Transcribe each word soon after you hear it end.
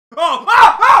Oh!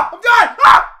 Ah! Ah! I'm dying!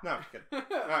 Ah! No, I'm just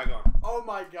kidding. Alright, go on. Oh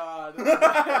my god.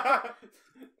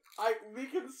 We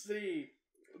can see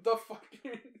the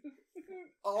fucking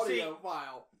audio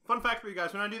file. Fun fact for you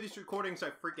guys, when I do these recordings, I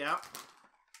freak out.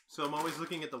 So I'm always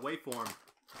looking at the waveform.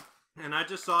 And I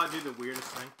just saw it do the weirdest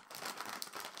thing.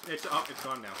 It's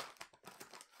gone now.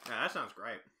 Yeah, that sounds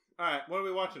great. Alright, what are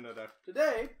we watching today?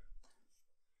 Today,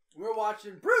 we're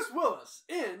watching Bruce Willis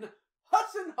in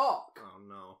Hudson Hawk. Oh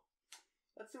no.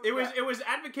 Let's see what it was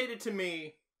advocated to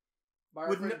me by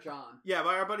our friend John. Yeah,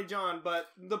 by our buddy John, but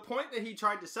the point that he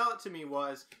tried to sell it to me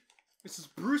was, this is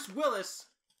Bruce Willis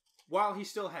while he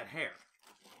still had hair.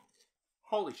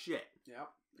 Holy shit. Yep.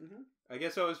 Mm-hmm. I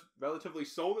guess I was relatively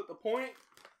sold at the point,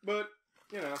 but,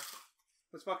 you know,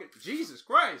 let's fucking... Jesus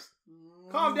Christ!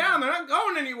 Calm down, they're not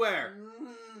going anywhere!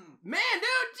 Man,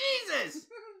 dude, Jesus!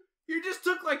 You just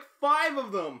took like 5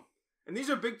 of them! And these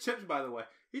are big chips, by the way.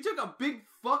 He took a big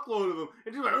fuckload of them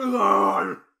and just went... What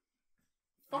the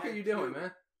fuck are you doing,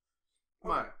 man?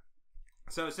 Come on.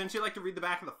 So, since you like to read the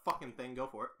back of the fucking thing, go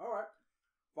for it. Alright.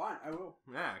 Fine, I will.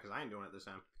 Yeah, because I ain't doing it this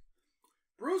time.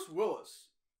 Bruce Willis,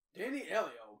 Danny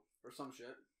Elio, or some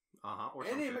shit. Or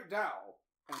Andy McDowell,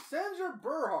 and Sandra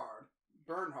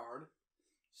Bernhard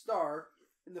star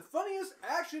in the funniest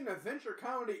action adventure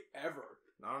comedy ever.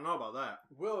 I don't know about that.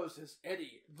 Willis is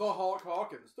Eddie the Hawk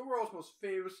Hawkins, the world's most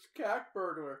famous cat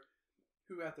burglar,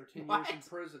 who after 10 years in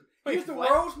prison. He's the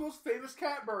world's most famous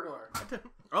cat burglar.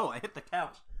 Oh, I hit the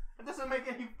couch. That doesn't make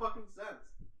any fucking sense.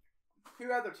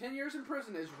 Who after 10 years in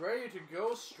prison is ready to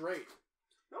go straight.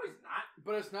 No, he's not.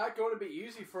 But it's not going to be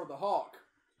easy for the Hawk.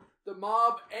 The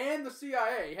mob and the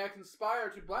CIA have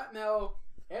conspired to blackmail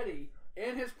Eddie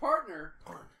and his partner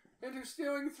into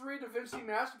stealing 3 Da Vinci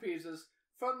masterpieces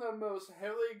from the most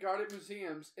heavily guarded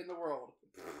museums in the world.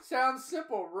 Sounds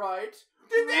simple, right?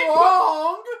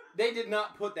 Wrong! They did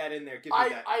not put that in there. Give me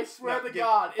that. I swear to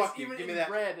God, it's even in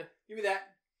red. Give me that.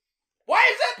 Why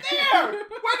is that there? Wait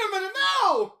a minute,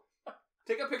 no!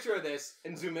 Take a picture of this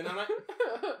and zoom in on it.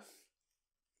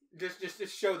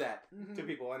 Just show that to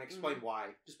people and explain why.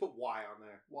 Just put why on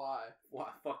there. Why? Why?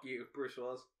 Fuck you, Bruce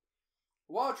Willis.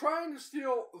 While trying to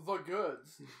steal the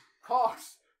goods,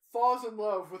 Hawks falls in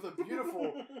love with a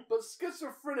beautiful but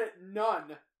schizophrenic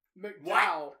nun,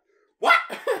 McDowell. What?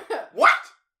 What?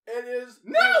 It is...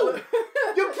 No!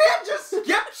 You can't just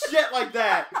skip shit like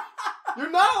that!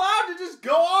 You're not allowed to just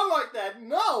go on like that!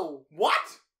 No!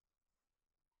 What?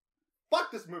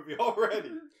 Fuck this movie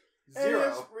already. 0.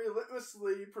 And is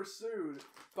relentlessly pursued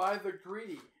by the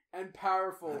greedy and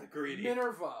powerful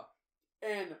Minerva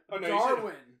and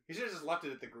Darwin. He should have just left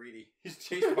it at the greedy. He's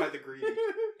chased by the greedy.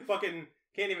 Fucking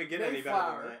can't even get any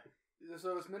better than that.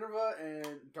 So it's Minerva and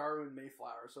Darwin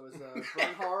Mayflower. So it's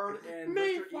Bernhard and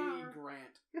Mr. E.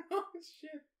 Grant. Oh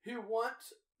shit. Who want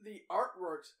the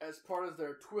artworks as part of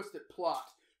their twisted plot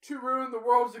to ruin the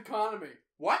world's economy.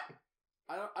 What?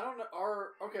 I don't know.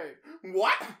 Okay.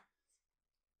 What?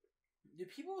 Do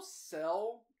people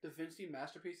sell Da Vinci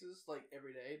masterpieces like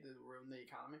every day to ruin the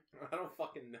economy? I don't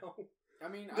fucking know. I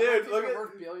mean, dude, look at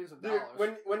worth billions of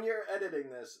dollars. When you're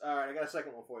editing this, all right, I got a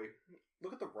second one for you.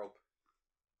 Look at the rope.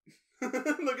 Look at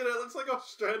it. It looks like a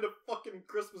strand of fucking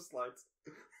Christmas lights.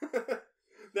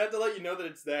 They have to let you know that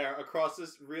it's there across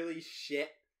this really shit,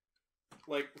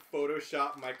 like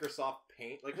Photoshop, Microsoft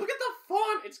Paint. Like, look at the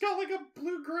font. It's got like a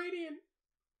blue gradient.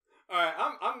 All right,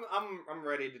 I'm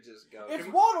ready to just go. It's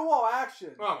wall-to-wall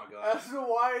action. Oh my god! As the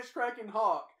wisecracking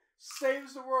Hawk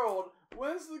saves the world,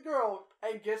 wins the girl,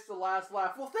 and gets the last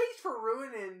laugh. Well, thanks for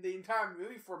ruining the entire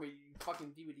movie for me, you fucking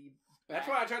DVD. That's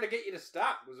why I tried to get you to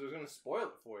stop, because I was going to spoil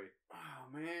it for you.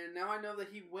 Oh man, now I know that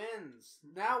he wins.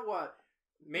 Now what?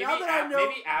 Maybe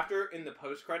maybe after in the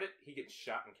post credit he gets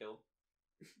shot and killed.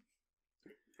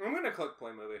 I'm gonna click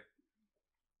play movie.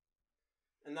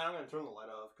 And then I'm going to turn the light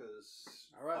off, because...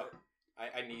 Alright.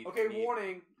 I need... Okay,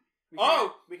 warning.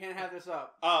 We can't have this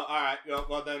up. Oh, alright.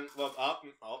 Well, then, up.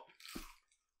 Oh.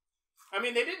 I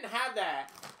mean, they didn't have that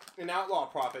in Outlaw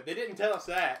Prophet. They didn't tell us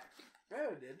that.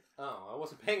 Yeah, they did. Oh, I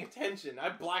wasn't paying attention. I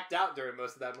blacked out during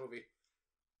most of that movie.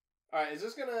 Alright, is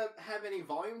this going to have any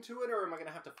volume to it, or am I going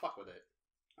to have to fuck with it?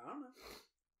 I don't know.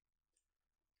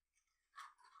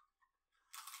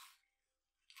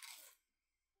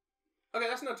 Okay,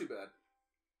 that's not too bad.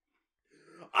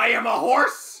 I am a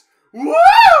horse!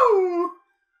 Woo!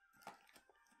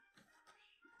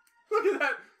 Look at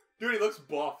that. Dude, he looks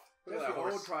buff. Look at that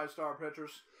horse. Old TriStar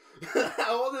pictures.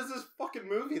 How old is this fucking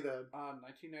movie then?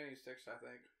 1996, I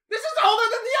think. This is older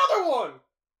than the other one!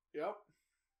 Yep.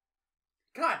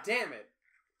 God damn it.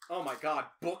 Oh my god,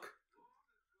 book.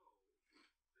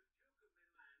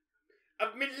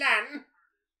 Of Milan.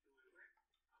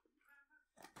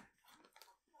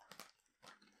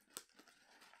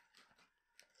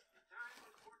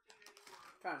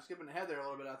 Kind of skipping ahead there a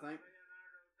little bit, I think.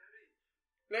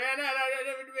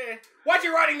 Why'd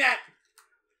you writing that?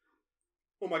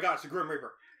 Oh my god, it's the Grim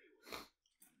Reaper.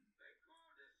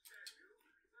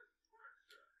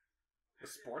 The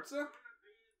Sportza?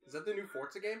 Is that the new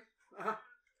Forza game?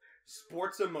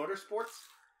 Sportza Motorsports?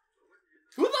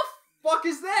 Who the fuck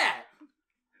is that?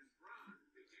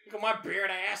 Look at my beard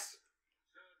ass.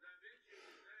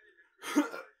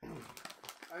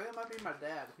 I think it might be my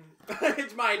dad.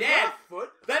 It's my dad.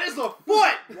 Foot? That is a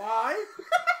foot. Why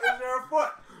is there a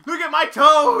foot? Look at my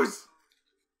toes.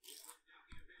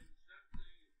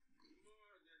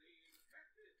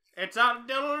 It's a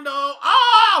dildo.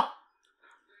 Oh!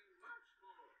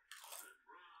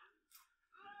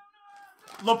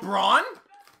 LeBron?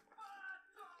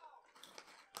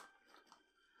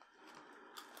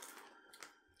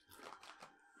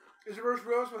 Is it Bruce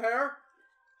Willis with hair?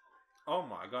 Oh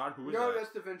my god, who is No, that?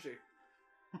 that's Da Vinci. Is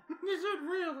it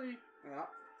really? Yeah.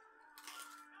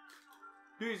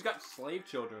 Dude, he's got slave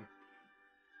children.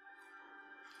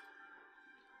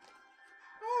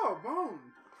 Oh, Bone.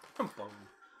 Bone.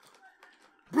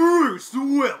 Bruce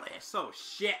Willis. Oh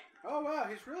shit. Oh wow,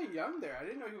 he's really young there. I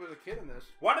didn't know he was a kid in this.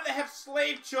 Why do they have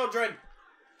slave children?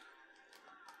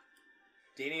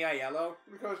 Danny Aiello?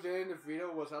 Because Danny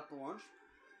DeVito was up to lunch.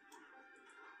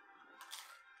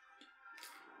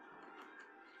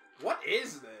 What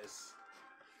is this?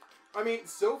 I mean,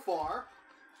 so far,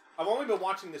 I've only been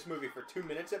watching this movie for 2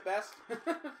 minutes at best.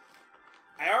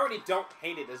 I already don't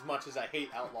hate it as much as I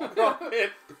hate Outlaw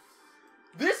Profit.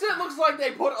 This, it looks like they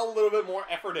put a little bit more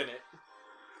effort in it.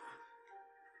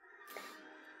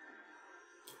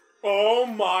 Oh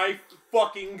my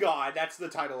fucking god, that's the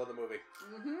title of the movie.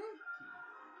 Mm-hmm.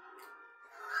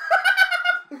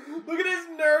 Look at his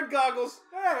nerd goggles.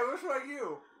 Hey, it looks like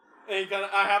you. And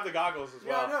I have the goggles as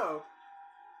well. Yeah, I know.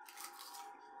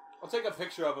 I'll take a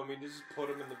picture of him and just put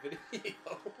him in the video.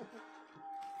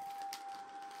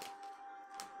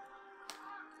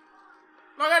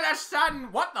 Look at that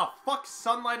sun! What the fuck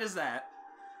sunlight is that?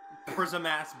 Prism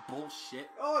ass bullshit.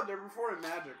 Oh, they're performing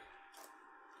magic.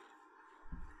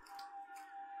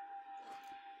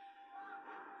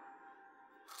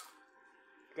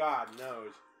 God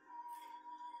knows.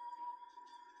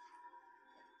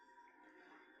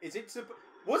 Is it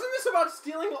wasn't this about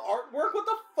stealing artwork? What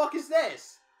the fuck is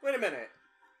this? Wait a minute.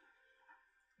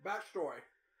 Backstory.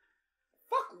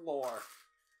 Fuck lore.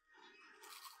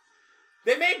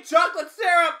 They made chocolate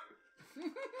syrup!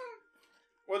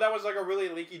 Or that was like a really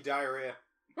leaky diarrhea.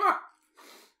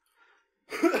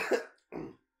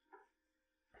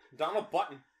 Donald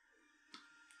Button.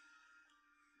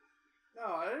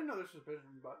 No, I didn't know this was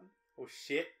Benjamin Button. Oh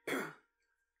shit.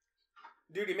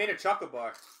 Dude, he made a chocolate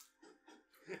bar.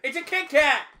 It's a Kit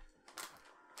Kat!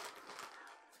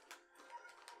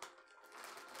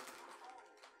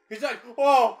 He's like,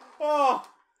 oh, oh.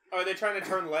 Are they trying to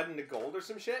turn lead into gold or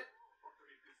some shit?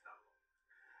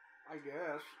 I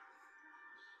guess.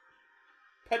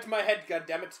 Pet my head,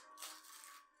 goddammit.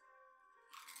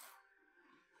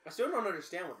 I still don't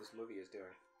understand what this movie is doing.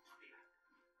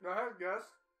 Go ahead, guess.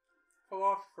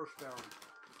 Philosopher's Stone.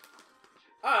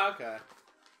 Ah, okay.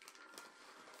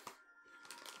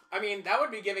 I mean, that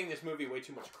would be giving this movie way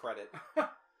too much credit.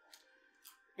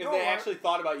 If No, they actually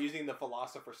thought about using the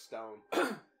Philosopher's Stone.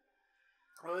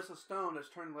 Oh, it's a stone that's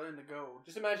turned lead into gold.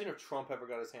 Just imagine if Trump ever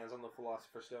got his hands on the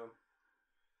Philosopher's Stone.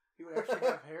 He would actually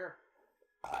have hair.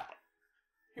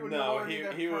 He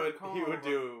would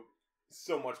do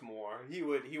so much more. He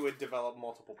would develop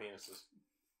multiple penises.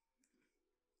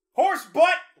 Horse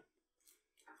butt!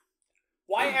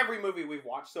 Why every movie we've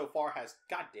watched so far has,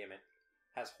 god damn it,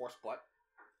 has horse butt?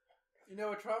 You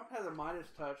know, if Trump has a Midas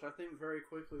touch, I think very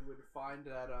quickly we'd find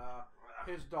that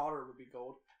his daughter would be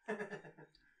gold.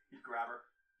 He'd grab her.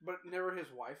 But never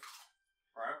his wife.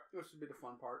 Alright. This would be the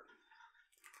fun part.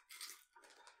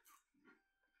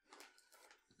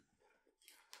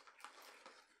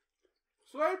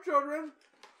 Slave children!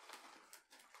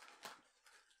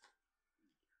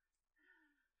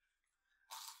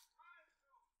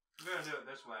 We're gonna do it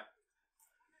this way.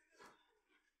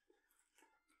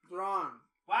 John.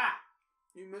 Wow!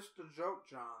 You missed a joke,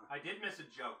 John. I did miss a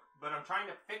joke, but I'm trying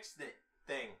to fix the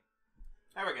thing.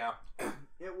 There we go.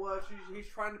 It was, he's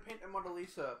trying to paint a Mona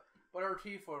Lisa, but her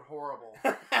teeth are horrible.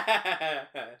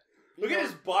 Look at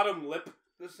his bottom lip.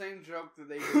 The same joke that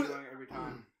they've been doing every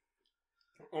time.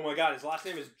 Oh my god, his last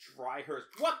name is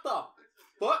Dryhurst. What the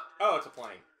fuck? Oh, it's a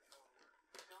plane.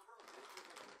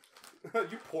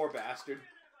 You poor bastard.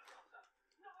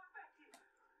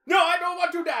 No, I don't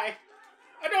want to die.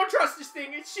 I don't trust this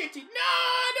thing. It's shitty. No,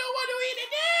 I don't want to eat it.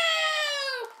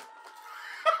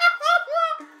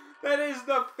 No! That is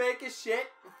the fakest shit.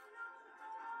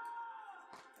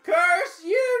 Curse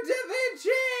you, Da Vinci!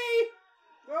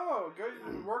 Oh,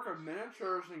 good work of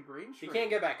miniatures and green screen. He can't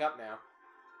get back up now.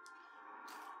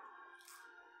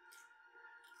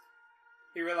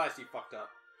 He realized he fucked up.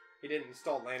 He didn't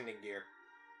install landing gear.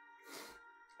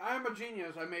 I am a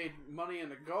genius. I made money in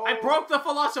the gold. I broke the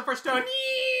Philosopher's Stone!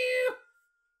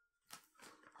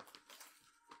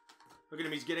 Look at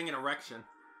him, he's getting an erection.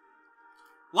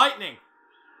 Lightning!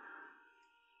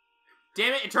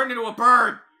 Damn it, it turned into a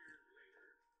bird!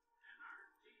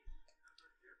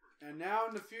 And now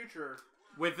in the future...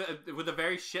 With a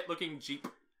very shit-looking Jeep.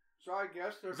 So I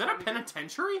guess they're... Is that a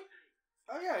penitentiary?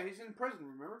 Oh yeah, he's in prison,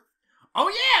 remember? Oh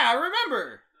yeah, I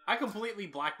remember! I completely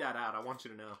blacked that out, I want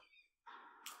you to know.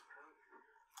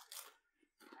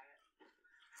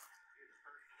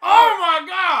 Oh my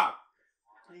god!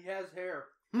 He has hair.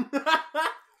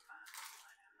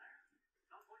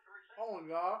 Oh my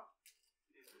god.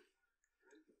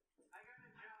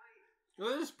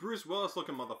 Look at this Bruce Willis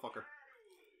looking motherfucker.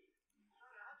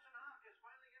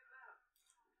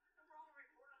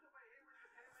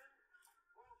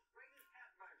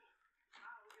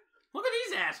 Look at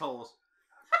these assholes.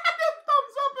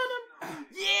 Thumbs up at him.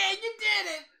 Yeah, you did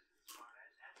it.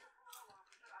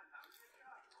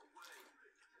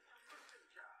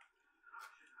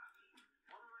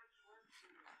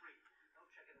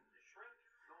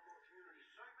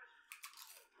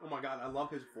 Oh my god, I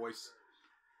love his voice.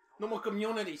 No more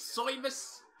community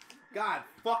service. God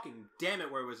fucking damn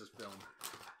it, where was this film?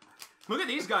 Look at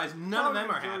these guys, none of them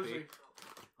are happy.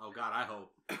 Oh god, I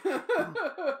hope.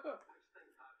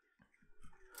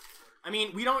 I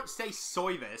mean, we don't say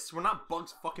service. We're not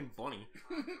Bugs fucking Bunny.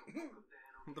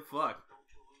 What the fuck?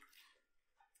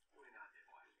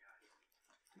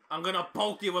 I'm gonna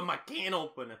poke you with my can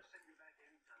opener.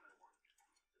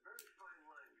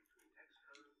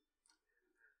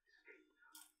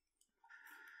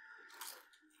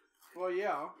 Well,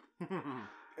 yeah.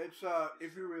 It's,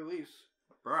 if you release.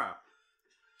 Bruh.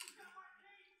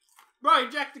 Bro,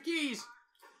 you jacked the keys!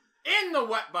 In the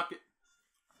wet bucket!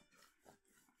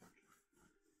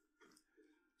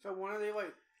 So when did they,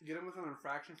 like, get him with an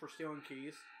infraction for stealing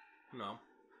keys? No.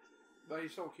 But he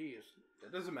stole keys.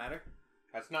 That doesn't matter.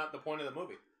 That's not the point of the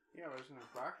movie. Yeah, but it's an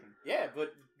infraction. Yeah,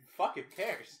 but fuck, who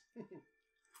cares?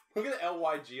 Look at the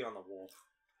LYG on the wall.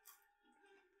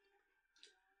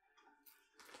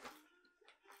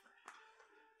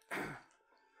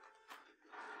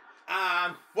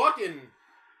 I'm fucking...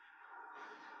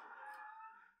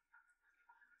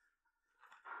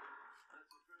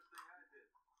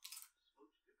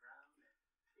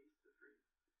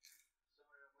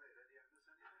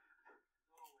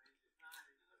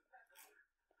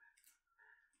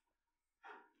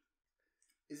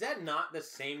 Is that not the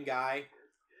same guy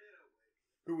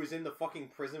who was in the fucking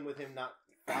prison with him not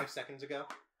 5 seconds ago?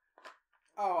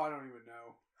 Oh, I don't even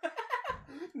know.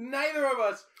 Neither of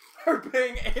us are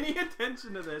paying any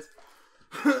attention to this.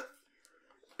 Come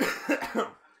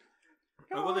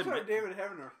on, David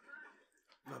Heavener.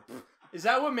 Is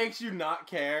that what makes you not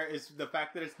care? Is the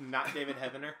fact that it's not David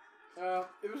Heavener?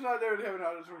 If it's not David Heavener,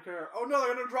 I just don't care. Oh no,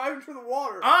 they're gonna drive into the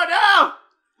water. Oh no!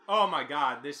 Oh my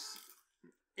god, this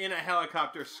in a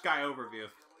helicopter sky overview.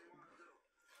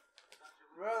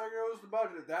 Well, there goes the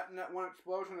budget. That and that one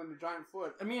explosion and the giant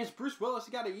foot. I mean, it's Bruce Willis.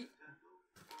 You gotta eat.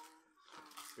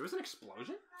 There was an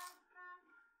explosion?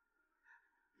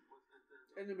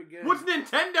 In the beginning. What's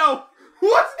Nintendo?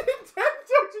 What's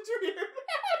Nintendo? Did you hear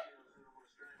that?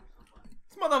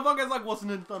 This motherfucker's like, what's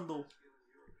Nintendo?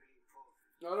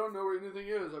 I don't know what anything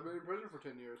is. I've been in prison for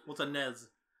 10 years. What's a NES?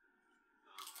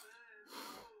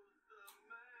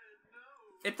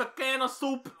 It's a can of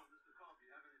soup.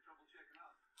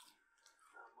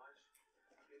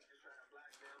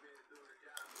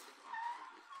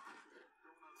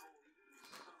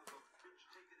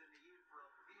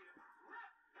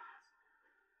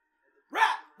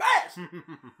 Rat bass.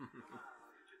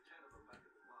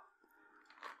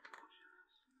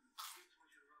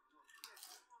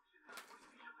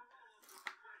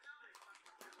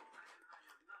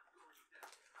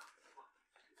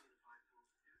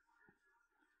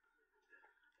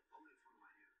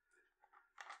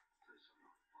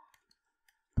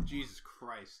 Jesus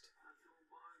Christ.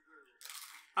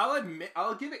 I'll admit,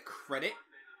 I'll give it credit.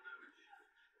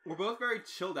 We're both very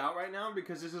chilled out right now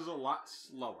because this is a lot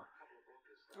slower.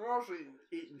 We're also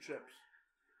eating chips.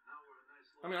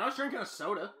 I mean, I was drinking a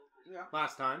soda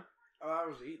last time. Oh, I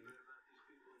was eating.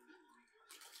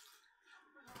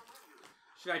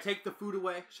 Should I take the food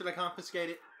away? Should I confiscate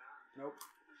it? Nope.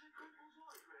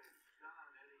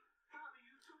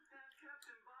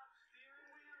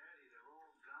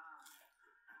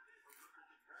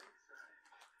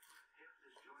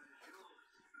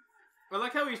 I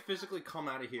like how he's physically come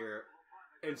out of here.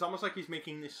 It's almost like he's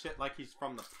making this shit like he's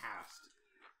from the past.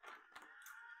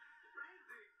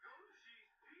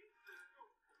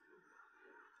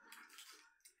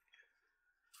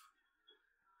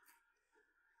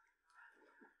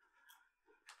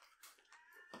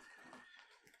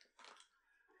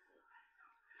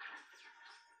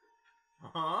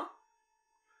 Huh?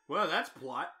 Well, that's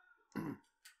plot.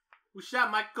 Who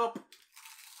shot my cup?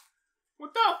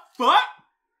 What the fuck?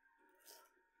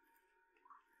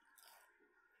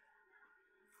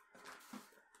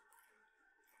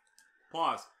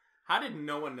 Pause. How did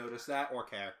no one notice that or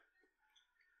care?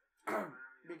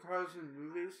 Because in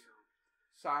movies,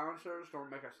 silencers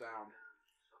don't make a sound.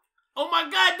 Oh my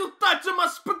god, you touching my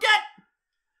spaghetti!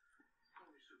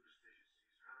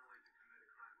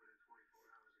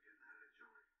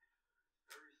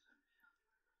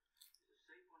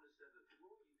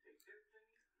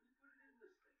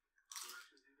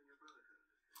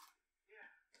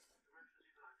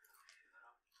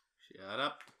 Shut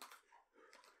up.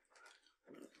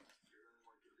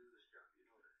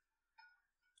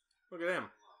 Look at him.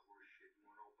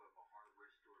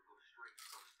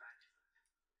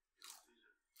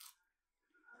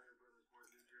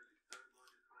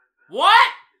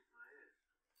 What?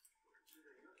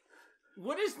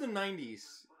 What is the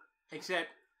 90s? Except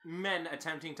men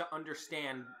attempting to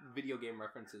understand video game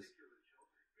references.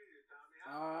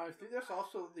 I think that's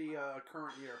also the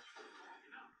current year.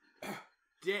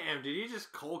 Damn, did he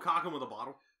just cold cock him with a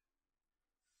bottle?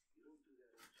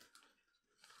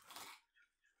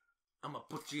 I'm gonna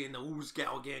put you in the ooze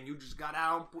gal again. You just got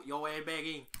out and put your head back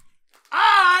in.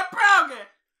 Ah, I broke it!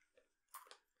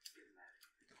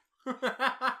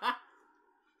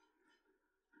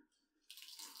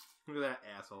 Look at that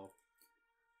asshole.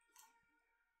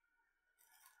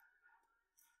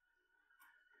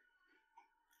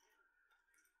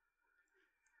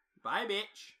 Bye,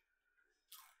 bitch.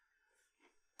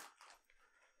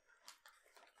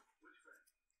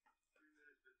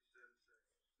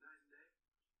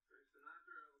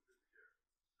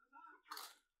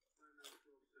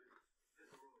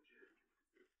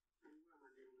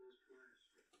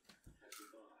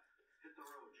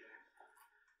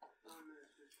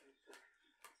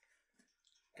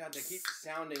 God, they keep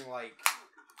sounding like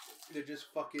they're just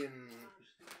fucking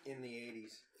in the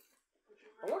 80s.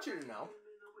 I want you to know,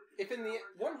 if in the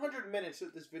 100 minutes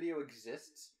that this video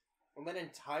exists, and that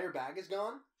entire bag is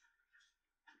gone,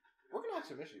 we're gonna have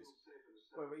some issues.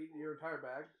 Wait, eat your entire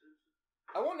bag?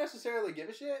 I won't necessarily give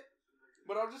a shit,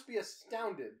 but I'll just be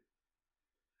astounded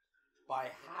by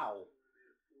how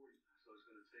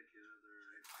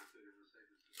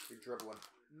you're dribbling.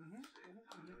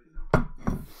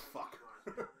 Fuck.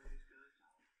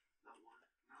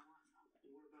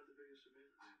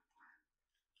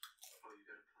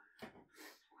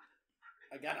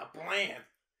 I got a plan.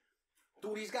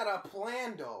 Dude, he's got a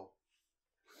plan, though.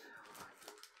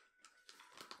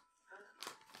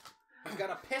 He's got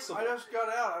a pistol. I just got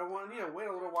out. I want to wait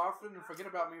a little while for them to forget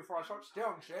about me before I start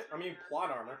stealing shit. I mean, plot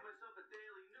armor.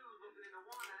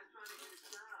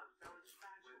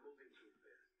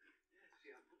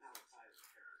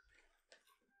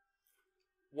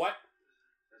 What?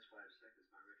 That's 5 seconds.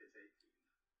 My record's 18.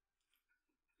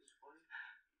 It's funny.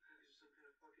 It's some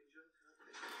kind of fucking joke.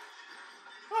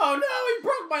 Oh no! He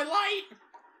broke my light.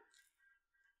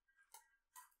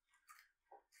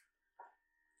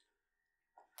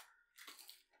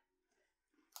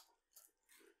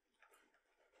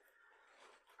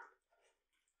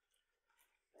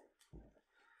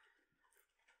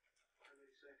 How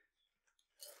many seconds?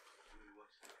 How many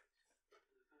what seconds?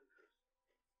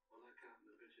 Well, not counting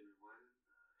the bitching and whining,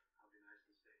 I'll be nice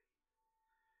and stay.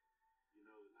 You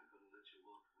know they're not gonna let you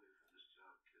walk away from this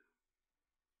job, kid.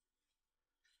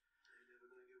 I ain't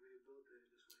never gonna get rehabilitated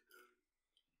this way, Doug.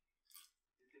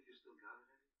 You think you still got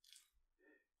it, Eddie?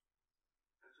 Yeah.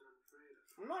 That's what I'm afraid of.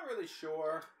 I'm not really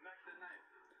sure.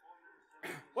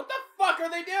 What the fuck are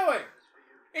they doing?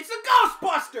 It's the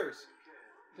Ghostbusters!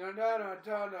 Dun dun dun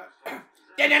dun dun.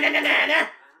 Da-na-na-na-na-na!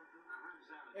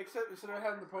 Except instead of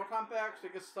having the proton packs, they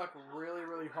get stuck really,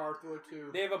 really hard through a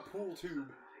tube. They have a pool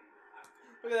tube.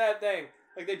 Look at that thing.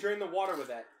 Like they drain the water with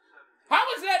that. How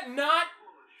is that not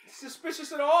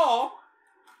suspicious at all?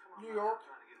 New York.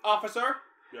 Officer?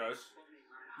 Yes.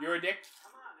 You're a dick?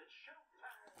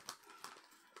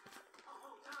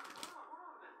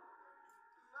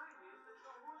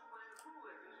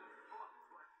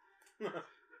 What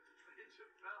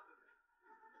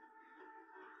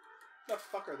the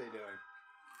fuck are they doing?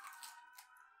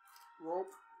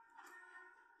 Rope.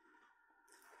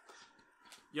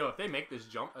 Yo, if they make this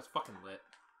jump, that's fucking lit.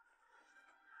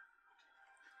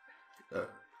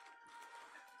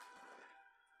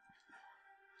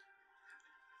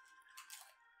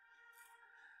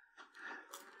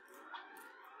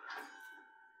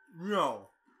 No.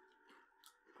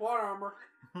 Plot armor.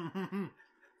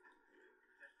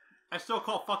 I still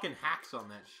call fucking hacks on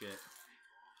that shit.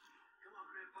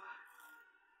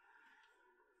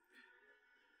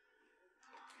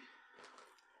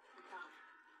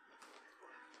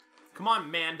 Come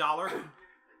on, man dollar.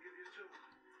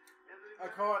 I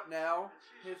call it now.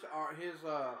 His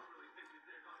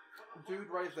dude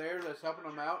right there that's helping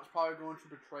him out is probably going to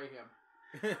betray him.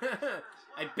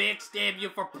 I backstab you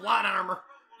for plot armor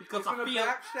because He's I gonna feel.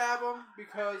 backstab him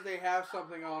because they have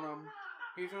something on him.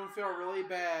 He's gonna feel really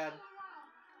bad,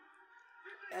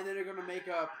 and then they're gonna make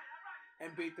up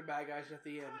and beat the bad guys at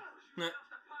the end.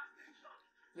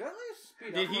 Did I at least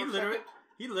speed Did up he for a literally? second?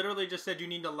 He literally just said you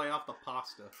need to lay off the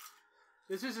pasta.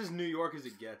 This is as New York as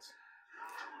it gets.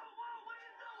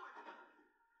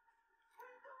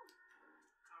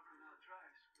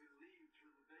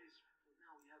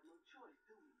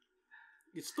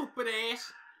 You stupid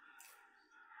ass.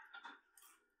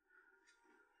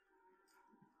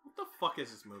 What the fuck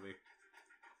is this movie?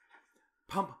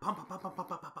 Pump, pump, pump, pump, pump, pump,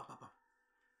 pump, pump, pump, pump.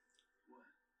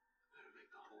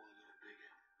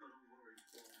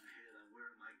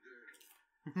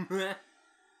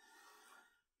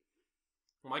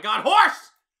 Oh my god,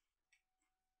 horse!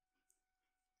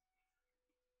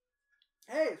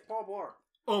 Hey, it's Paul Blart.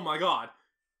 Oh my god.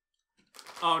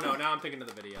 Oh no, now I'm thinking of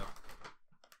the video.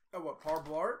 Oh, what, Paul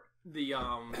Blart?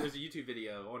 There's a YouTube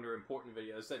video under important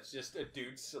videos that's just a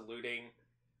dude saluting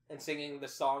and singing the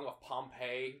song of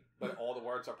Pompeii, but all the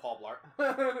words are Paul Blart.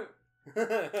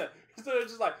 So it's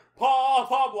just like, Paul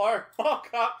Blart, Paul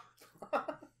Cop. I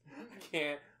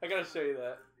can't. I gotta show you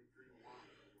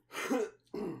that.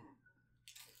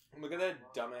 Look at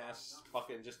that dumbass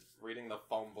fucking just reading the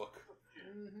phone book.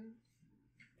 Mm-hmm.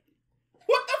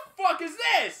 What the fuck is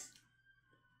this?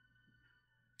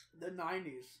 The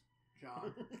 90s,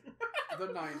 John. The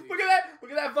 90s. Look at that!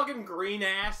 Look at that fucking green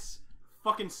ass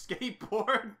fucking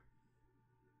skateboard.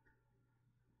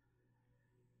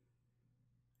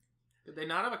 Did they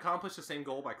not have accomplished the same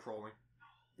goal by crawling?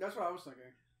 That's what I was thinking.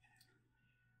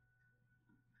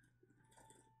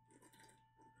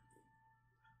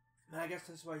 And I guess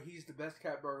that's why he's the best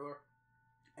cat burglar,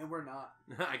 and we're not.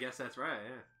 I guess that's right,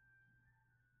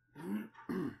 yeah.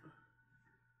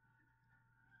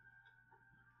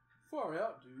 Far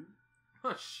out, dude.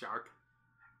 A shark.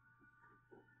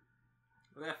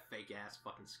 Look at that fake ass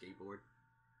fucking skateboard.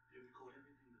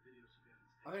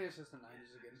 I think it's just the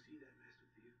 90s again.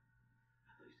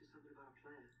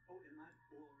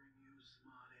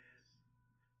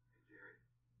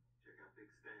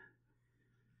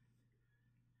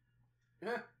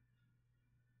 Yeah.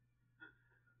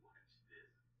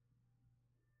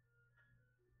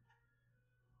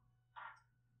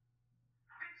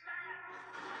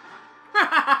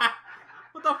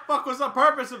 What the fuck was the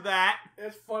purpose of that?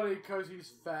 It's funny because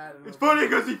he's fat. And It's funny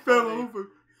because he fell over.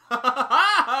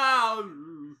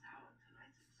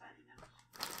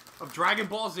 Of Dragon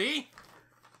Ball Z?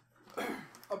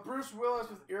 A Bruce Willis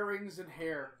with earrings and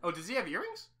hair. Oh, does he have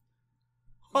earrings?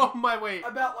 Oh my wait.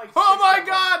 About like. Oh 6 my of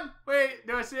god! them. Wait,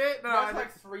 do I see it? No, That's I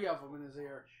like 3 of them in his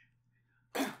ear.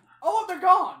 Oh, they're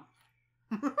gone.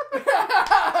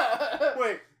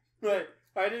 wait.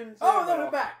 I didn't see Oh, it no, all.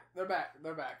 they're back. They're back.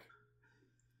 They're back.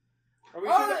 Are we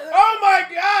Oh, sure they- oh my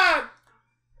god!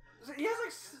 He has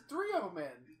like 3 of them in.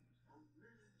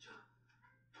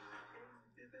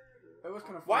 It was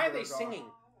kind of. Why are they singing?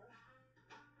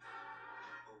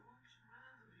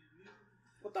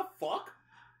 What the fuck?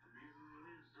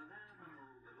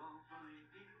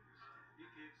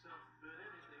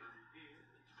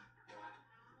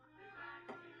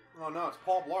 Oh no, it's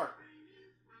Paul Blart.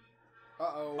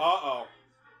 Uh-oh. Uh-oh.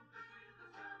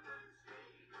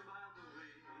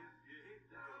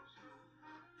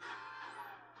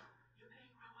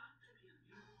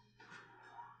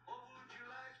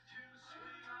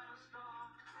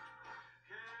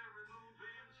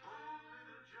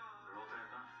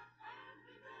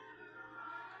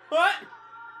 What?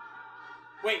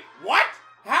 Wait, what?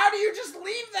 How do you just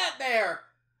leave that there?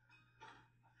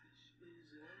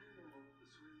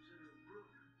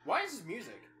 Why is this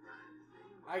music?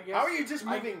 I guess. How are you just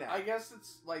moving that? I guess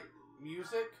it's like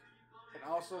music, and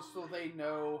also so they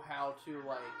know how to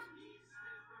like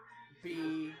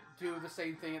do the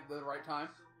same thing at the right time.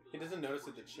 He doesn't notice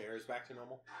that the chair is back to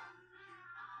normal.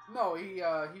 No, he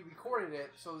recorded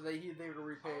it so they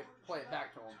would play it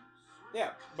back to him.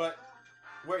 Yeah, but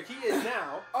where he is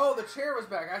now. Oh, the chair was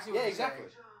back. I see what Yeah, you're exactly.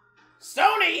 saying.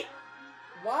 Sony.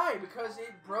 Why? Because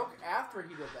it broke after he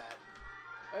did that.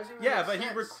 That doesn't even Yeah, make but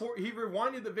sense. he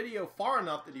rewinded the video far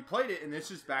enough that he played it, and it's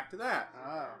just back to that.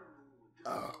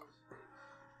 Oh.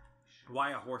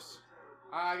 Why a horse?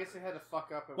 I guess they had to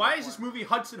fuck up. Why is this movie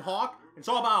Hudson Hawk? It's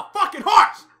all about a fucking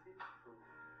horse!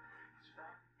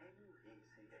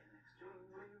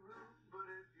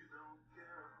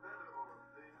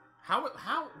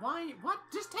 Why, what?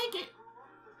 Just take it!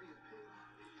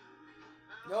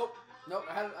 Nope.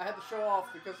 I had to show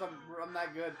off because I'm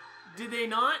that good. Did they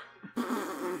not?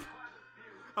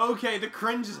 Okay, the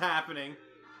cringe is happening.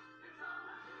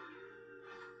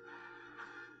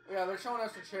 Yeah, they're showing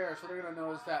us the chair, so they're gonna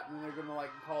notice that, and they're gonna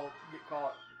like get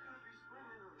caught.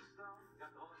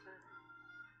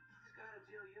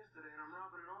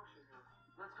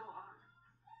 Let's go, Hawk.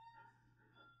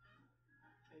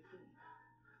 Hey, Pete,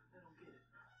 I don't get it.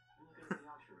 I'm looking at the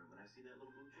auction room and I see that little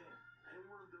blue chair. I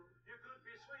didn't want to do it. You're good for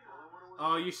your swing.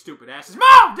 Oh, you stupid asses.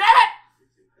 Move, damn it!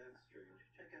 That's strange.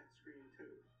 Check out the screen,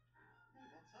 too.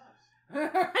 Hey,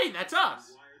 that's us. Hey, that's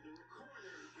us. Wired the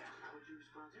recorder. How would you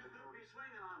respond to the could be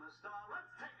swinging on the star. Let's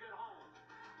take it home.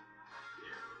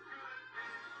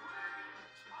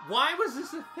 Why was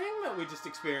this a thing that we just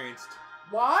experienced?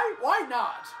 Why? Why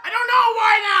not? I don't know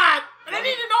why not! And I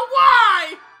need to know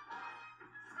why!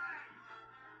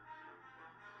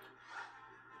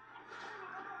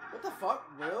 What the fuck?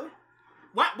 Really?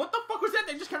 What the fuck was that?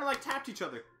 They just kind of like tapped each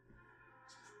other.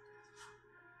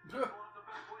 Oh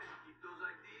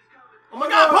my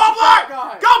god, Paul Blart!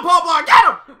 Go, Paul Blart! Get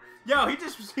him! Yo, he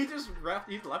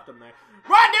left him there.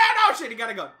 Run down! Oh shit, he got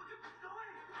a gun.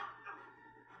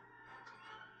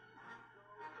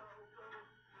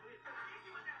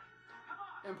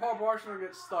 And Paul Blart's gonna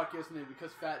get stuck, isn't he?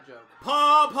 Because fat joke.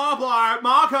 Paul Blart,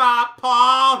 mock up!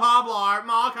 Paul Blart,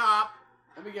 mock up!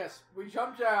 Let me guess. We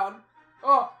jump down.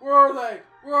 Oh, where are they?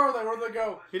 Where'd they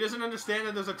go? He doesn't understand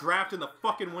that there's a draft in the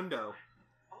fucking window.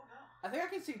 I think I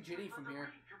can see Ginny from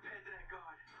here.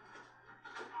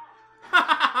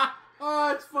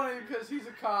 Oh, Oh, it's funny because he's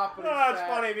a cop. And he's it's fat.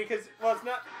 funny because, well, it's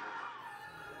not...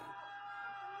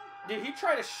 Did he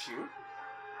try to shoot?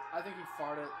 I think he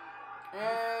farted.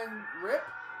 And rip.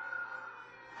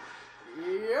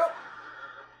 Yep.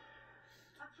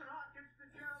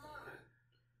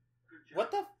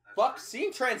 What the fuck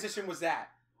scene transition was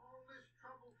that? All this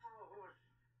trouble for a horse.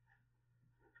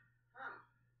 Huh.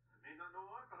 I may not know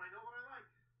art, but I know what I like.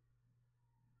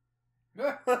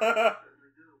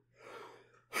 Certainly do.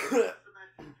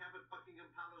 Sebastian Cabot, Buckingham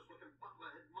Palace looking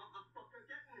butler-head motherfucker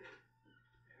getting here.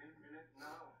 Any minute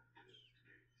now.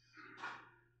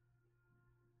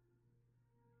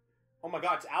 Oh my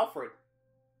god, it's Alfred.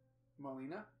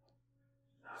 Molina?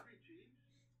 Sorry, Jeeves.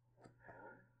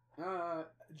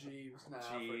 Jeeves. Nah,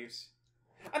 Jeeves.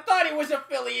 I thought he was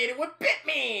affiliated with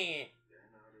Bitme!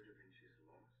 Leonardo da Vinci's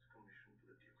lost commission for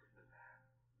the Duke of Milan.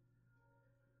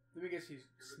 Let me guess he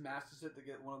smashes it to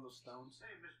get one of those stones.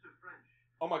 Hey, Mr. French.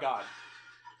 Oh my god.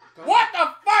 What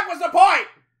the fuck was the point?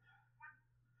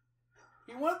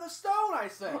 He wanted the stone, I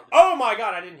said. Oh my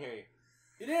god, I didn't hear you.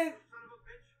 He didn't.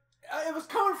 It was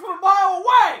coming from a mile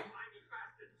away!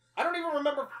 I don't even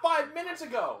remember 5 minutes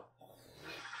ago.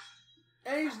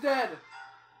 And he's dead.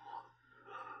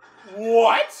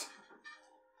 What?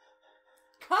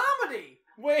 Comedy!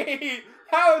 Wait,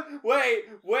 how? Wait,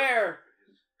 where?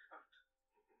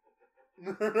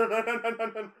 No.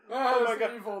 Oh my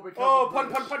god. Evil because Oh, of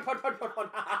pun.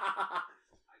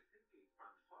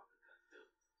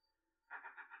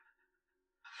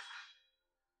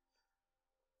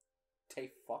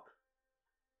 Tay fuck.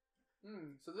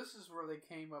 So this is where they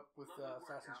came up with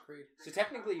Assassin's Creed. So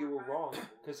technically you were wrong,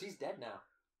 because he's dead now.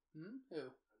 Who?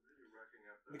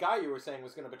 The guy you were saying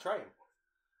was going to betray him.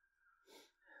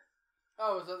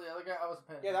 Oh, was that the other guy? I wasn't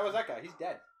paying Yeah, that was that guy. He's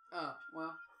dead. Oh,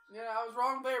 well. Yeah, I was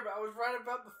wrong there, but I was right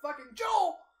about the fucking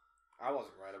Joel! I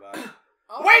wasn't right about it.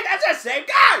 Oh. Wait, that's the same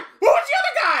guy! Who was the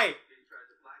other guy?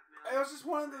 It was just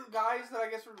one of the guys that I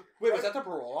guess were... Wait, was that the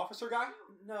parole officer guy?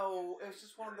 No, it was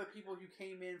just one of the people who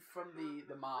came in from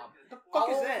the mob. What the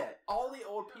fuck is that? All the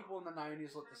old people in the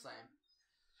 90s look the same.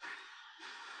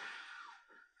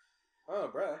 Oh,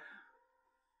 bruh.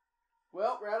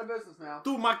 Well, we're out of business now.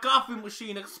 Dude, my coffee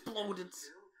machine exploded. See,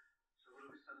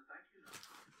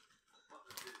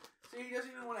 he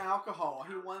doesn't even want alcohol.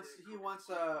 He wants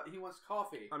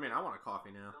coffee. I mean, I want a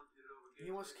coffee now. He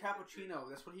wants cappuccino.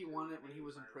 That's what he wanted when he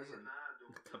was in prison.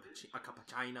 A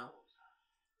cappuccino.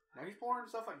 Now he's pouring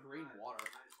himself like green water.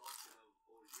 Alright,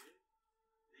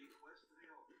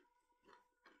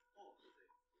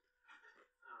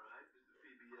 Mr.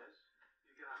 PBS.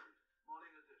 You got it.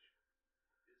 Morning edition.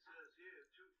 It says here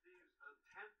 2 thieves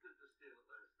attempted to steal it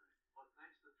last night. But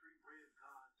thanks to 3 brave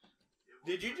cards.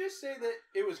 Did you just say that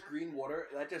it was green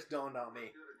water? That just dawned on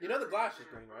me. You know the glass is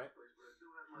green, right?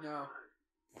 No.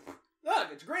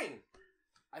 Look, it's green.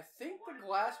 I think the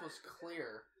glass was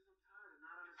clear.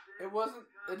 It wasn't.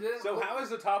 It didn't. So look, how is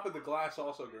the top of the glass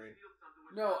also green?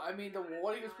 No, I mean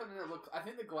what he was putting in it looked. I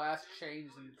think the glass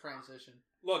changed in transition.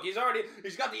 Look, he's got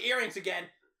the earrings again.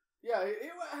 Yeah.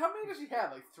 How many does he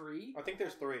have? Like 3? I think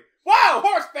there's 3. Wow,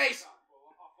 horse face!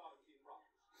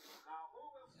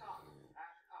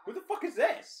 Who the fuck is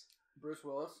this? Bruce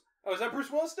Willis. Oh, is that Bruce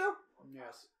Willis still?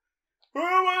 Yes. Who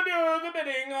will do the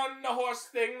bidding on the horse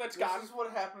thing that's This gone? is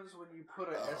what happens when you put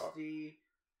an SD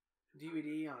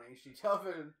DVD on HD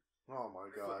television. Oh my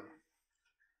god.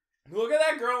 Look at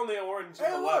that girl in the orange. Hey,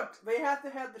 on the look! left. They have to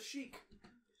have the Sheik.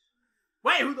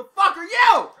 Wait, who the fuck are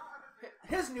you?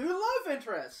 His new love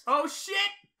interest. Oh shit!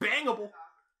 Bangable.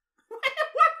 What?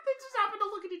 They just happen to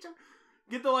look at each other.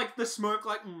 Get the smirk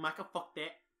like, I can fuck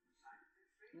that.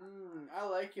 I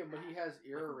like him, but he has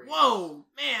earrings. Whoa!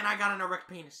 Man, I got an erect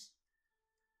penis.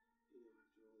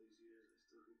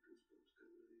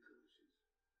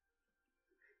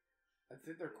 I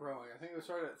think they're growing. I think we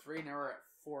started at 3, now we're at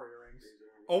 4 earrings.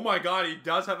 Oh my god, he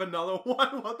does have another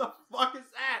one. What the fuck is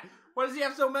that? Why does he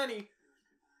have so many?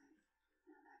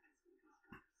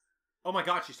 Oh my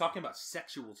god, she's talking about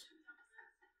sexuals.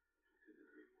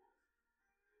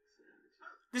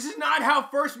 This is not how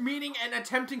first meeting and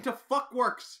attempting to fuck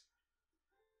works.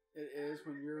 It is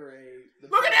when you're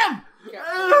Look at him! Yeah.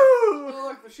 Oh,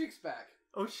 look, the Sheik's back.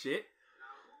 Oh shit.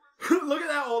 Look at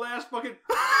that old ass fucking...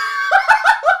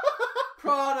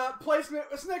 Product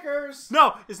placement with Snickers.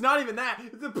 No, it's not even that.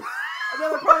 It's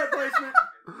Another product placement.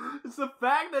 It's the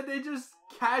fact that they just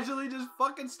casually just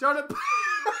fucking started...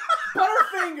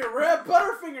 Butterfinger. We're at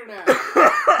Butterfinger now.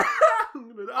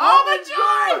 Oh, the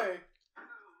joy!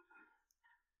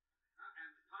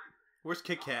 Where's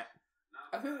Kit Kat?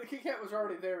 I think the Kit Kat was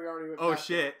already there. We already went Oh past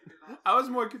shit. I was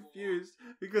more confused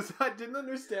because I didn't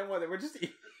understand why they were just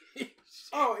eating shit.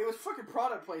 Oh, it was fucking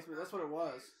product placement. That's what it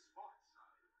was.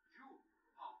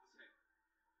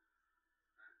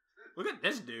 Look at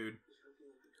this dude.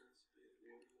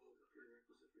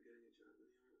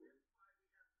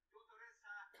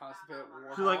 Constipated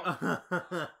warhol. She's like,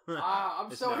 I'm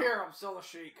It's still not. here. I'm still a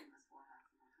Sheik.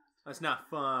 That's not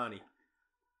funny.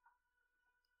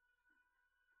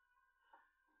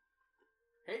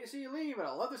 Hate to see you leave, but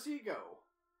I love to see you go.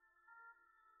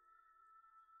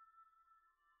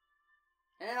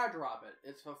 And I drop it.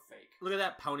 It's a fake. Look at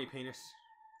that pony penis.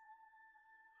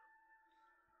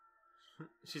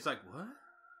 She's like, what? Oh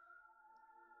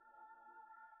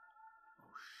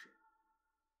shit.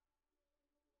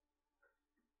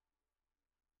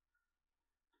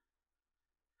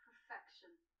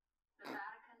 Perfection. The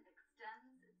Vatican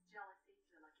extends its jealousy to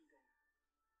the lucky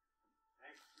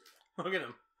bear. Look at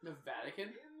him. The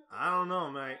Vatican? I don't know,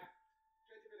 mate.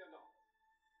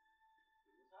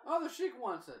 Oh, the Sheik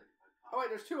wants it. Oh wait,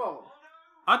 there's 2 of them.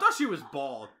 I thought she was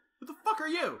bald. What the fuck are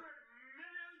you?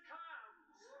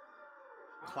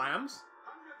 Clams?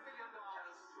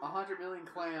 100 million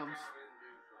clams.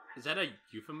 Is that a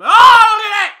euphemism? Oh,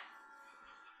 look at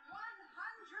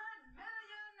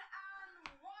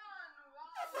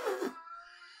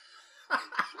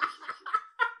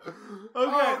 100,000,001.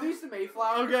 Okay. Oh, these the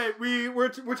Mayflowers. Okay,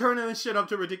 we're turning this shit up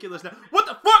to ridiculous now. What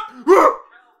the fuck? Don't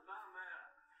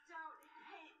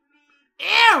hate me.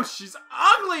 Ew, she's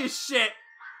ugly as shit.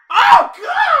 Oh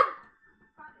god!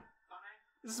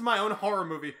 This is my own horror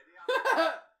movie.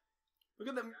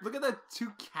 Look at the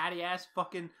 2 catty ass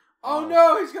fucking. Oh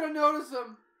no, he's gonna notice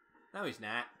them. No, he's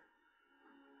not.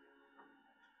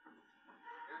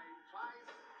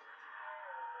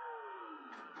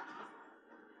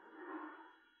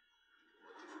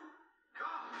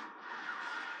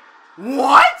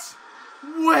 What?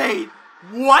 Wait,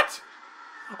 what?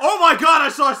 Oh my god, I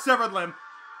saw a severed limb.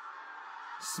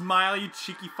 Smile, you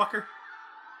cheeky fucker.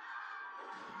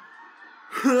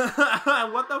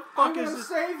 What the fuck I'm is gonna this?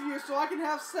 save you so I can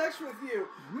have sex with you.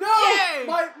 No! Yay!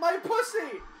 My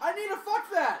pussy! I need to fuck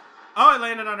that! Oh, I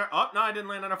landed on her. Oh, no, I didn't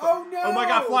land on her foot. Oh, no! Oh my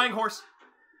god, flying horse.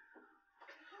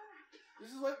 This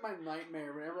is like my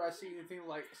nightmare. Whenever I see anything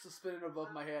like suspended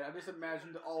above my head, I just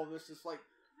imagined all of this just like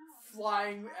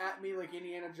flying at me like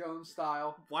Indiana Jones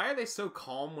style. Why are they so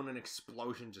calm when an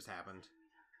explosion just happened?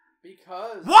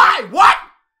 Because Why? What?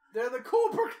 they're the cool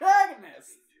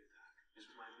protagonists.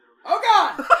 Oh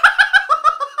god!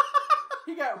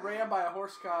 He got rammed by a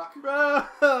horse cock.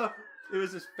 It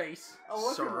was his face. Oh,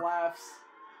 look at sir. him laughs.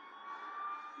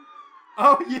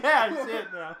 Oh yeah, I see it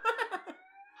now.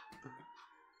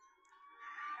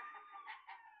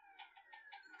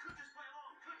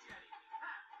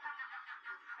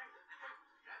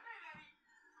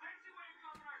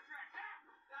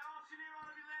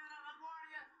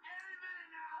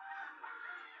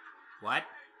 What?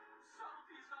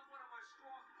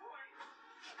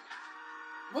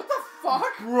 What the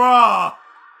fuck? Bruh!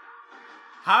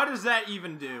 How does that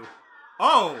even do?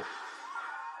 Oh!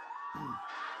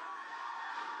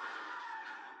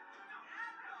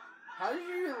 How did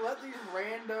you even let these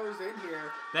randos in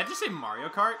here? Did that just say Mario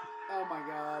Kart? Oh my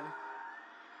god.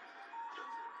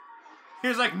 He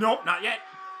was like, nope, not yet.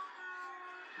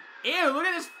 Ew, look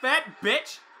at this fat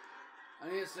bitch.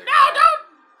 I need a cigarette. No,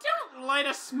 don't light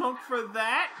a smoke for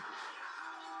that.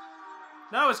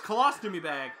 That was colostomy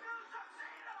bag.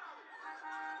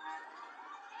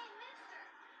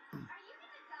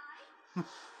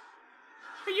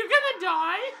 Are you gonna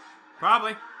die?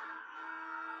 Probably.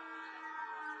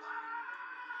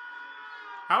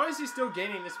 How is he still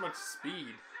gaining this much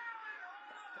speed?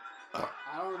 I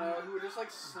don't know. He would just like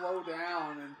slow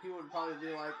down and people would probably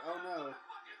be like, oh no.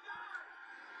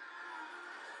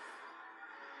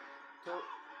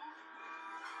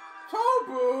 Toe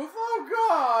booth? Oh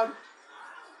god!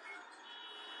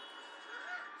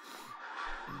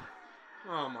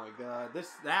 Oh my god,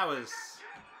 that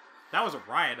was a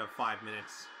riot of 5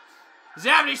 minutes. Does he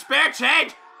have any spare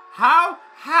change? How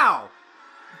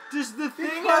does the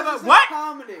thing have a what?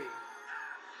 Comedy.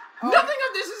 Nothing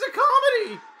of this is a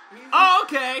comedy. Oh,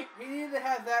 okay. He needed to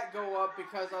have that go up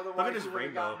because otherwise he would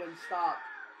have gotten been stopped.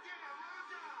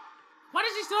 Why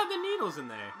does he still have the needles in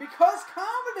there? Because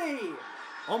comedy.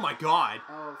 Oh my god.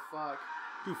 Oh fuck.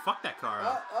 Dude, fuck that car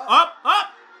up.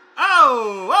 Up.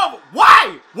 Oh,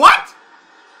 why? What?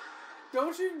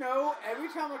 Don't you know every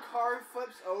time a car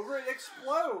flips over, it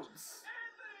explodes?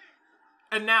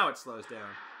 And now it slows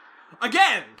down.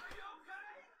 Again!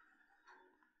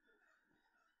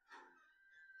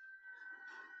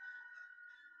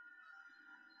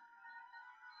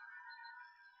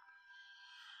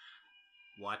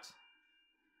 What?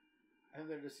 I think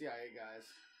they're the CIA guys.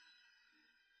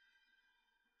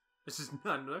 This is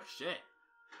not no shit.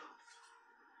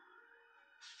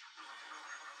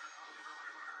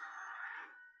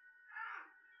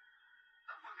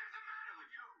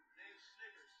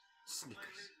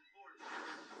 Snickers.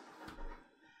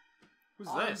 Who's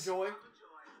this? Joy.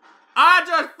 I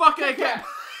just fucking He can't.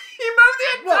 He moved the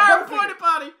entire porta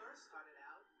potty. First started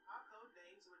out, our code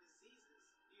names were diseases.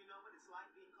 Do you know what it's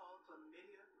like being called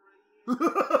chlamydia for a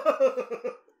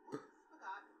year?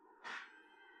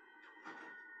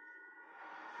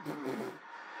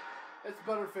 It's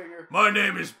Butterfinger. My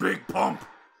name is Big Pump.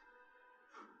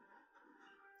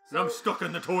 And I'm stuck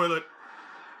in the toilet.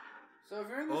 So if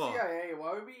you're in the CIA,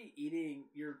 why would we be eating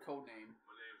your code name?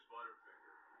 My name's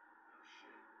Butterfinger.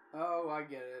 Oh, I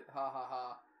get it. Ha ha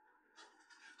ha.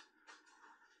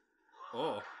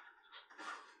 Oh.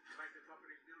 You like the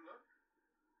company's new look?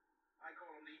 I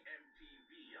call them the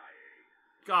MTVIA.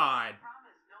 God.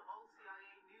 Promise, no old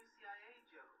CIA, new CIA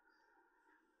jokes.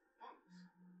 Punks.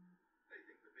 They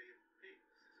think the Bay of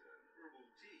Pigs is an herbal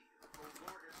tea. The whole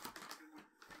Lord has something to do with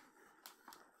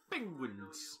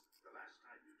Penguins. the last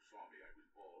time you saw me, I was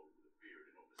bald with a beard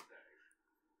and no mustache.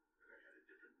 And I had a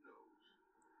different nose.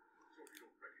 So if you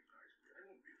don't recognize me, I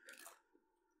won't be offended.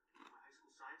 My high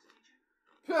school science teacher?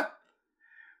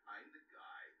 I'm the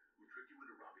guy who tricked you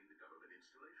into robbing the government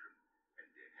installation and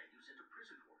then had you sent to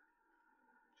prison for it.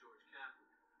 George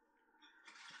Kaplan.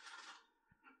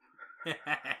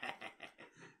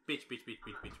 Bitch, bitch, bitch,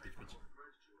 bitch, bitch, bitch, bitch.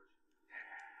 Friends, George.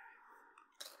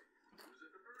 It was a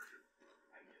diversion.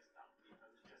 I guess I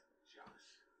was just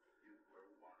jealous. You were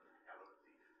one hell of a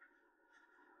thief.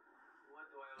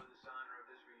 What do I owe this honor of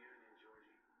this reunion,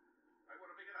 Georgie? I want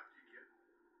to make it up to you, kid.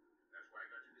 That's why I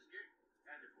got you this gig.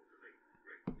 And it will the late,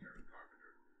 great Karen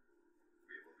Carpenter.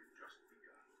 We have only just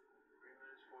begun. 3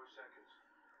 minutes, 4 seconds.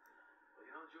 Well,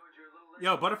 you know, George, you're a little late.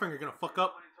 Yo, Butterfinger gonna fuck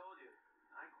up. Nobody told you.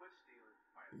 I quit stealing.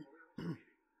 I am loyal to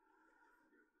meeting.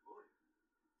 Boy.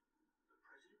 The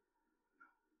president? No.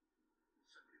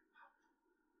 Somebody powerful.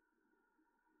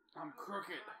 I'm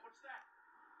crooked. What's that?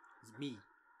 It's me.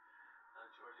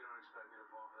 George, you don't expect me to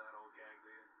fall for that old gag,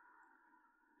 do you?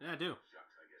 Yeah, I do.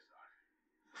 Shucks, I guess not.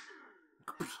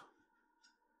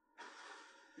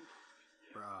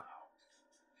 Bruh.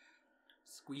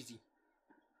 Squeezy.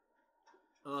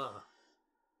 Ugh.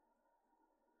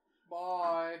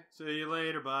 Bye. See you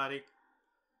later, buddy.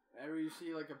 Whenever you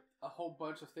see like a whole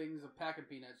bunch of things of packing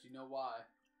peanuts, you know why.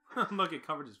 Look, it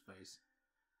covered his face.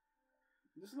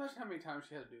 Just imagine how many times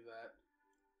she had to do that.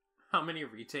 How many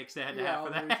retakes they had to Yeah, have all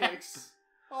for the that? retakes.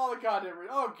 Oh the goddamn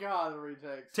oh god, the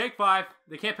retakes. Take 5.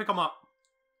 They can't pick him up.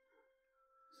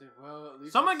 See, well, at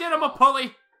least Someone it's get him a soft.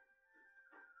 pulley.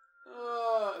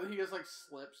 He just like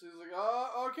slips. He's like,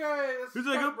 oh, okay. He's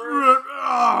like,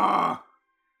 ah.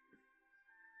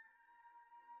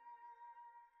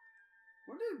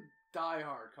 When did Die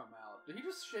Hard come out? Did he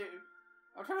just shave?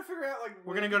 I'm trying to figure out like.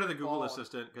 We're gonna go to the Google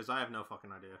Assistant because I have no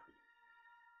fucking idea.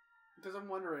 Because I'm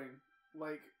wondering,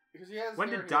 like, because he has. When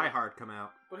did Die Hard come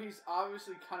out? But he's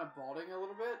obviously kind of balding a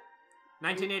little bit.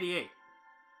 1988.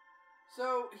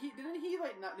 So didn't he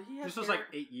like not? Did he have? This was hair? like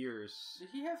 8 years. Did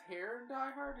he have hair in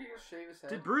Die Hard? Did he just shave his head?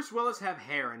 Did Bruce Willis have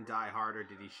hair in Die Hard, or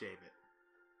did he shave it?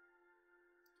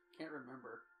 Can't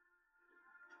remember.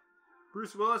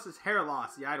 Bruce Willis is hair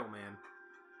loss, the Idol Man.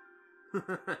 Yeah,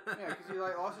 because he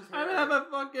like lost his hair. I have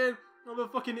a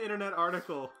fucking internet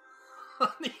article on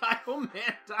the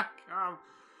idolman.com.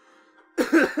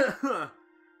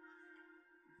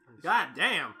 God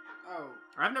damn. Oh.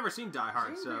 I've never seen Die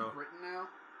Hard, Is he so in Britain now?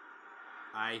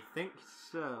 I think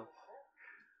so.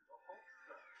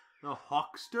 The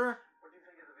Hawkster? What do you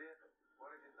think of the vehicle?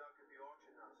 Why did you duck at the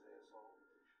auction house, asshole?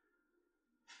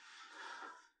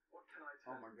 What can I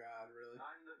tell Oh my god, really?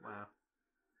 I'm the Wow.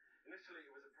 Initially,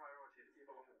 it was a priority to keep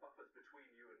a lot of buffers between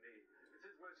you and me. But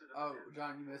since most of the Oh,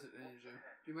 John, you missed it, didn't you?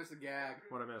 You missed the gag.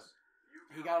 What I miss?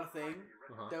 He got a thing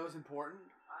Uh-huh. that was important.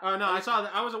 Oh no, I saw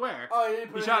that. I was aware. Oh, he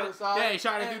didn't put He it shot on it. the side? Yeah, he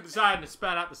shot it through the side and it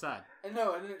spat out the side. And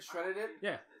no, and then it shredded it?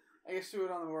 Yeah. I guess threw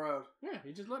it on the road. Yeah,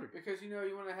 he just littered. Because, you know,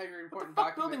 you want to have your What important the fuck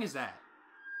document. building is that?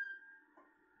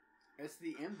 It's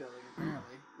the M building,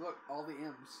 apparently. Look, all the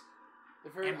M's.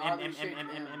 They're very M. oddly shaped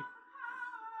M.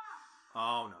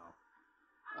 Oh no.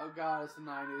 Oh god, it's the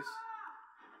 90s.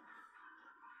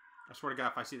 I swear to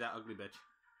God, if I see that ugly bitch.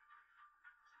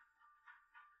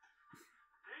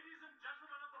 Ladies and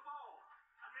gentlemen of the ball,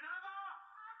 and Minerva,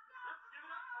 let's give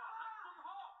it up for Hudson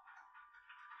Hawk.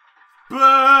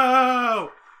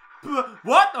 Boo!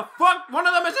 What the fuck? One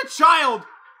of them is a child!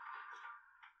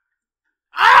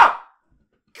 Ow!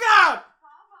 God!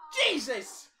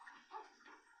 Jesus!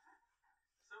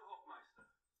 So, Hawkmeister,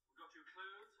 we got you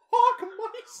clothes.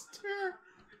 Hawkmeister!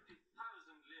 50,000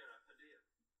 lira per deal.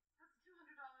 That's $200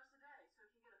 a day, so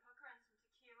if you get a hooker and some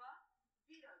tequila,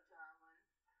 Vito, darling.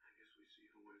 I guess we see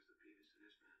who wears the penis in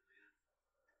this family, huh?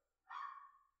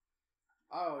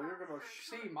 Oh, you're gonna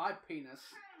see my penis.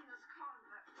 Train this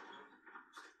convict.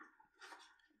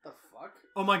 What the fuck?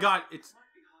 Oh my God, it's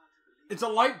Might be hard to believe. a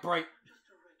light bright. Just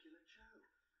a regular Joe.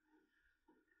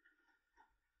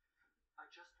 I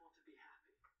just want to be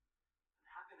happy. And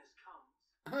happiness comes.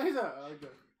 He's a, oh,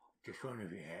 good. Just want to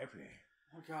be happy.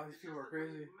 Oh god, these people are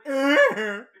crazy.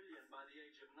 Billion by the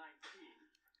age of 19.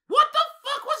 What the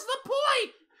fuck was the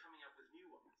point? Keep coming up with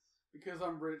new ones. Because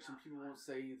I'm rich and people won't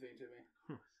say anything to me.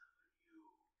 You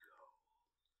go.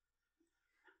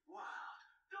 Wild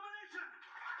domination.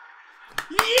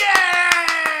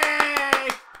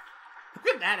 Yay! Look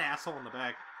at that asshole in the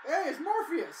back. Hey, it's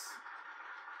Morpheus!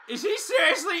 Is he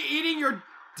seriously eating your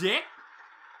dick?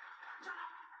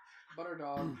 Butter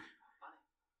dog.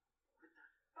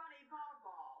 Bunny ball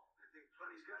ball. I think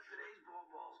Bunny's got today's ball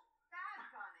balls. Bad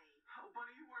bunny. Oh,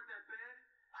 Bunny, you weren't that bad.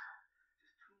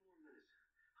 Just 2 more minutes.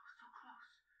 I was so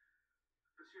close.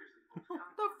 But seriously, folks,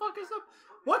 What the fuck is up?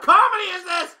 What comedy is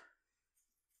this?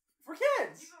 For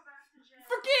kids! You go back to jail.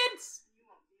 For kids! You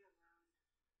won't be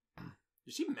around.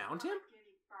 Did she mount him?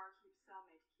 Guinea barkeep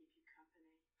cellmate to keep you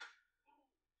company.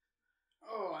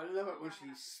 Oh, I love it when she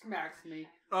smacks me.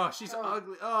 Oh, she's Oh.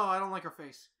 ugly. Oh, I don't like her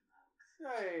face.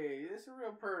 Hey, it's a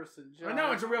real person, John. I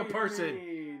know it's a real What do you person.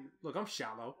 mean? Look, I'm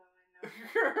shallow. Though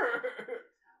I know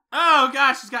Oh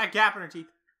gosh, she's got a gap in her teeth.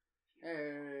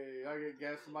 Hey, I get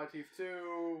gas in my teeth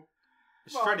too.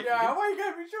 She's Come trying on, to eat John, him. why you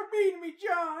gotta be so mean to me,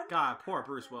 John? God, poor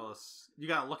Bruce Willis. You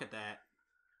gotta look at that.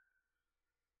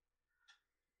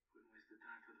 Wouldn't waste the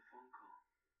time for the phone call.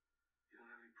 You don't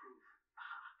have any proof.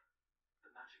 Ah, the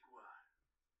magic word.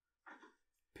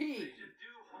 P. Did you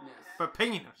do hold Yes. hands? For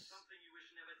penis. Something you wish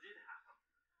never did happen.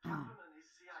 Kaplan and his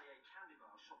CIA candy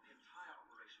bar shot the entire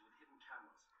operation with hidden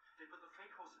cameras. They put the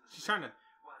fake horse in the She's trying to.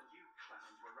 while you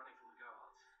clowns were running from the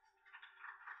guards.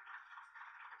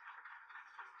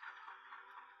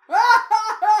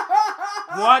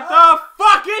 What the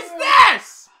fuck is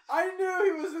this? I knew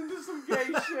he was into some gay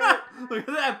shit. Look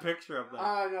at that picture of them.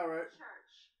 I know, right?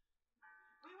 church.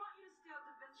 We want you to steal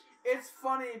Da Vinci's. It's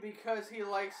funny because he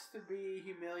likes to be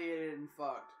humiliated and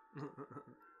fucked.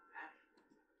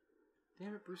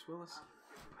 Damn it, Bruce Willis.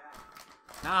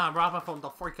 Nah, Robert from the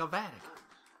freaking Vatican.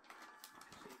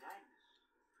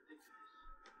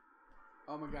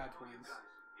 Oh my god, twins.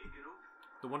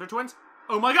 The Wonder Twins?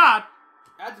 Oh my god!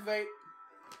 Activate.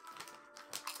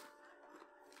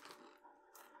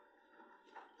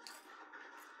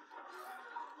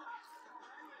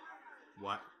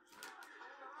 What?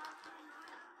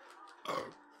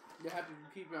 You have to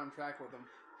keep it on track with them.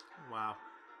 Wow.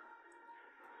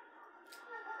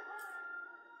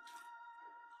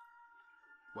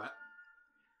 What?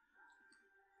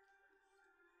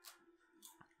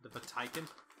 The Vatican?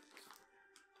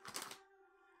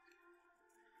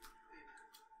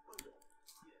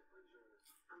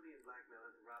 I'm being blackmailed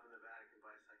into robbing the Vatican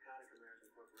by a psychotic American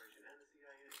corporation and the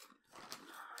CIA.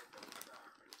 I don't stop.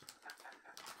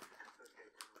 It's okay,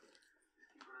 bro. Just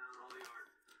keep an eye on all the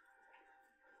art.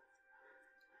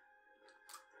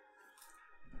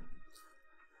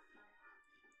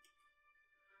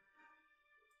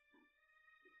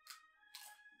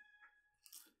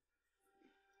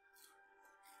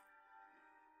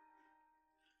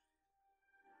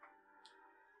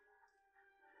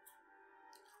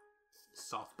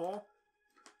 Softball?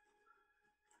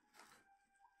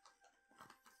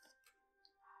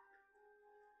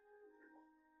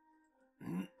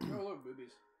 Oh, look,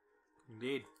 boobies.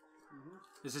 Indeed.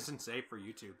 This isn't safe for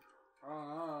YouTube.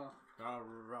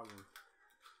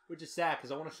 Which is sad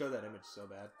because I want to show that image so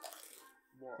bad.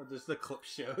 Or there's the clip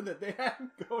show that they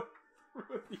had going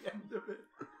through at the end of it.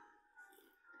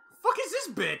 Fuck is this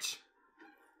bitch?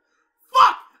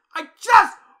 Fuck! I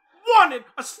just wanted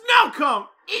a snow cone!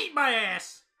 Eat my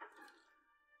ass!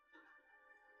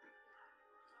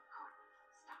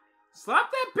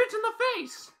 Slap that bitch in the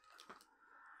face!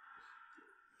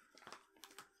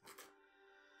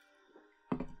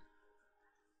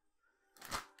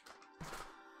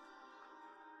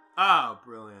 Oh,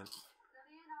 brilliant.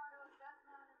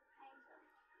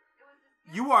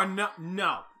 You are no.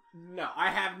 I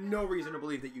have no reason to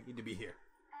believe that you need to be here.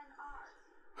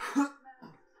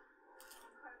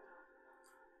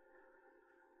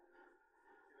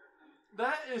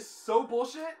 That is so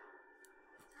bullshit.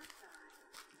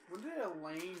 When did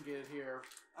Elaine get here?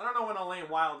 I don't know when Elaine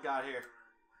Wild got here.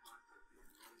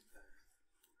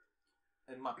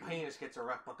 And my penis gets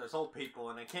erect, but there's old people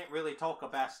and they can't really talk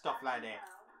about stuff like that.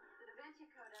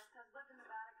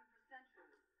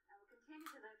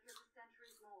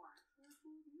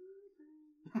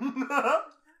 His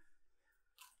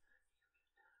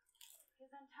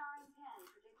entire pen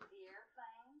predicted the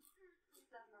airplane, the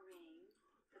submarine,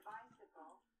 the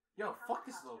bicycle, Yo, fuck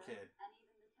this little kid. and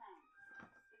even the tank.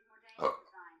 These more dangerous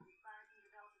designs inspired him to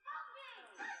develop a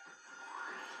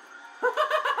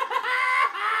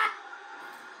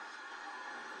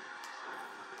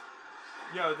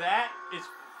Yo, that is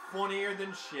funnier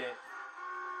than shit.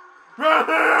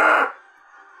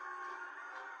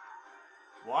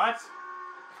 What?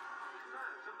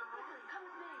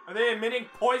 Are they emitting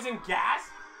poison gas?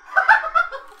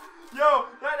 Yo,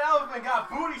 that elephant got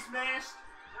booty smashed.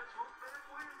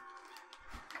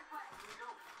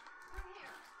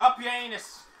 Up your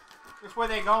anus. That's where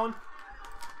they going.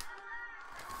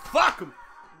 Fuck him.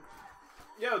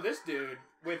 Yo, this dude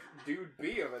with dude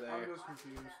B over there. I'm just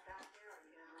confused.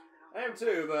 I am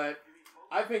too, but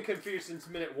I've been confused since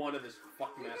minute 1 of this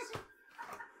fuck mess.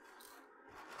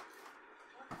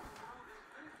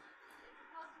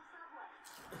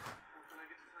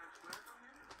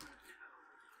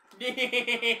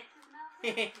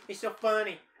 It's so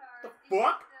funny. The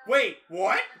fuck? Wait,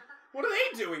 what? What are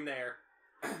they doing there?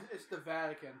 It's the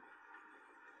Vatican.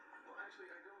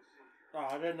 Oh,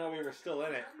 I didn't know we were still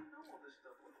in it.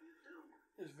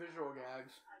 It's visual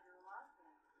gags. I do a lot of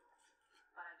things,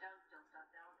 but I don't still stuff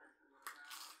elephants in the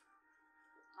ground.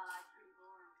 My life's pretty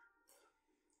boring.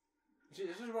 See,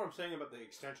 this is what I'm saying about the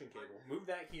extension cable. Move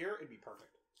that here, it'd be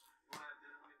perfect.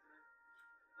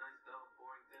 Nice, dull,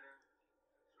 boring dinner.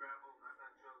 Scrabble,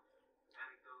 knock-on jokes,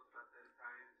 anecdotes about dead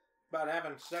Italians. About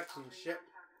having sex and shit.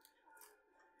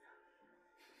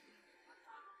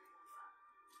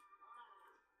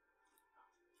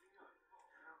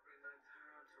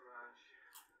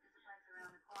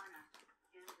 Around the corner.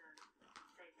 In the,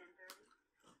 say, 10:30?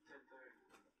 10:30.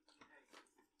 Hey.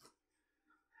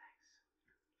 Thanks.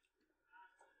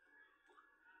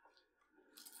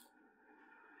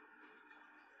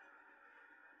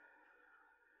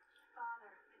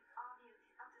 Father, it's obvious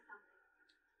he's up to something.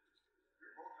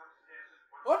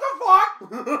 What the fuck?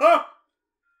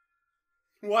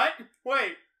 What?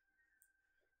 Wait.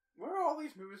 Where are all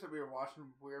these movies that we were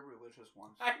watching? Weird religious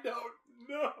ones. I don't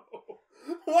know.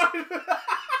 What?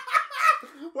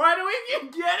 Why do we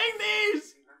keep getting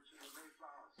these?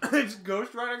 Is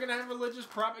Ghost Rider gonna have religious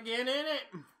propaganda in it?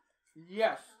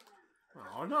 Yes.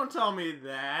 Oh, don't tell me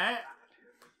that.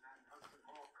 Hudson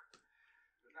Hawk.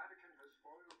 The Vatican has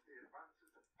foiled the advances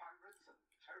of pirates and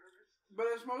terrorists. But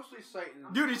it's mostly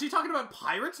Satan. Dude, is he talking about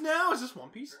pirates now? Is this One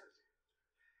Piece?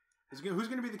 Who's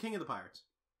gonna be the king of the pirates?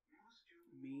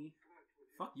 Me.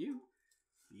 Fuck you,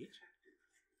 bitch.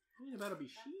 Ain't about to be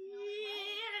shit.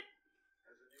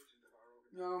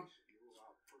 No.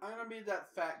 I'm gonna be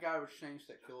that fat guy with shanks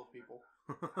that kills people.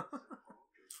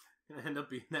 Gonna end up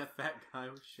being that fat guy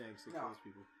with shanks that No. kills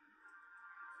people.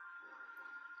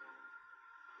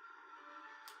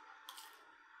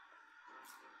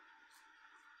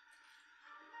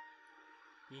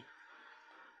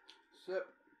 Sip.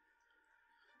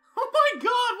 Oh my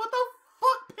god, what the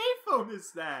fuck payphone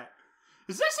is that?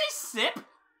 Does that say sip?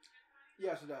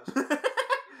 Yes, it does.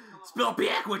 Spell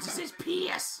backwards, it says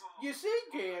PS. You see,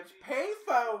 kids,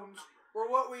 payphones were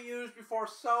what we used before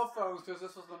cell phones because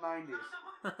this was the 90s.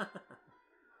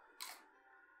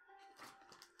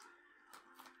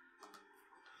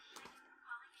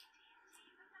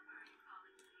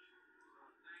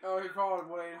 Oh, he called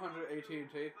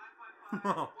 1-800-AT&T.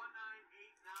 Oh.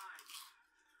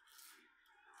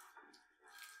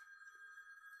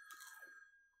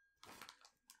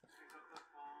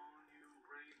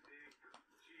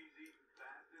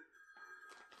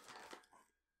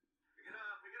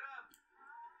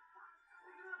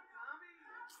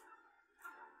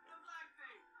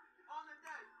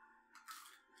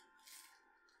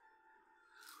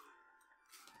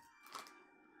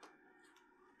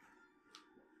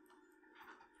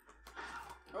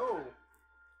 Oh.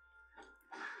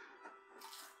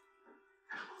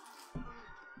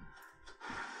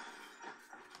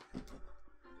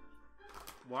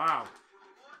 Wow.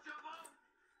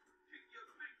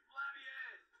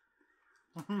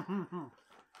 Enjoying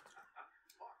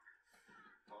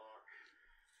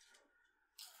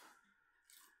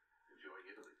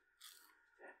Italy?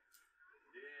 Yes.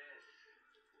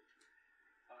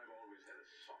 I've always had a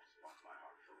soft spot in my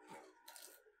heart for Rome.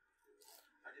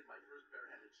 I did my first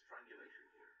barehanded strangulation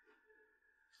here.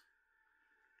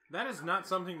 That is not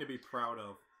something to be proud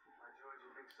of. I enjoyed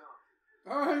your big song.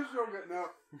 Oh, he's still getting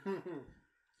up.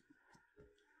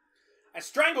 I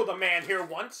strangled a man here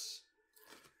once.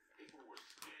 People were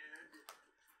scared.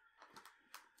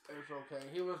 It's okay.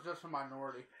 He was just a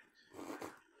minority.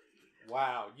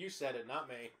 Wow, you said it, not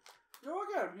me. You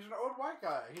look at him. He's an old white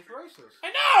guy. He's racist.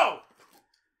 I know!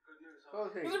 Good news, So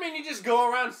is he. Doesn't mean you just go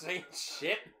around saying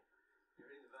shit.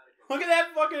 You're in the Vatican. Look at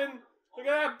that fucking... Look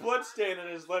at that blood stain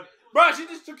on his lip. Bro, she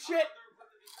just took shit.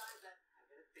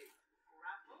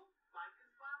 Grapple,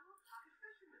 biker's bottle, pocket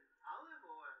fisherman, olive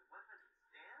oil, 100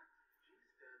 stamps.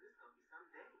 Jeez, this gonna be some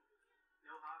day.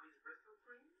 No Harvey's Bristol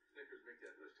cream? Snickers, make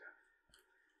that list happen.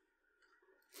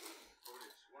 For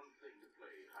it's one thing to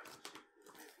play hide and seek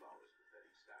with the Mayflower's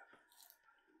pathetic staff.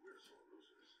 We're sore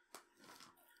losers.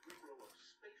 We roll up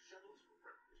space shuttles for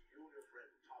breakfast. You and your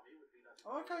friend Tommy would be nothing.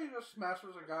 I like how you just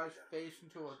smashes a guy's face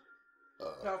into a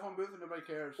telephone booth and nobody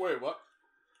cares. Wait, what?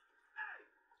 Hey!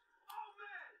 Oh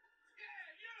man!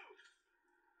 Yeah, you!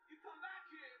 You come back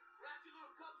here, wrap your little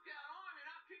Cub Scout arm, and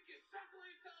I'll kick your circling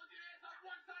intelligent ass up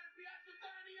one side of Piazza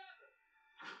down the other.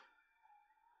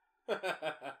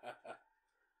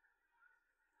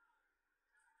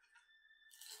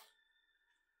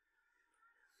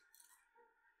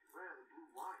 Where are the blue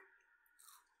wire?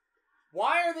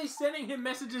 Why are they sending him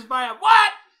messages via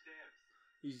what? Stamps.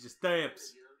 He's just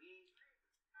stamps. Yogi.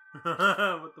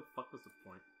 What the fuck was the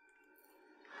point?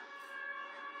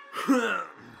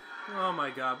 Oh my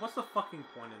god, what's the fucking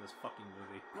point in this fucking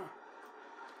movie?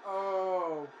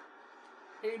 Oh.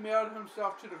 He mailed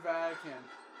himself to the Vatican.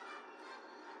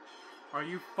 Are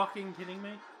you fucking kidding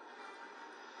me?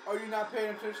 Are you not paying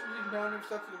attention? He's mailing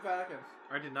himself to the Vatican.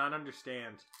 I did not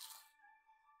understand.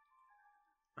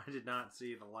 I did not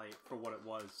see the light for what it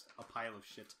was. A pile of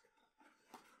shit.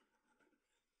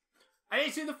 I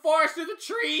didn't see the forest through the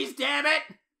trees, damn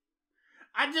it!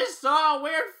 I just saw a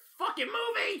weird fucking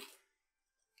movie!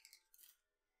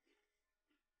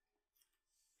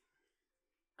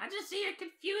 I just see a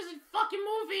confusing fucking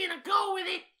movie and I go with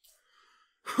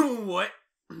it! What?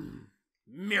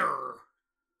 Mirror.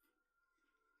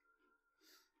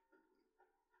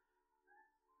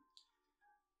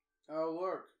 Oh,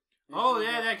 look. Oh,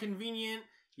 yeah, that convenient.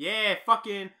 Yeah,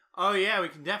 fucking. Oh, yeah, we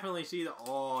can definitely see the.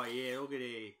 Oh, yeah, look at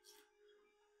it.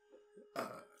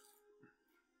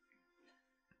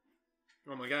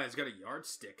 Oh my god, he's got a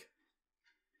yardstick.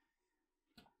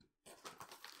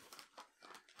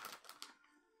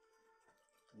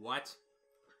 What?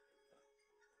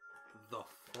 The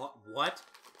fuck? What?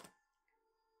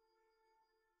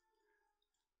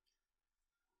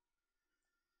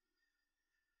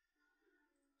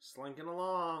 Slinking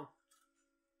along.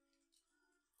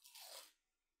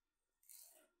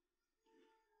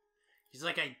 He's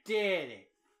like, I did it.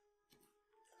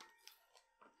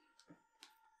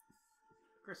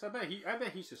 Chris, I bet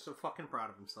he's just so fucking proud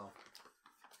of himself.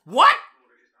 What?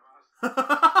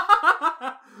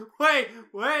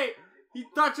 wait. He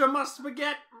touched my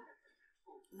spaghetti.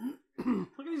 Look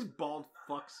at these bald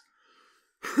fucks.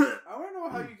 I want to know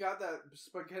how you got that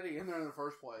spaghetti in there in the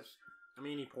first place. I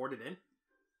mean, he poured it in.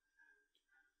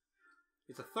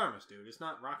 It's a thermos, dude. It's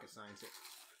not rocket science.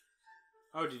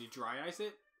 Oh, did he dry ice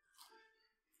it?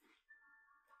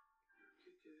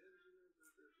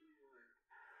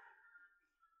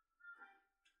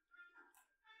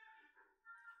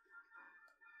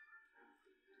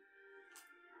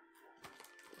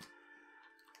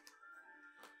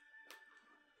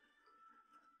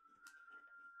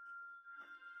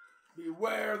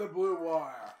 Wear the blue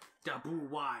wire. Double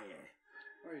wire.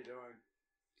 What are you doing?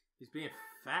 He's being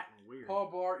fat and weird.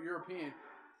 Paul Blart, European.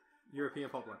 European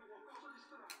Poplar.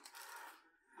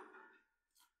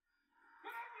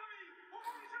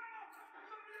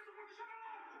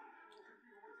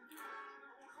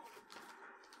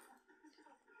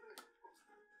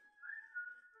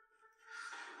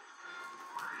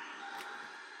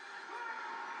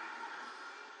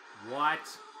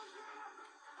 What?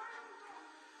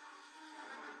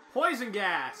 Poison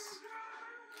gas!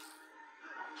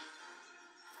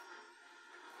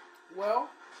 Well,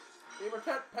 they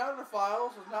protect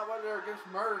pedophiles is not why they're against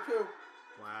murder, too.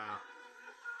 Wow.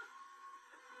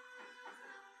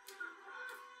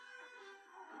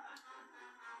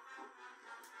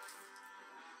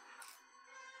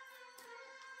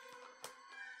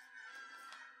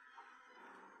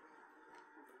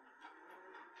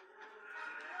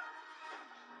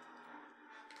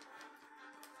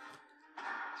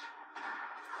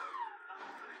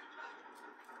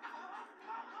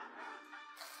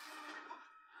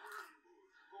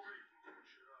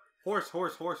 Horse.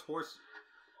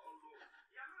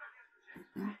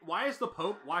 Why is the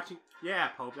Pope watching? Yeah,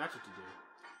 Pope, that's what you do.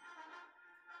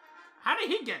 How did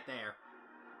he get there?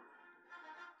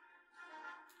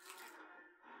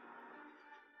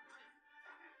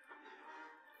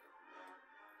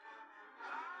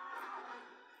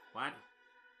 What?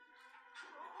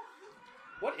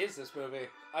 What is this movie?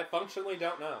 I functionally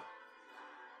don't know.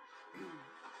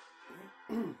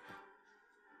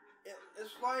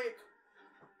 It's like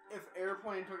if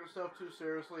Airplane took itself too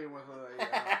seriously and was a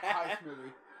heist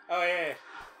movie. Oh, yeah.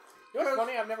 You know what's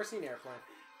funny? I've never seen Airplane.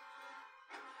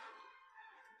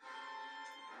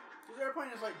 This Airplane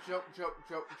is like joke,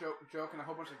 and a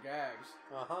whole bunch of gags.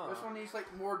 Uh-huh. This one needs like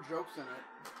more jokes in it.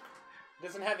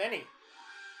 Doesn't have any.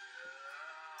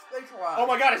 They try. Oh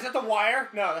my god, is that the wire?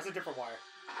 No, that's a different wire.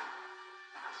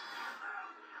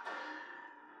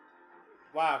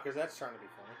 Wow, because that's trying to be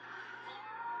funny.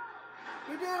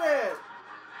 We did it!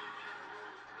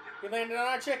 We landed on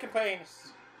our chicken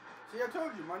penis. See, I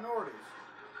told you, minorities.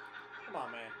 Come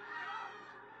on, man.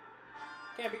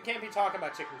 Can't be talking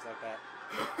about chickens like that.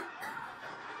 Oh, I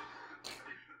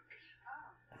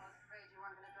was afraid you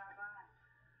weren't going to drive by.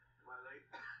 Am I late?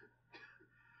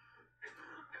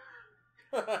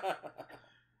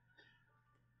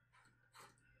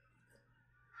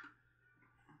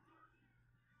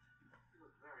 You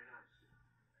look very nice.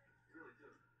 You really do.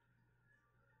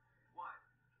 Why?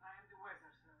 I am the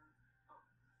weather, sir.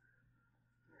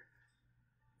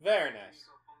 Very nice.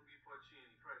 Sono funghi porcini,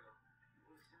 prego.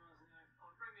 Oh,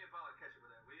 bring me a bottle of ketchup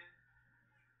with that, will you?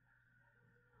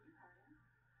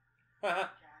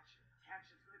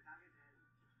 Ketchup sull'Italia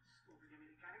stupidi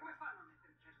americani. Come fanno a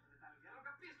mettere ketchup sull'Italia? Non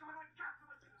capisco, ma dove cazzo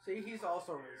ma See, he's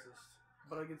also racist,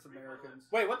 but against Americans.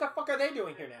 Wait, what the fuck are they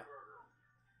doing here now?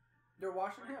 They're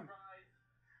watching him.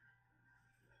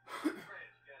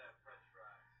 French, get a French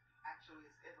fries. Actually,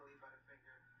 it's Italy,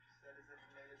 Butterfinger. Said as if it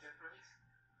made a difference.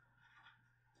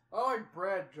 I like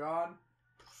bread, John. To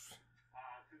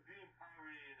be in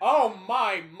Paris. Oh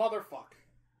my motherfuck.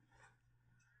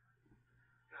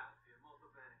 Grazie, molto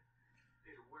bene.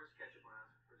 They're the worst ketchup around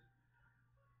for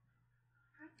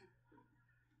prison.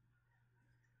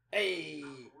 Hey.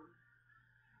 How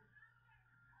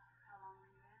long were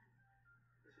you in?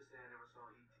 Let's just say I never saw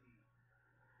E.T.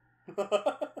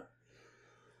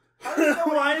 How do you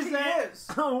know Why what is E.T. that?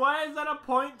 is? Why is that a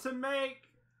point to make?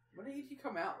 When did E.T.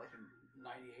 come out? Like in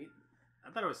 98?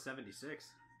 I thought it was 76.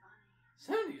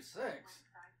 76?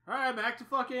 Alright, back to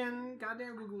fucking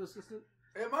goddamn Google Assistant.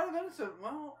 It might have been some,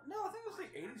 well, no, I think it was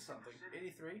like 80 something.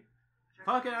 83?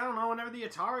 Fuck it, I don't know, whenever the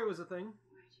Atari was a thing.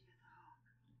 Where'd you get the hawk?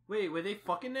 Wait, were they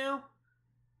fucking now?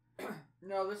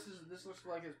 No, this looks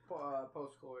like his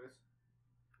post-coitus.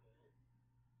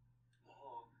 The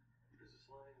hog is a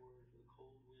slang word for the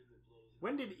cold wind that blows.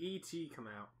 When did E.T. come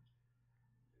out?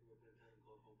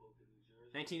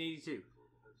 1982.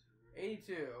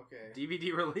 82, okay.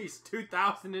 DVD release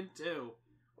 2002.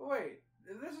 Wait,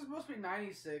 this is supposed to be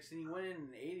 96 and he went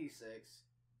in 86.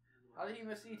 How did he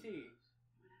miss E.T.?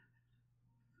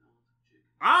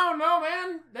 I don't know,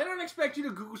 man. They don't expect you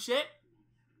to Google shit.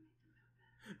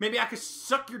 Maybe I could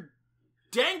suck your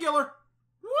dangular.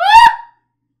 Woo!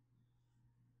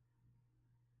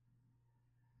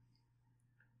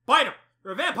 Bite him.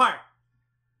 You're a vampire.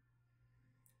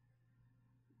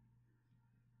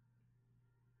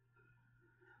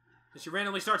 And she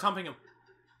randomly starts humping him.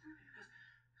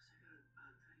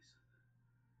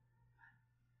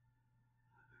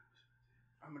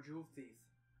 I'm a jewel thief.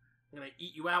 I'm gonna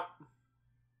eat you out.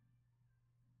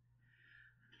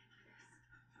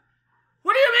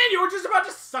 What do you mean you were just about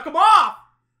to suck him off!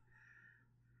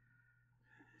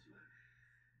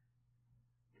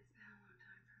 It's been a long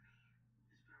time for me.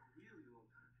 It's been a really long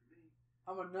time for me.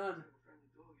 I'm a nun. Friendly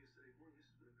dog yesterday morning.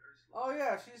 This has been very slow. Oh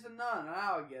yeah, she's the nun.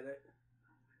 Now I get it.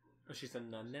 Oh, she's a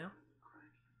nun now?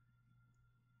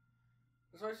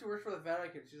 That's why she works for the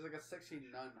Vatican. She's like a sexy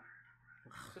nun.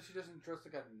 So she doesn't dress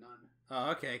like a nun.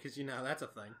 Oh, okay, because you know that's a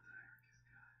thing.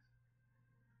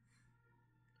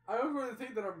 I don't really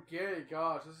think that I'm gay.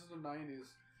 Gosh, this is the 90s.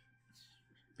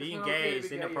 Being not gay okay to is be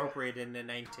gay inappropriate in the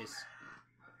 90s. Catholic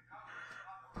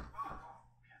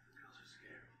girls are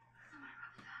scary.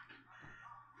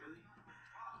 Really?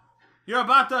 You're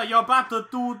about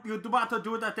to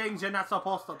do the things you're not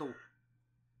supposed to do.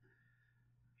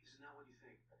 This is not what you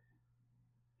think.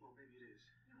 Well, maybe it is.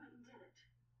 You went and did it. You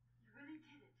really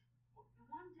did it.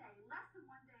 One day, less than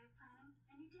one day of planning,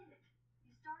 and you did it.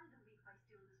 You started the week by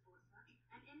stealing the sports book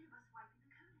and ended by swiping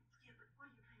the codex. Yeah, but what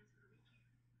are your plans for the weekend?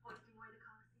 Hoisting away the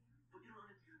Coliseum? But you don't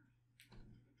have to.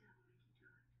 Did the devil make you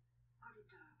do it? Or did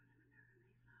Darwin and Minerva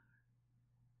Mayflower?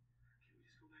 Can we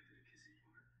just go back to the kissing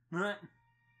part? What?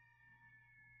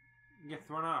 You get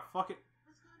thrown out of fucking...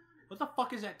 What's going on? What the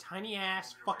fuck is that tiny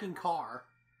ass fucking car?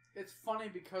 It's funny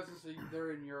because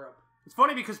they're in Europe. It's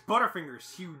funny because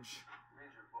Butterfinger's huge.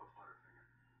 Major fuck Butterfinger.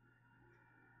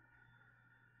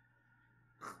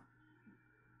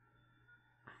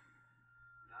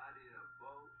 Not in a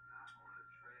boat, not on a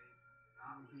train,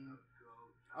 not with a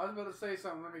goat. I was about to say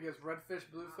something. Let me guess. Red fish,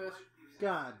 blue fish?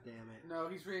 God damn it. No,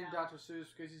 he's reading Dr. Seuss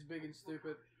because he's big and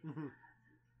stupid. For 10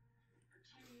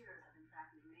 years, I've been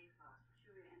tracking the Mayflowers for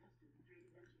sure you're interested in 3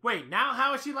 dimensions. Wait, now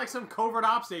how is she like some covert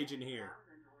ops agent here?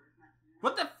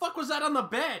 What the fuck was that on the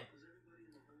bed?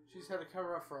 She's had to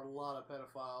cover up for a lot of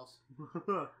pedophiles.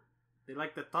 They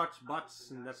like to touch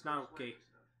butts, and that's not okay.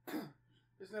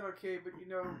 It's not okay, but you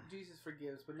know, Jesus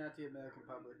forgives, but not the American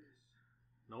public.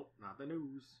 Nope, not the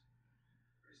news.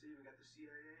 They even got the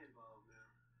CIA involved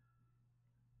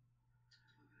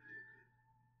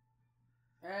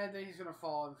now. And then he's gonna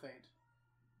fall and faint.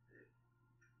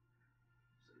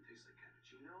 Something tastes like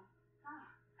cappuccino.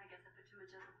 Ah, I guess I put too much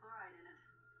ethyl chloride in it.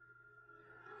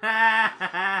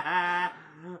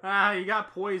 Ah, you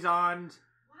got poisoned.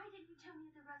 Why didn't you tell me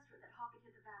at the restaurant that Hawk had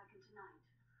hit the Vatican tonight?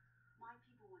 My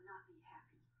people will not be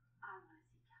happy. I want to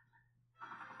see Kaplan.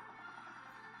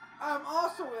 I'm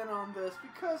also in on this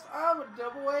because I'm a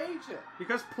double agent.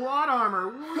 Because plot armor.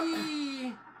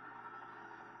 Wee.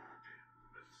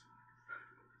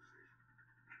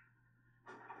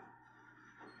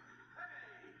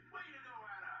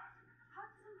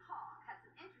 Hudson Hawk had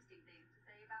some interesting things to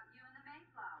say about you and the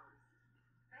Mayflowers.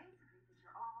 Basically, that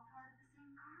you're all part of the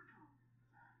same cartel.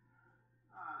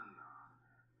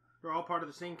 We're all part of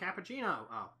the same cappuccino.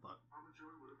 Oh, fuck. Mama Joy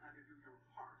would have handed you your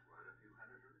heart right if you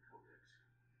handed her the codex.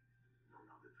 No,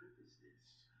 now the truth is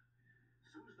this. As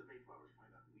soon as the Mayflowers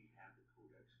find out we have the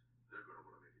codex, they're gonna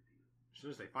want to make a deal. As soon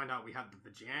as they find out we have the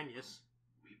Vaginas,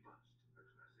 We bust.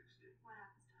 That's what I say. What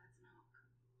happens to Hudson Hawk?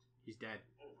 he's dead.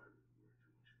 Oh, I wouldn't worry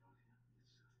too much about him.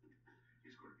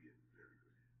 He's going to be in very good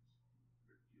hands.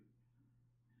 But you're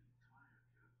tired,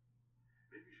 yeah?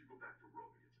 Maybe you should go back to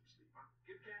Rome and get some sleep, huh?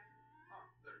 Kit Kat? Oh,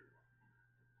 there you are.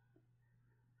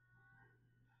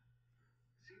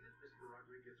 See that Mr.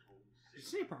 Rodriguez gets home Did you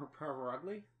safe. say per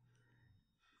ugly?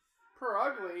 Per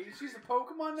ugly. She's a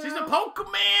Pokemon now? She's a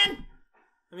Pokemon!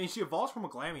 I mean, she evolves from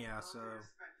a Glamia, so...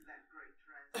 Respect to that great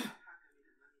dragon. How come you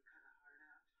didn't let me cut her heart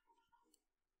out?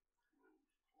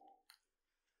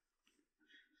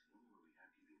 She's normally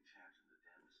happy being charged in the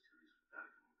damn mysterious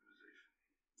Vatican organization.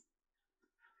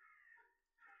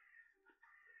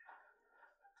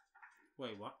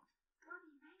 Wait, what?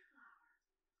 Bloody Mayflower.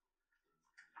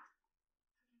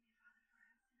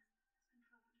 Forgive me,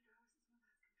 Father, for I have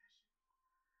sinned. It's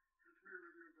been 1,200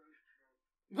 hours since my last confession. It's me with your best friend. I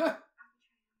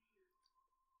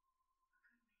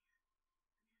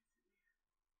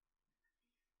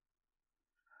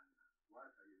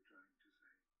betrayed a man. A good man. An innocent man.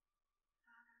 A thief. What are you trying to say?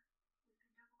 Father, we've been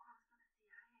double-crossed by the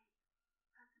CIA.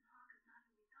 Hudson Hawk is not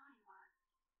who we thought he was.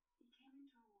 He came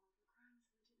into our world where crime is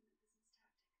a legitimate business tactic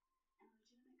and a legitimate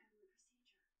government procedure.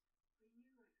 We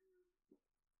knew right from wrong.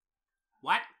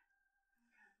 What? We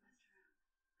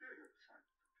kind of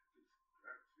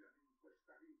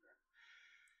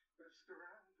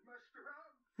messed around.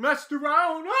 Messed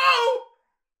around. Oh!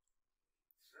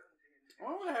 I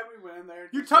want to have me went in there.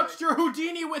 You just touched like, your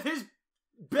Houdini with his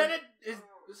Bennett. Is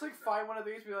Just like find one of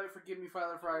these, be like, "Forgive me,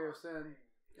 Father, for I have sinned."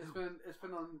 It's been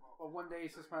on 1 day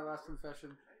since my last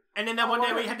confession. and then that one day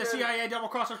we wanna had the hear- CIA double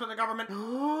cross us with the government.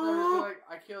 No, it's like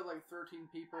I killed like 13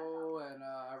 people, and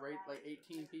I raped like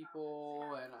 18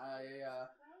 people, and I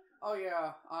Oh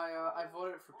yeah, I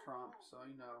voted for Trump, so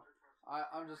you know,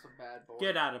 I'm just a bad boy.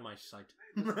 Get out of my sight.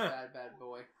 Just a bad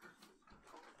boy.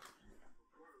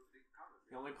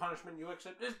 The only punishment you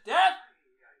accept is death.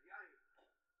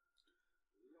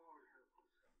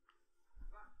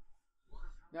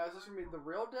 Now, is this gonna be the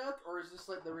real death, or is this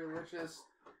like the religious?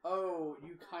 Oh,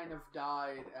 you kind of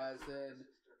died, as in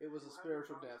it was a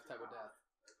spiritual death type of death.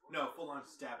 No, full on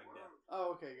stabbing death.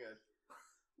 Oh, okay, good.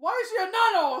 Why is she a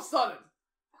nun all of a sudden?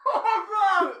 Oh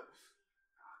god!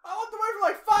 I looked away for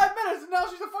like 5 minutes, and now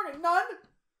she's a fucking nun.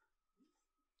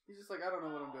 He's just like, I don't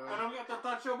know what I'm doing. I don't get to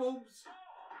touch your boobs.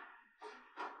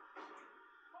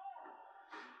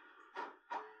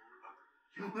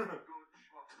 You're a good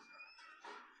shot, sir.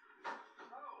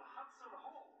 Oh, Hudson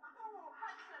Hawk. Oh,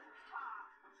 Hudson Hawk.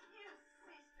 You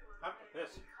cease to How about amaze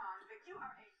this? me, convict. You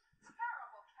are a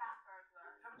terrible cat burglar.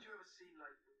 Haven't you ever seen,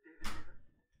 like, David Niven?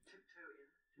 Tiptoe in?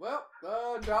 Well,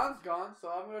 John's gone, so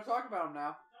I'm gonna talk about him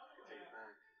now.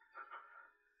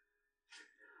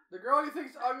 The girl you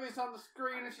think's ugly is on the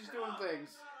screen, and she's doing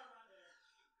things.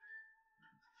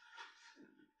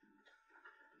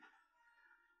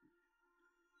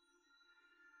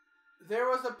 There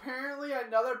was apparently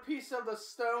another piece of the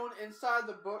stone inside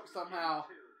the book somehow.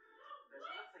 There's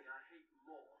nothing I hate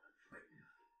more than failure.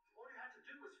 All you had to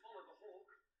do was follow the hawk.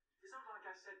 It's not like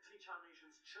I said teach our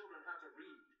nation's children how to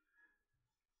read.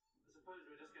 I suppose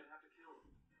we're just going to have to kill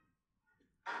them.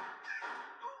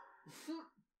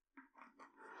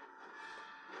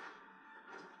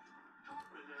 Don't,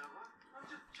 Minerva. I'm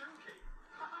just joking.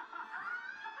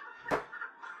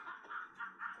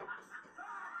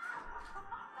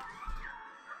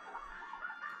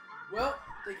 Well,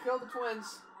 they killed the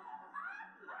twins.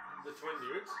 The twin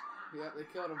dudes? Yep, they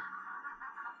killed him.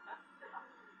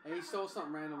 And he stole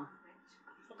something random.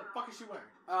 What the fuck is she wearing?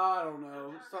 I don't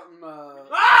know. Something,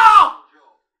 Oh!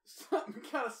 something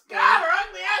kind of scary. God, her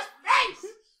ugly ass face!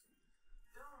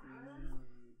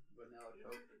 Vanilla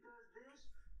Coke.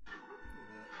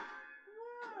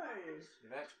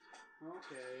 That.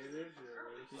 Okay, there's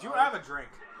yours. Did you have a drink?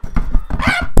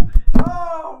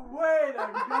 Oh, way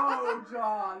to go,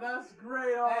 John. That's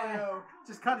great audio.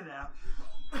 Just cut it out.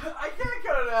 I can't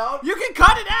cut it out. You can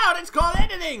cut it out! It's called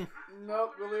editing!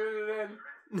 Nope, we're leaving it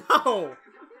in. No!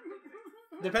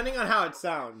 Depending on how it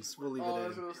sounds, we'll leave Oh, it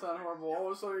that's in. gonna sound horrible. All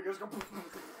of a sudden, you guys go.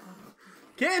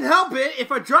 Can't help it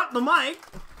if I drop the mic. Boys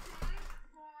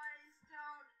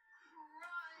don't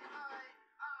cry,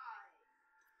 I.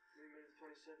 3 minutes,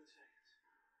 27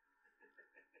 seconds.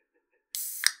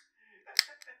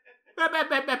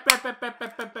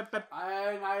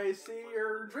 And I see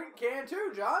your drink can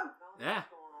too, John. Yeah. What's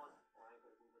going on? I ain't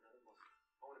gonna move another muscle.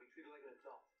 I want to be treated like an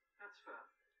adult. That's fair.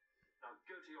 Now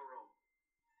go to your room.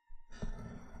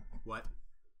 What?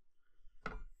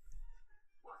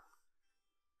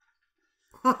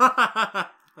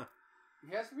 He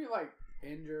has to be like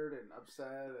injured and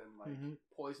upset and like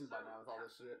poisoned by now with all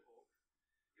this shit.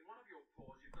 In one of your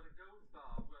paws, you've got a gold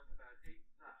bar worth about 8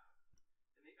 thou.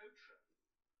 In the otra,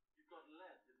 you've got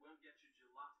lead that won't get you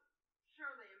gelato.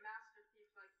 Surely a master thief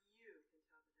like you can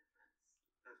tell the difference.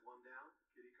 That's one down,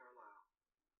 Kitty Carlisle.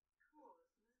 Cool,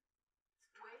 isn't it?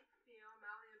 Weight, feel,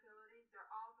 malleability, they're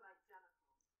all but identical.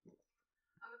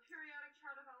 On the periodic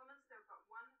chart of elements, they're but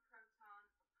one proton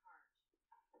apart.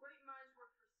 Wouldn't minds work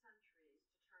for centuries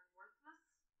to turn worthless?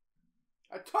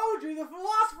 I told you, the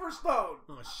Philosopher's Stone.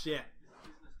 Oh shit.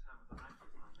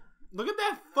 Look at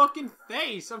that fucking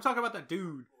face. I'm talking about that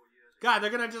dude. God, they're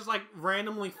gonna just like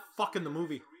randomly fuck in the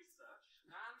movie.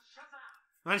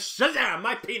 And Shazam!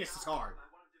 My penis is hard.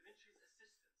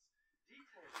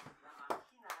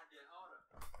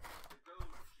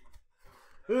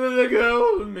 The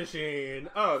gold machine.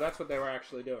 Oh, that's what they were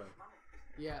actually doing.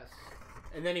 Yes.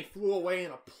 And then he flew away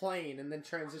in a plane and then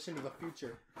transitioned to the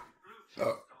future.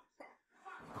 Oh.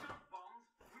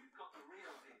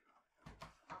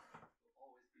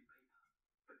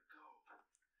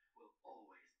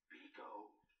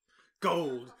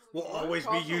 Gold will always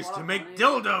be used to make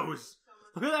dildos.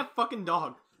 Look at that fucking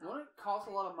dog. Wouldn't it cost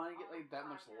a lot of money to get like that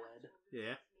much lead?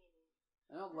 Yeah.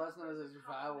 I know lead's not as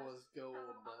valuable as gold,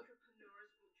 Fellow but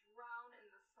entrepreneurs will drown in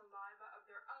the saliva of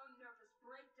their own nervous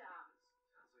breakdowns.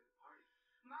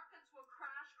 Markets will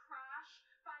crash.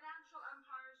 Financial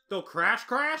empires will They'll crash?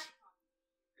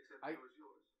 Except I- it was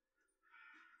yours.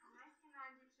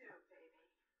 1992, baby.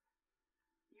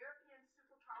 European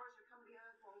superpowers are coming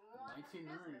together for one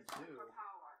 1992. business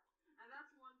superpower. And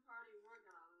that's one party we're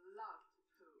gonna love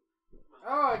to poop.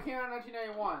 oh, it came out in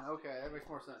 1991. Okay, that makes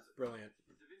more sense. Brilliant.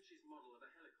 Da Vinci's model of a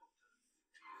helicopter.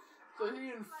 So it's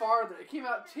even farther. It came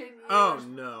out 10 years. Oh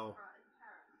no.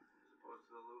 As opposed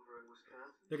to the Louvre in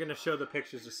Wisconsin. They're gonna show the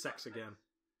pictures of sex again.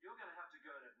 You're gonna have to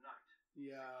go in at night.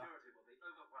 Yeah. Security will be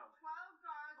overwhelming. Wild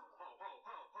card.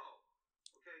 Ho.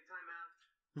 Okay, time out.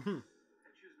 I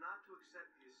choose not to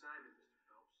accept the assignment, Mr.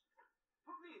 Phelps.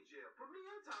 Put me in jail. Put me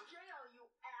in town. Jail, you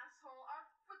asshole. Our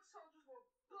foot soldiers will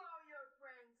blow your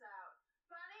brains out.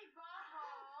 Bunny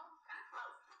bubble.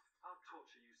 I'll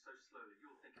torture you so slowly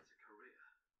you'll think it's a career.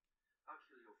 I'll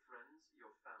kill your friends,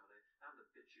 your family, and the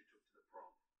bitch you took to the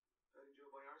prom.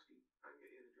 Joe Boyarski. I can get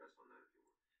you an address on that if you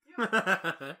want. And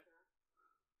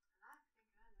I think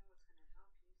I know what's going to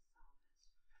help you solve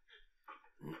this.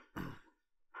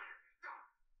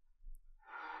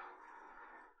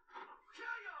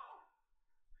 Kill you!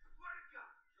 Where'd it go?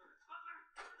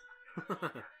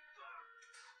 Butler?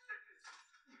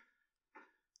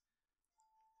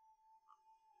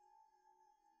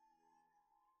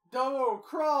 Double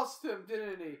crossed him,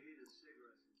 didn't he? I hated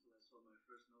cigarettes until I saw my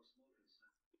first no smoking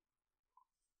sign.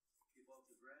 Keep off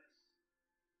the grass.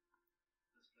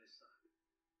 Let's play soccer.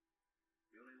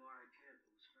 The only law I cared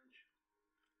for was friendship.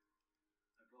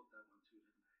 I broke that one too,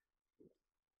 didn't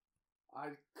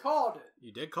I? I called it.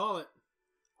 You did call it.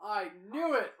 I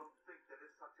knew it. Don't think that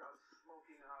it's such a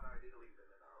smoking hot idea to leave them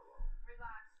in our role.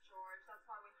 Relax, George. That's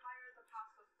why we hired the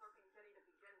popsicle slurping Jenny to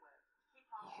begin with.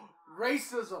 Keep talking on.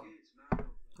 Racism.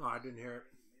 Oh, I didn't hear it.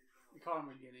 You call him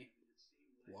a guinea.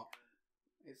 What?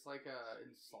 It's like a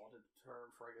insulted term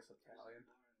for, I guess, Italian.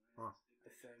 Huh. I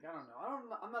think. I don't know.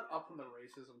 I'm not up on the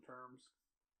racism terms.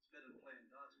 It's better than playing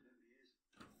darts with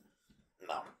MBAs.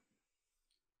 No.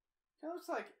 He looks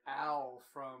like Al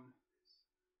from...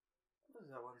 What is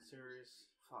that one series?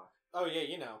 Fuck. Oh yeah,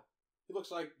 you know. He looks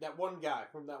like that one guy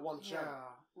from that one show. Yeah.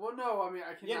 Well, no, I mean,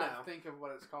 I cannot think of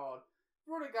what it's called.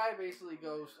 Where the guy basically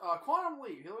goes, Quantum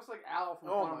Leap. He looks like Al from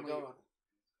Oh Quantum my Leap. god.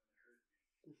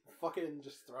 Fucking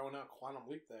just throwing out Quantum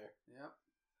Leap there. Yep.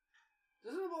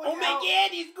 Doesn't it look Oh like my Al? god,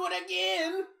 he's good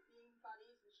again! Being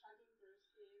buddies and chugging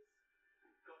Bruce's.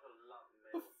 Gotta love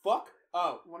The men. fuck?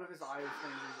 Oh. One of his eye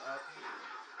things is up.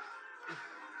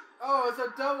 Oh, it's a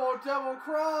double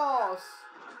cross!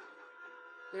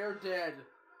 They're dead.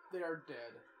 They are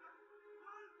dead.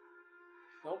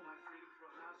 Nope. My freedom for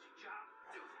a lousy job.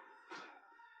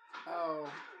 Oh.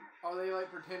 Oh, they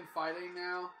like pretend fighting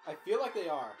now? I feel like they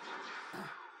are.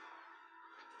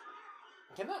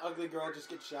 Can that ugly girl just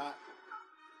get shot?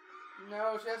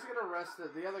 No, she has to get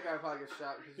arrested. The other guy probably gets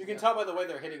shot. Because You can tell by the way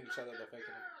they're hitting each other, they're faking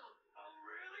it. Oh,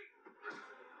 really?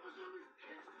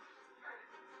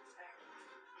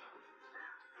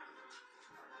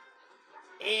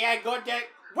 Hey, I got that.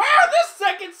 Wow, this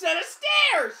second set of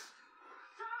stairs!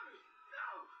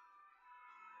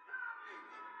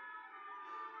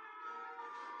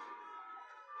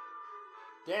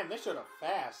 Damn, they showed up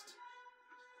fast.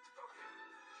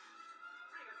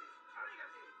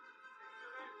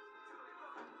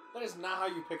 That is not how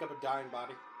you pick up a dying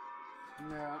body.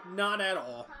 Yeah. Not at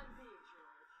all.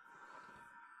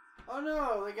 Oh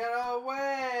no, they got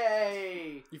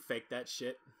away! You faked that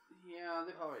shit. Yeah,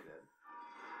 they probably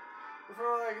did.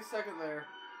 For like a second there.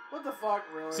 What the fuck,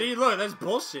 really? See, look, that's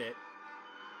bullshit.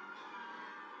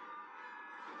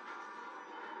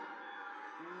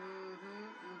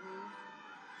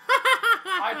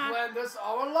 I planned this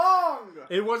all along!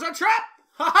 It was a trap!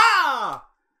 Ha ha!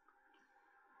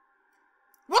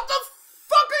 What the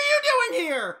fuck are you doing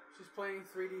here? She's playing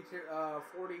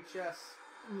 4D chess.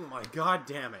 Oh my god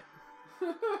damn it.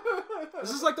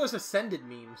 This is like those Ascended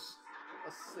memes.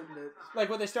 Ascendant. Like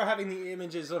when they start having the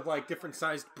images of like different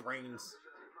sized brains.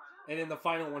 And in the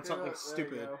final one, something There you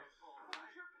stupid. go.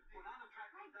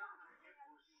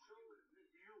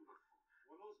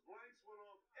 When those blanks went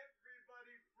off,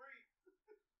 everybody freaked.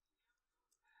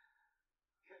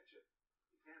 Catch it.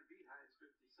 You can't beat Heinz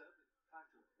 57. Talk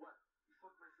to him. What? You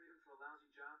fucked my freedom for a lousy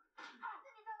job? Then you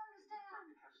don't understand.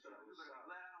 You better be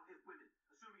glad I don't hit women.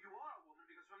 Assuming you are a woman,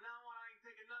 because from now on I ain't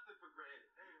taking nothing for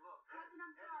granted. Hey, look. Captain, I'm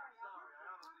Eddie, sorry. I'm sorry. I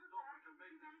honestly thought we could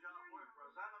make this job work for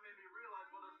us. That made me realize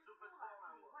what a stupid fool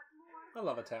I was. I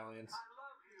love Italians. I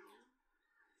love you.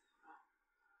 Oh.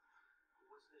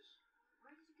 What's this?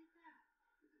 Where did you get that?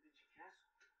 The Da Vinci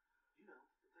Castle. You know,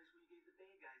 the place where you gave the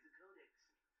bad guys the codex.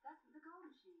 That's the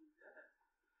gold machine. Yeah.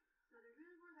 So they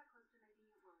really were that close to making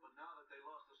it work. But now that they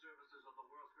lost the services of the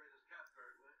world's greatest cat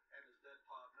burglar and his dead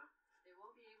partner, They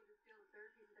won't be able to steal the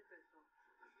third piece of the crystal.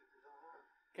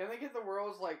 Can they get the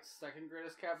world's like second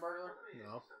greatest cat burglar?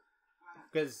 No.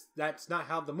 Because that's not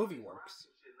how the movie works.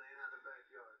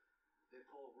 They're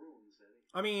called runes, Eddie.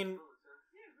 I mean,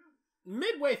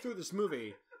 midway through this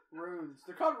movie, Runes.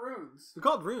 They're called runes. they're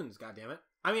called runes, goddammit.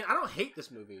 I mean, I don't hate this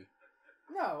movie.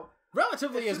 No.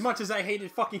 Relatively It's as just- much as I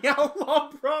hated fucking Outlaw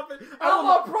Prophet.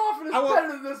 Outlaw Prophet is I will- better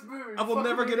than this movie. I will Fucking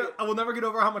never idiot. I will never get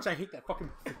over how much I hate that fucking.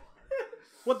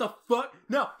 What the fuck?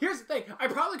 No, here's the thing. I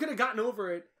probably could have gotten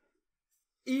over it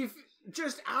if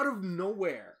just out of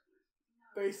nowhere.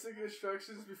 Basic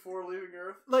instructions before leaving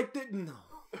Earth. Like no.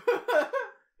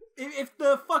 If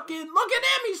the fucking look at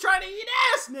him, he's trying to eat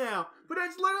ass now. But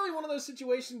it's literally one of those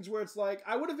situations where it's like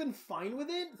I would have been fine with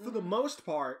it for the most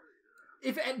part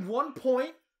if at one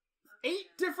point 8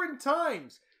 different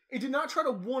times it did not try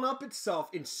to one up itself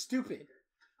in stupid.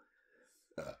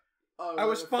 Oh, I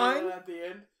was the fine. thing at the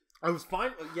end. I was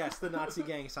fine. Yes, the Nazi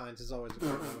gang signs is always a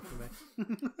good one for me.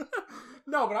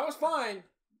 No, but I was fine.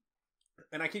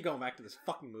 And I keep going back to this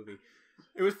fucking movie.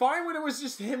 It was fine when it was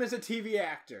just him as a TV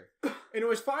actor. And it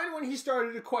was fine when he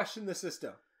started to question the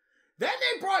system. Then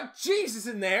they brought Jesus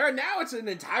in there, and now it's an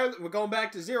entirely... We're going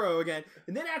back to 0 again.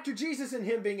 And then after Jesus and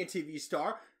him being a TV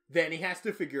star, then he has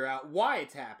to figure out why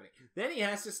it's happening. Then he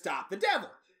has to stop the devil.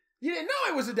 You didn't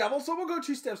know it was a devil, so we'll go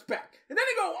 2 steps back. And then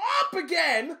you go up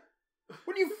again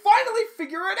when you finally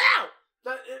figure it out.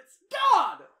 That it's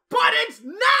God. But it's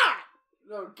not!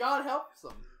 No, God helps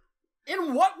them.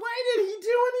 In what way did he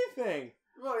do anything?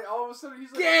 Really, all of a sudden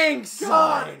he's like, Gang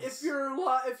God, signs! if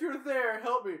you're there,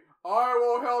 help me. I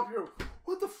will help you.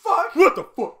 What the fuck? What the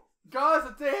fuck?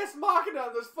 God's a deus machina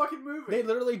in this fucking movie. They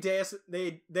literally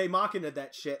they mocking at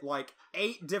that shit like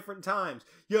 8 different times.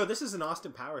 Yo, this is an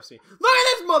Austin Powers scene. Look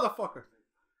at this motherfucker!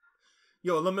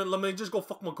 Yo, let me just go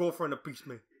fuck my girlfriend a piece,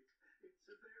 man.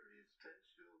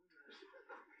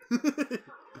 It's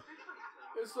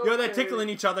Yo, they're okay. tickling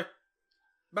each other.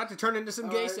 About to turn into some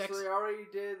gay Alright, sex. So they already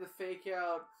did the fake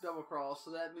out double cross,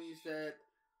 so that means that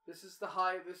this is the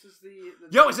high. This is the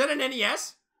Yo, is that an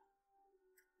NES?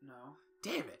 No.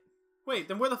 Damn it. Wait,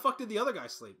 then where the fuck did the other guy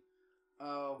sleep?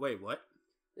 Oh. Wait, what?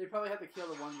 They probably had to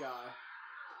kill the one guy.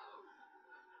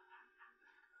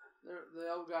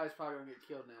 The old guy's probably gonna get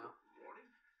killed now.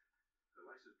 Morning. The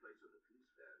license plates on the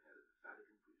police van had a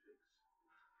Vatican prefix.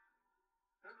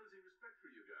 I'm losing respect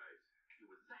for you guys. You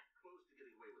were that close to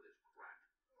getting away with this crap.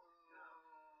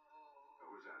 How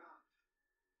was that?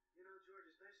 You know, George,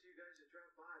 it's nice of you guys to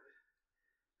drop by, but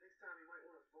next time you might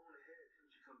want to phone ahead. Why don't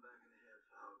you come back in a half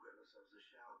hour, grab ourselves a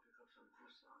shower, pick up some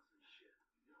croissants and shit.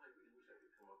 You know, I really wish I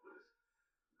could come up with this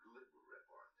glibber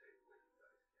repartee the way you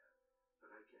guys can.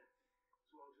 But I can't.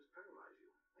 So I'll just paralyze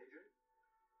you. Adrian?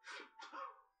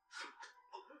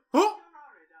 Oh! There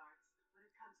are darts. When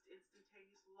it comes to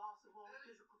instantaneous loss of all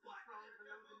physical control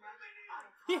below the neck, I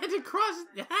He had to cross.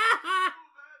 I'm gonna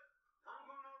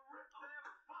rip their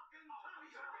fucking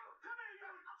tongues out. Come here, you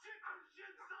chicken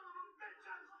shit son of a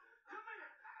bitches! Come here!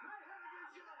 My head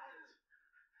against your heads!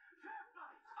 Fair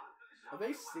fight! Are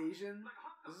they seizing?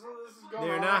 This is going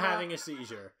They're on not right now? having a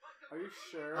seizure. Are you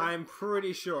sure? I'm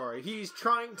pretty sure. He's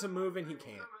trying to move and he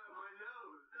can't.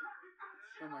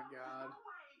 Oh my god.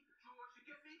 George, you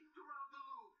get me? To rob the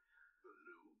Louvre. The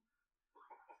Louvre?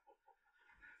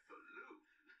 The Louvre?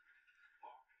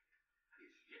 Hawk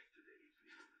is yesterday's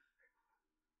news.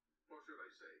 What should I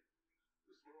say?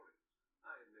 This morning.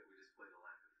 I admit we displayed a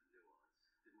lack of nuance.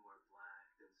 Didn't wear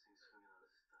black, didn't sing swinging on a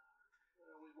star.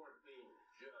 Well, we weren't being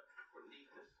judged for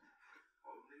neatness.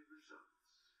 Only results.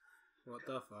 What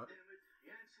the fuck? Damn it,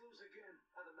 Yanks lose again.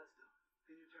 How the Mets do?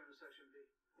 Can you turn to section B?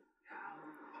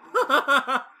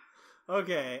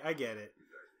 Okay, I get it. You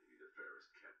guys may be the fairest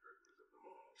cat burglars of them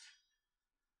all.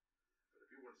 But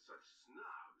if you weren't such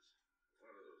snobs,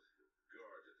 one of those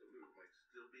guards at the Louvre might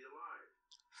still be alive.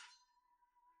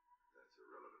 That's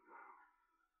irrelevant now.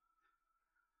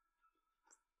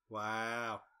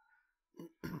 Wow.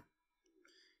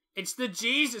 It's the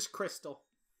Jesus crystal.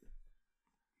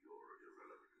 You're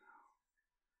irrelevant now.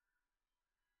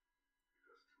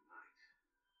 Because tonight,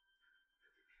 at the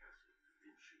Castle of Da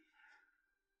Vinci,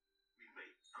 we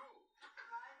make gold.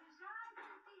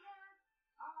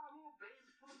 More babes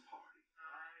for the party.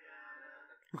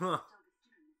 Huh. Don't be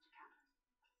stupid, Mr. Kaplan.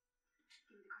 Give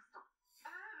me the crystal.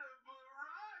 Anna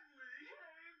Baragli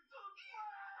came to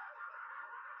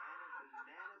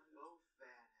Banana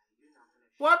Bofana. You're not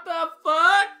gonna What the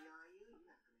fuck? are you? You're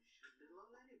not gonna shoot little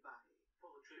old anybody.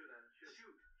 Pull the trigger.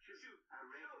 Shoot. I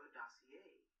read your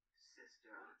dossier,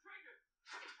 sister.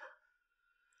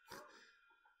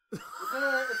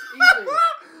 It's easy.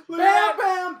 Look at Bam, that.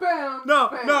 bam, bam. No,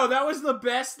 bam. no, that was the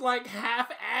best, like,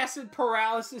 half-acid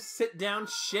paralysis sit-down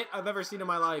shit I've ever seen in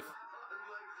my life.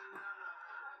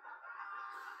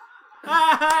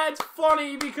 It's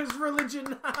funny because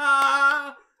religion.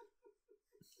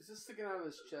 Is this sticking out of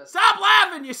his chest? Stop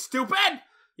laughing, you stupid!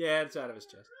 Yeah, it's out of his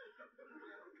chest. Oh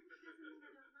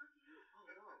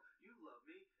no, you love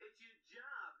me. It's your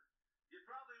job. Your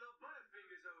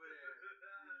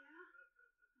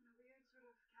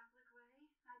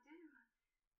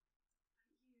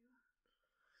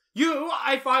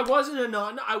If I wasn't a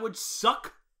nun, I would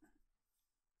suck.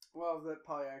 Well, that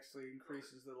probably actually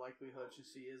increases the likelihood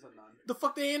she is a nun. The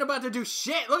fuck, they ain't about to do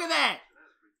shit. Look at that.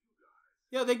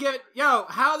 Yo, they give it. Yo,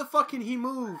 how the fuck can he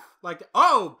move like that?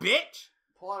 Oh, bitch.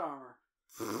 Plot armor.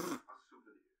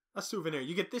 A souvenir.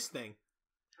 You get this thing.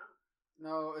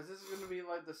 No, is this going to be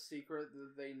like the secret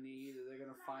that they need? Are they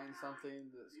going to find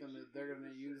something that's they're going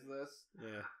to use this?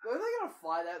 Yeah. Are they going to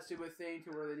fly that stupid thing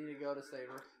to where they need to go to save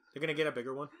her? They're gonna get a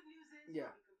bigger one.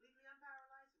 Yeah. Completely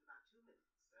unparalyzed in about 2 minutes.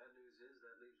 Bad news is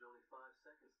that leaves only 5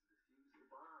 seconds to defuse the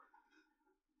bomb.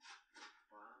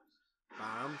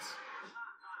 Bombs.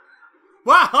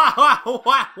 Wow! Wow!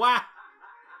 Wow! Wow!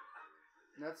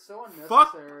 That's so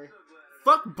unnecessary.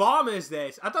 Fuck bomb is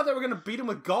this? I thought they were gonna beat him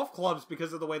with golf clubs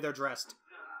because of the way they're dressed.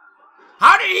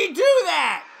 How did he do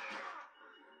that?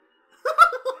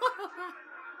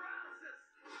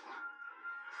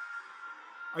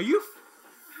 Are you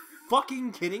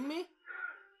fucking kidding me?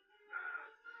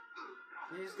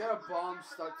 He's got a bomb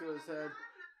stuck to his head.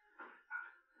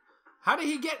 How did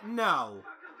he get no?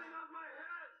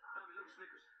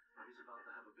 He's about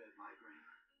to have a bad migraine.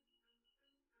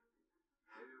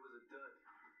 Maybe it was a dud.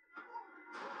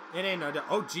 It ain't no doubt.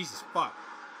 Oh, Jesus, fuck.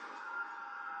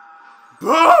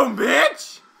 Boom,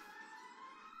 bitch!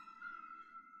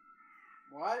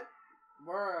 What?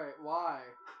 Why?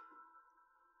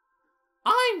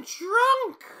 I'm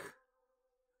drunk!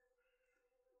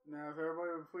 Now, if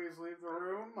everybody would please leave the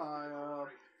room, I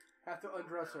have to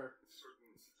undress her.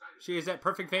 She is at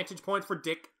perfect vantage point for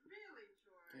dick. Really,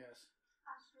 George? Yes.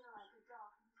 I feel like a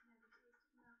dolphin who's never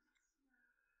tasted melted snow.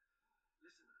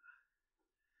 Listen,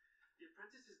 the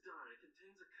apprentice's diary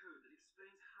contains a code that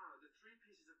explains how the 3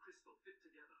 pieces of crystal fit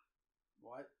together.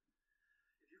 What?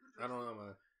 If you could I don't know,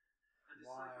 man. and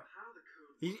decipher how the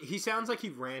code He sounds like he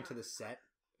ran to the set.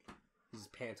 He's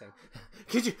panting.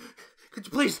 Could you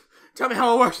please tell me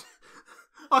how it works?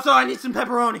 Also, I need some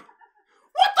pepperoni.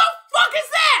 What the fuck is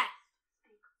that?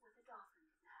 Speak with the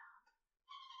dolphins now.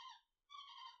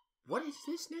 What is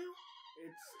this now?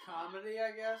 It's comedy,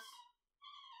 I guess.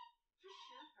 Just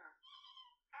shoot her.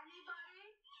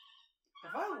 Anybody?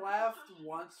 Have I laughed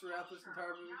once throughout this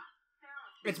entire movie?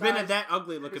 It's been a that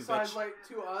ugly looking Besides, bitch. like,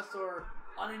 to us or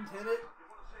unintended?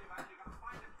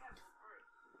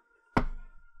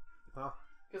 Huh?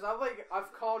 Because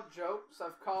I've called jokes,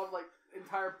 I've called, like,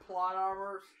 entire plot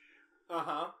armors.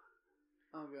 Uh-huh.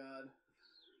 Oh, God.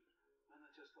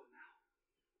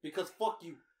 Because fuck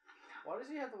you. Why does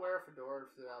he have to wear a fedora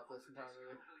throughout this entire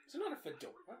movie? It's not a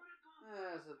fedora.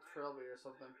 It's a trilby or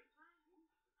something.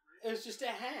 It's just a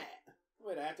hat.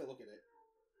 Wait, I have to look at it.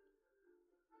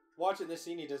 Watching this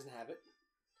scene, he doesn't have it.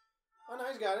 Oh, no,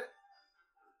 he's got it.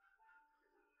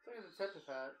 I think it's a detective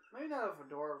hat. Maybe not a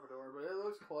fedora, but it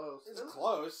looks close. It's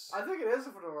close. I think it is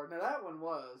a fedora. Now, that one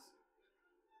was.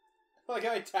 I like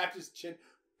how he tapped his chin.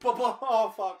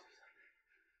 Oh, fuck.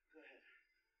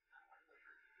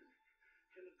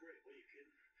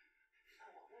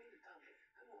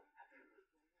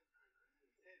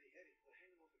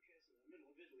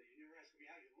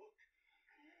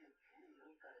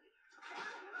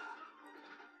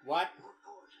 What?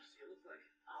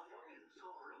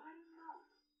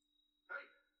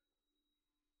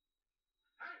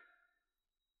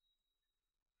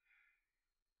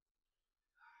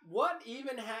 What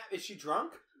even happened? Is she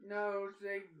drunk? No,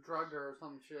 they drugged her or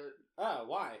some shit. Oh,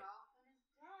 why?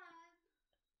 The dolphin is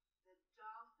dead. The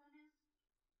dolphin is...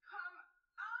 Come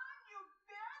on, you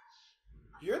bitch!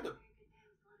 You're the... Your good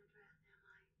name's going to dress now,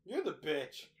 Mike. You're the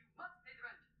bitch. You must pay the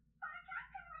rent. But I can't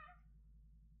pay the rent!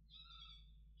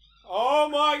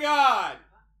 Oh my god!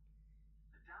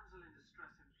 The damsel in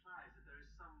distress implies that there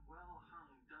is some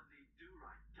well-hung Dudley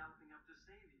do-right galloping up to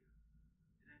save you.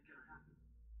 It ain't gonna happen.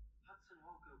 Hudson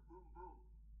Hawk, boom boom.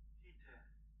 He dead.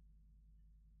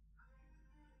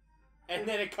 And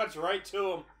then it cuts right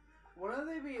to him. Wouldn't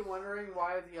they be wondering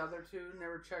why the other two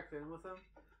never checked in with him?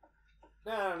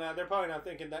 No, they're probably not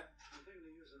thinking that. I'm thinking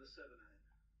of using the 7-hand.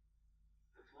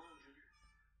 What's wrong, Junior?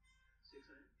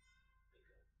 6-hand?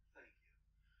 Bingo. Thank you.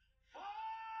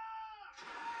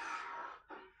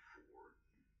 Ford.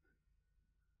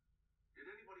 Did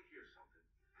anybody hear something?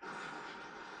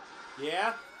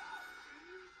 Yeah?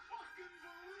 Fucking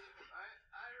bully!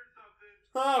 I heard something.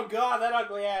 Oh god, that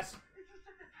ugly ass. Did you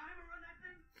set the timer on that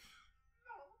thing?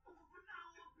 No, but now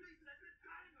please set the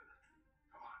timer.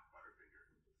 Come on, Butterfinger.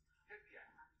 Get Cat.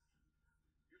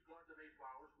 You guard the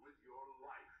Mayflowers with your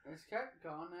life. Is Cat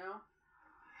gone now?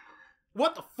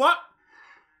 What the fuck?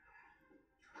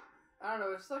 I don't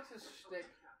know, it's like his shtick.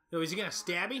 Yo, is he gonna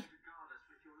stab me? Guard us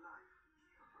with your life.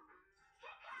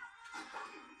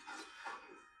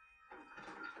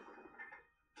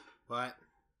 What?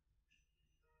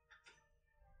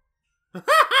 For a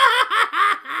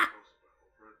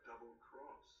double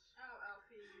cross. Oh,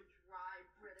 Elfie, you dry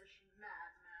British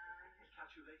madman.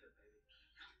 Catch you later, baby.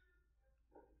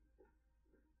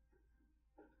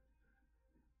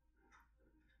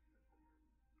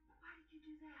 Why did you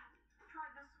do that? Try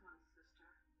this one,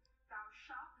 sister. Thou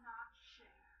shalt not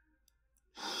share.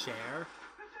 Share?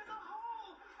 It's in the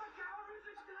hole! The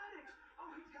gallery's ecstatic!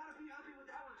 Oh, he's gotta be happy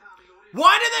with that one, Tommy.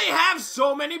 Why do they have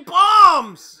so many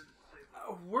bombs?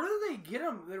 Where did they get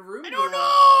them? The room. I blew don't up.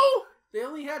 know. They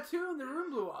only had 2, and the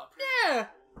room blew up. Yeah.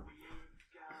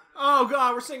 Oh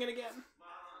god, we're singing again.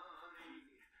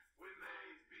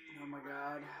 Oh my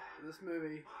god, this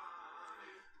movie.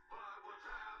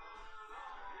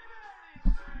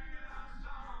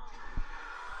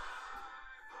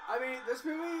 I mean, this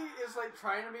movie is like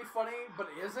trying to be funny, but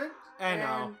isn't. I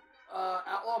know.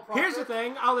 Outlaw Project. Here's the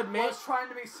thing, I'll admit, was trying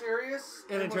to be serious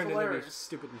and it was turned into be hilarious.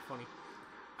 stupid and funny.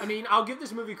 I mean, I'll give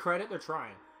this movie credit, they're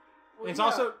trying. Well, It's yeah,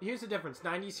 also, here's the difference,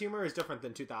 90s humor is different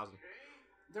than 2000.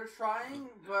 they're trying,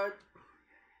 but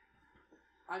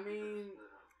I mean,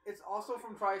 it's also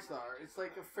from TriStar. It's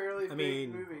like a fairly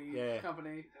big movie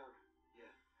company.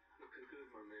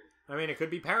 I mean, it could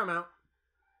be Paramount.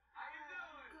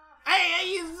 Hey,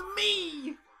 it's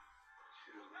me!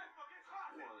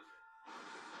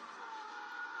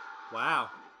 Wow.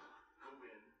 Go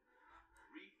in,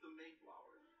 read the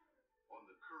Mayflowers on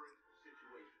the current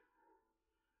situation.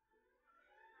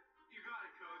 You got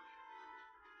it, Coach.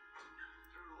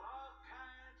 Through all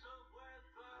kinds of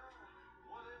weather,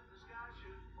 what if the sky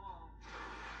should fall?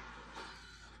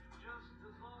 Just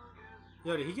as long as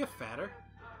Yo, did he get fatter?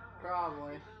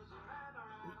 Probably.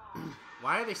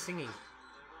 Why are they singing?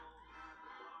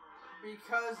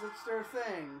 Because it's their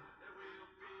thing.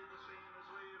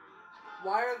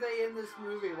 Why are they in this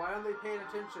movie? Why aren't they paying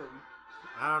attention?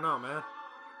 I don't know, man.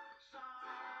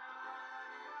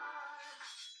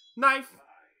 Knife!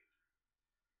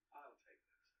 I'll take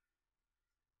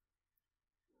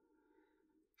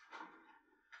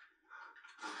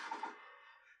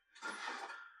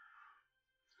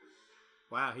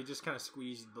this. Wow, he just kind of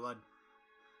squeezed blood.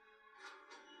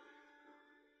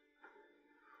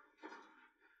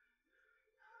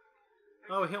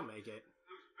 Oh, he'll make it.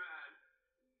 Looks bad.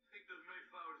 Think those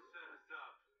Mayflowers set us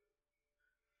up.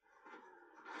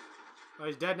 Oh,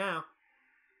 he's dead now.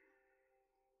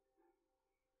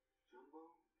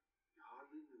 Jumbo, you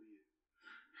hardly knew you.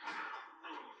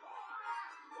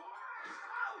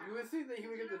 You would think that he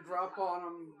would get the drop on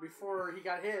him before he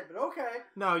got hit, but okay.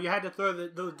 No, you had to throw the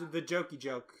jokey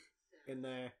joke in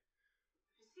there. If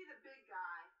you see the big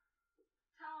guy,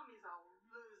 tell him he's a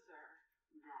loser.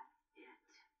 That's it.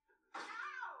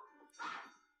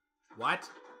 What?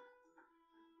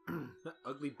 That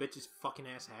ugly bitch's fucking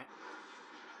ass hat.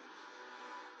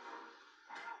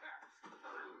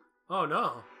 Oh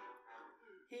no.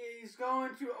 He's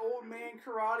going to old man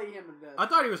karate him to death. I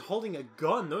thought he was holding a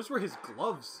gun. Those were his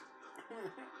gloves.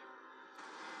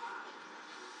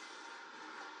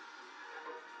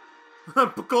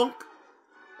 Pagunk.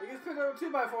 He gets picked up a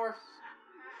 2x4.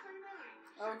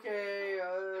 Okay,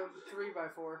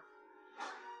 3x4.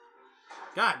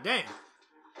 God damn.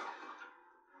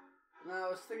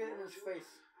 No, stick it in his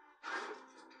face.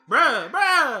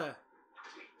 Bruh!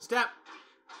 Step.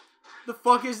 The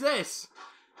fuck is this?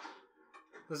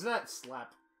 Does that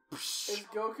slap? It's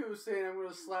Goku saying, I'm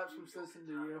gonna slap some sense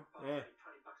into you. Yeah. $20 a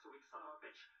week, son of a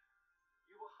bitch.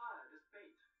 You were hired as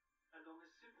bait, and on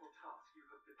this simple task you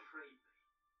have betrayed me.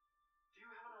 Do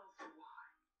you have an answer why?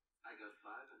 I got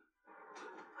 5 in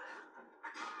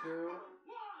 2. 1,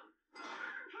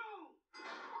 2, 3,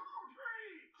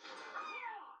 4,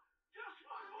 just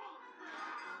one more.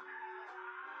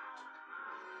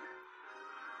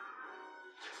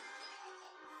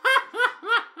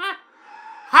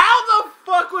 How the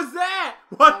fuck was that?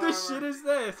 What the shit is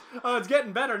this? Oh, it's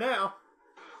getting better now.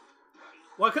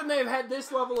 Why couldn't they have had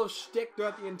this level of shtick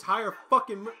throughout the entire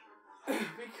fucking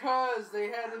Because they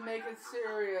had to make it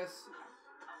serious.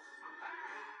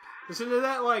 Listen to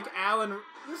that, like, Allen...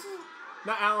 This is...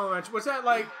 Not Allen wrench. What's that,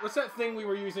 like... What's that thing we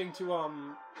were using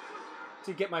to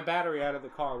get my battery out of the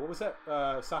car? What was that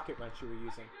socket wrench you were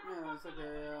using? Yeah, it's like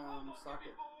a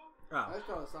socket. Oh. I just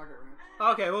call it a socket wrench.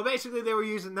 Okay, well, basically they were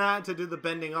using that to do the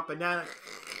bending up and down.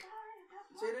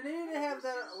 See, they needed to have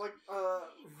that, like,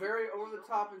 very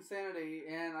over-the-top insanity,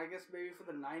 and I guess maybe for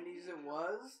the 90s it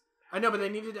was. I know, but they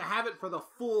needed to have it for the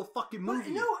full fucking But,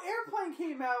 movie. no, Airplane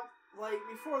came out, like,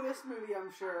 before this movie, I'm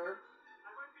sure.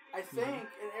 I think.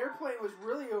 And Airplane was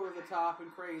really over-the-top and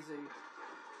crazy.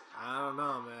 I don't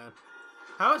know, man.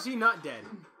 How is he not dead?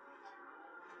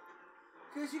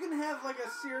 Because you can have like a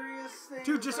serious thing.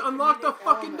 Dude, just like, unlock the comedic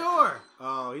fucking element. door.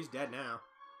 Oh, he's dead now.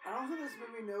 I don't think this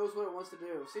movie knows what it wants to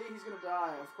do. See, he's gonna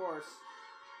die, of course.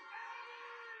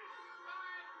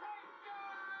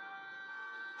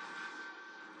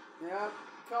 Yep,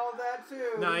 called that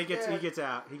too. No, He's dead. he gets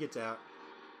out. He gets out.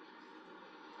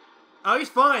 Oh, he's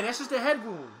fine. That's just a head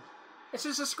wound. It's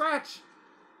just a scratch.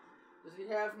 Does he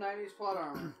have 90s plot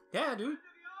armor? Yeah, dude.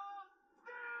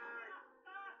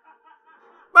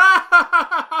 No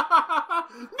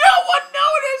one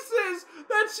notices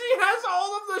that she has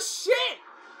all of the shit.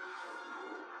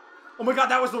 Oh my god,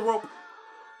 that was the rope.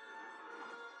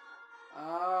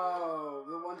 Oh,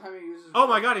 the one time he uses. Oh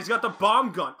my god, he's got the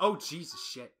bomb gun. Oh, Jesus,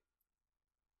 shit.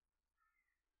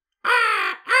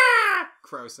 Ah, ah!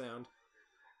 Crow sound.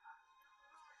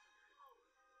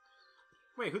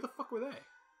 Wait, who the fuck were they?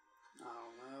 I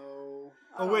don't know.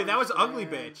 Oh wait, that was Ugly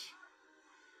Bitch.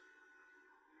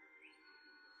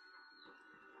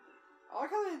 I like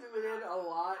how they did a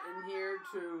lot in here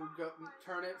to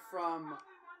turn it from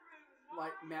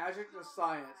like magic to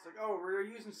science. Like, oh, we're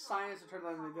using science to turn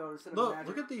that into go instead of magic.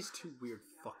 Look at these two weird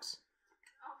fucks. Okay,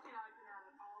 I've been at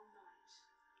it all night.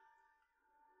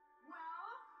 Well,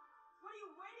 what are you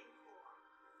waiting for?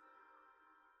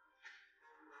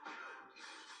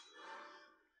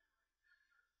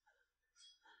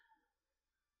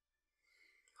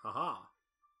 Haha.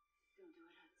 Don't do it,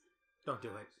 Hudson. Don't do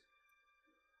it.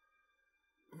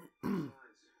 We don't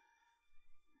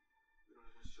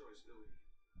have much choice, do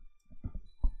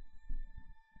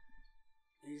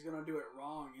we? He's gonna do it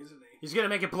wrong, isn't he? He's gonna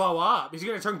make it blow up. He's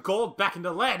gonna turn gold back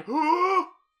into lead. Look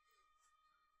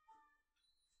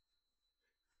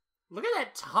at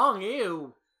that tongue,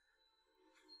 ew.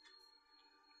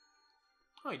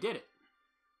 Oh, he did it.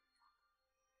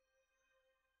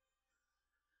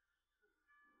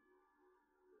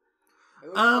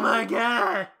 Oh my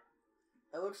god!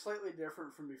 It looks slightly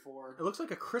different from before. It looks like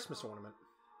a Christmas ornament.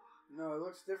 No, it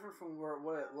looks different from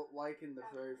what it looked like in the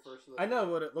very first of the I know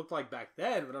what it looked like back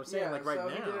then, but I'm saying like right so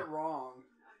now. he did it wrong.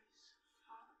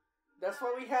 That's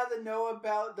why we had to know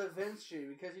about Da Vinci,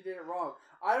 because he did it wrong.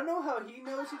 I don't know how he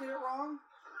knows he did it wrong.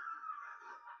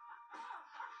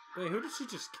 Wait, who did she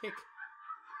just kick?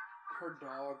 Her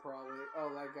dog, probably.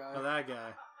 Oh, that guy. Oh, that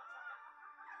guy.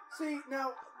 See,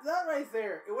 now, that right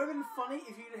there, it would have been funny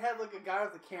if you'd had, like, a guy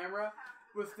with a camera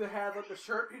had, like, the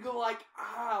shirt. He'd go, like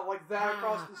that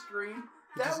across the screen.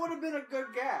 That would have been a good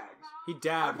gag. He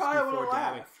dabbed I probably before would've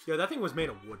dabbing. laughed. Yo, that thing was made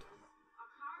of wood. A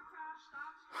car crash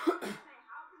stops you and say,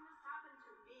 how can this happen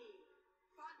to me?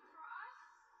 But for us,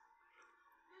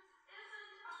 this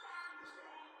isn't a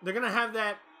fantasy. They're gonna have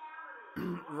that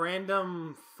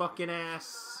random fucking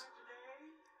ass.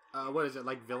 What is it,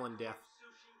 like villain death?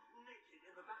 Sushi naked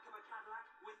in the back of a Cadillac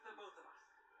with the both of us.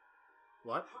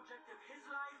 What? The project of his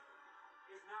life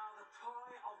is now the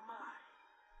toy of mine.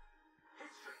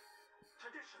 History,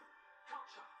 tradition,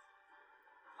 culture.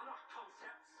 Are not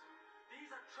concepts.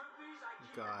 These are trophies I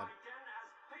keep God. in my den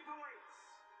as paperweights.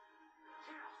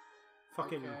 Chaos.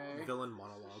 Fucking Okay. villain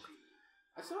monologue.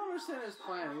 I still don't understand his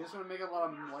plan. He just want to make a lot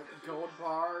of, like, gold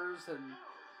bars and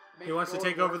make He wants to gold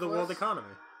take over the world worthless.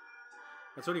 economy.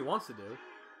 That's what he wants to do.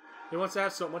 He wants to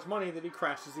have so much money that he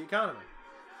crashes the economy.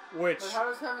 Which, But how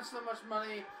does having so much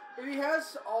money... If he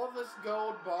has all of this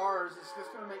gold bars, it's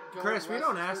just going to make gold Chris, we less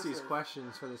don't ask these expensive.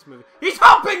 questions for this movie. He's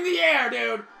humping the air,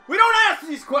 dude! We don't ask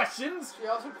these questions! She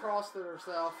also crossed it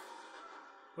herself.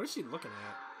 What is she looking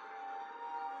at?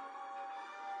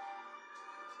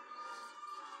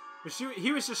 But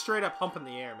he was just straight up humping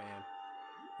the air, man.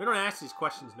 We don't ask these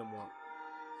questions no more.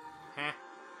 Huh?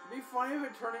 It'd be funny if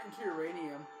it turned it into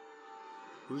uranium.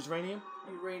 Who's radium?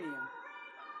 Uranium.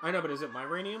 I know, but is it my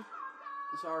radium?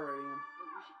 It's our uranium. Well,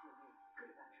 you should feel really good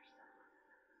about yourself.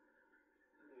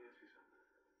 Let me ask you something.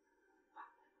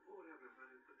 What would happen if I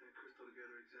didn't put that crystal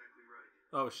together exactly right?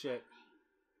 Oh, shit.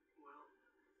 Well,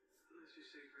 let's just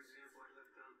say, for example, I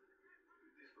left out this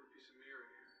little piece of mirror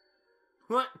here.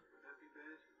 What? Would that be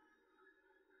bad?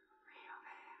 Real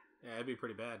bad. Yeah, it'd be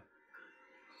pretty bad.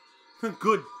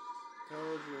 Good.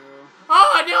 Told you.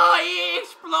 Oh no, he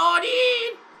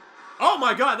exploded! Oh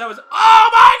my god, that was... Oh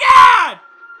my god!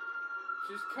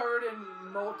 She's covered in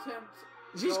molten...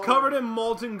 She's gold. covered in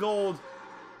molten gold.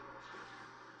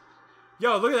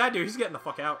 Yo, look at that dude. He's getting the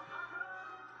fuck out.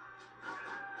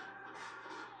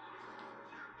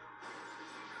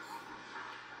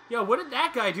 Yo, what did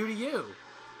that guy do to you?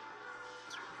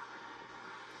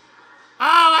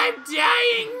 Oh, I'm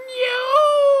dying,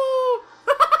 you!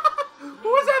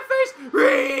 What was that face?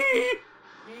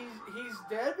 He's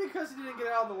dead because he didn't get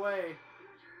out of the way.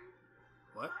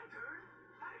 What?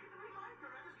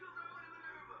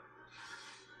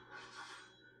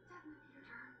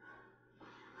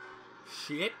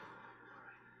 shit.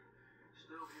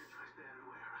 Still here, try standing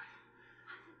away, alright?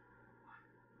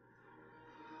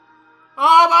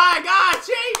 Oh my god,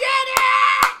 she did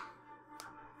it!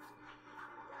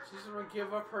 She's gonna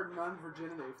give up her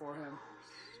non-virginity for him.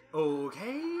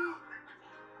 Okay.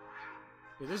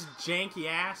 Dude, this janky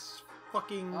ass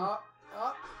fucking... Up.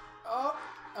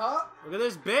 Look at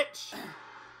this bitch.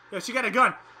 Yo, she got a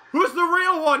gun. Who's the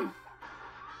real one?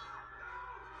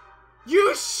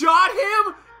 You shot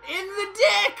him in the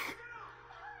dick!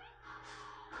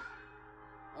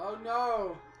 Oh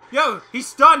no. Yo, he's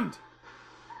stunned.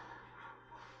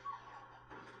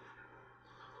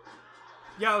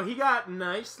 Yo, he got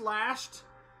nice lashed.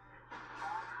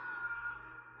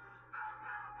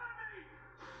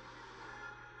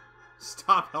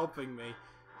 Stop helping me.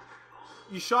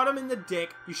 You shot him in the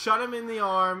dick. You shot him in the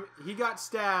arm. He got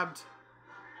stabbed.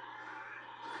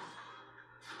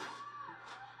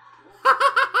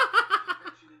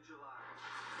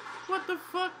 What the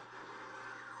fuck?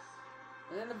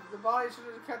 And then the body should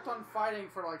have kept on fighting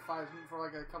for like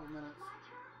a couple minutes.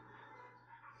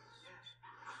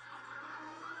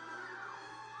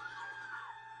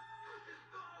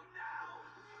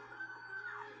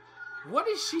 What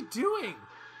is she doing?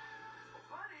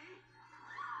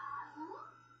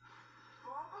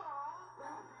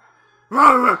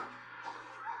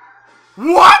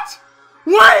 What?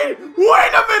 Wait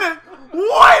a minute!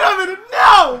 Wait a minute!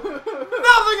 No!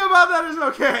 Nothing about that is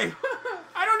okay.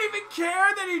 I don't even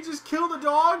care that he just killed a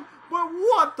dog, but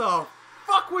what the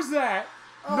fuck was that?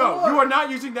 Oh, no, look. you are not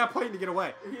using that plane to get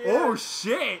away. Oh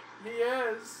shit! He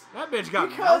is. That bitch got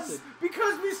melted.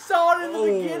 Because we saw it in the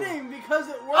Oh. beginning. Because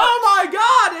it worked. Oh my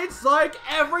god! It's like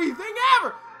everything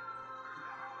ever.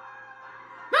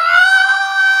 No!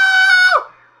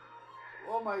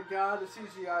 Oh my god, the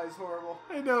CGI is horrible.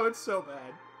 I know, it's so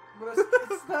bad. But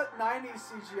it's that 90s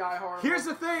CGI horrible. Here's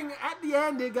the thing, at the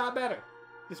end it got better.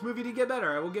 This movie did get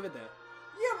better, I will give it that.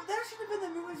 Yeah, but that should have been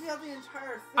the movie throughout the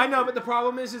entire thing. I know, but the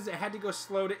problem is it had to go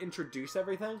slow to introduce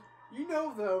everything. You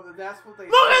know, though, that that's what they...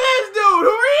 Look at this dude! Who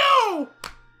are you?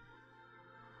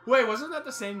 Wait, wasn't that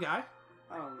the same guy?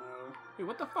 I don't know. Hey,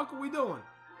 what the fuck are we doing?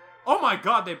 Oh my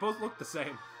god, they both look the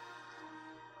same.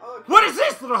 Oh, look, What is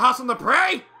this, Little House on the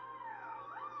Prairie?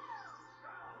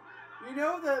 You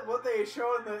know that what they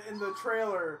show in the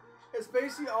trailer is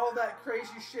basically all that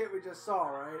crazy shit we just saw,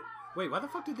 right? Wait, why the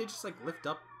fuck did they just like lift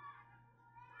up?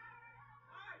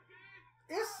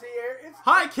 It's here.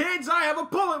 Hi kids, I have a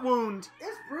bullet wound.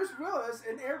 It's Bruce Willis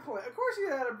in Airplane. Of course he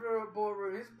had a bullet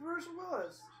wound. He's Bruce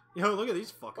Willis. Yo, look at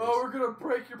these fuckers. Oh, we're gonna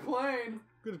break your plane.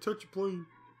 Gonna touch your plane.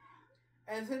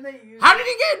 And then they used. How did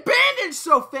he get bandaged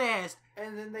so fast?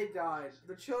 And then they died.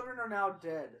 The children are now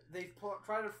dead. They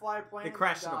tried to fly a plane. They and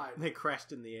crashed. died. They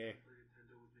crashed in the air.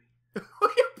 We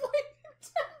can play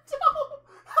Nintendo.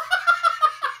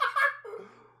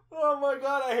 Oh my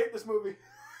god, I hate this movie.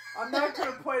 I'm not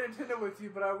gonna play Nintendo with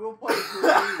you, but I will play with your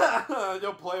Wii.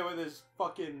 You'll play with his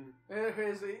fucking.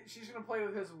 She's gonna play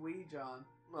with his Wii, John.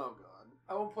 Oh god.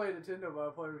 I won't play Nintendo, but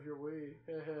I'll play with your Wii.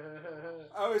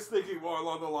 I was thinking more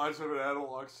along the lines of an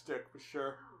analog stick for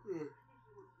sure.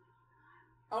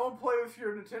 I won't play with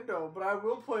your Nintendo, but I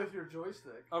will play with your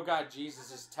joystick. Oh god,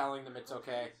 Jesus is telling them it's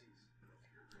okay.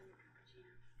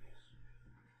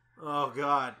 Oh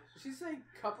god. Did she say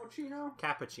cappuccino?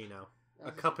 Cappuccino. A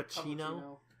That's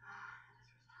cappuccino?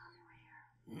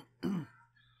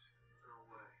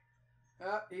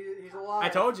 He's alive. I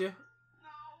told you.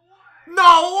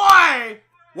 No way!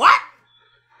 What?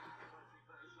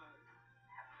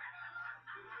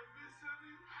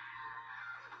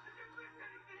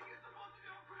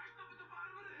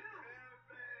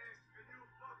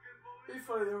 Be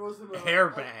funny, there wasn't a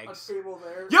Airbags. a table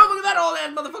there. Yo, look at that old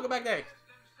ass motherfucker back there.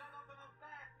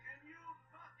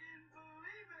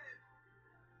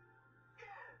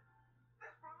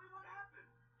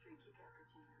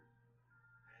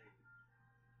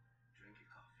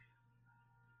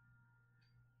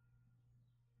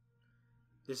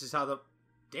 This is how the...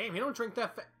 Damn, you don't drink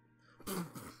that Yep,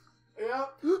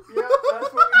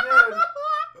 that's what we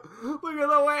did. Look at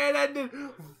the way it ended.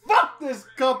 Fuck this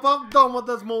cup. I'm done with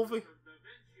this movie.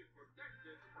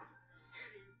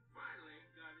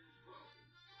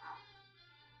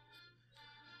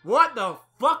 What the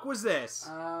fuck was this?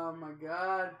 Oh my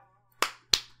god.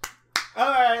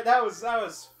 Alright, that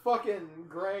was fucking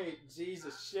great.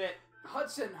 Jesus shit.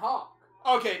 Hudson Hawk.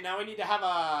 Okay, now we need to have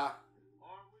a...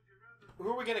 Who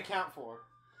are we gonna count for?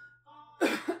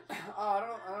 I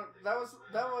don't.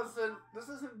 This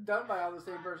isn't done by all the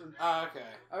same person. Okay.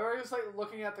 I was just like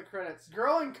looking at the credits.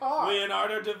 Girl in car.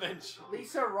 Leonardo da Vinci.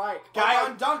 Lisa Reich. Guy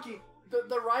on donkey.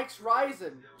 The Reich's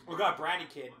rising. We got Bratty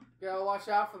Kid. You gotta watch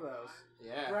out for those.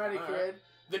 Yeah. Bratty all Kid.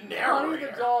 The Honey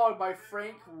narrator. the Dog by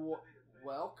Frank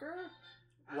Welker?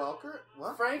 Welker?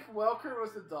 What? Frank Welker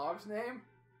was the dog's name?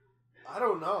 I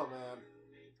don't know, man.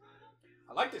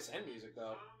 I like this end music,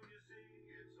 though.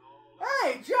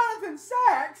 Hey, Jonathan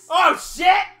Sachs! Oh,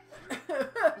 shit!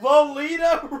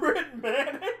 Lolita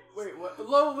Ritmanic? Wait, what?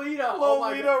 Lolita.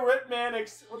 Lolita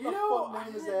Ritmanic. What You the know, fuck I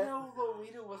name is didn't that? know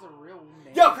Lolita was a real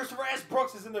name. Yo, Christopher S.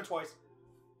 Brooks is in there twice.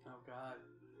 Oh, God.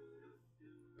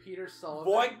 Peter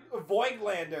Sullivan.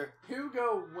 Voigtlander.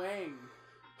 Hugo Wang.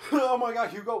 Oh my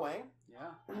god, Hugo Wang?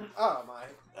 Yeah. Oh my.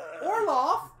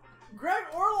 Orloff? Greg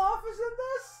Orloff is in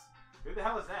this? Who the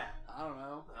hell is that? I don't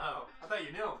know. Oh, I thought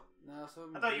you knew. No,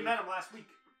 I thought you met him last week.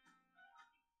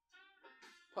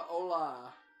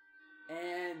 Paola.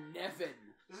 And Nevin.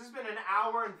 This has been an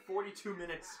hour and 42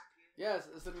 minutes. Yes,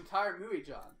 it's an entire movie,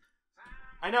 John.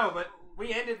 I know, but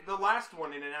we ended the last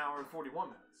one in an hour and 41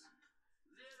 minutes.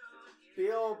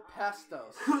 Bill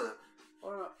Pastos. Oh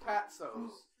no,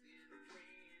 Patsos.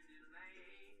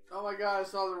 Oh my god, I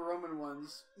saw the Roman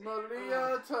ones.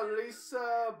 Maria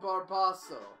Teresa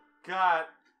Barbasso. God.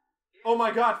 Oh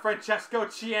my god, Francesco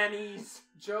Chianese.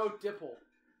 Joe Dipple.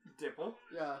 Dipple?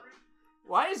 Yeah.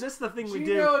 Why is this the thing we do?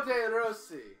 Gino De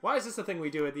Rossi. Why is this the thing we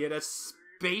do at the end of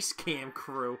Space Cam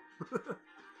Crew?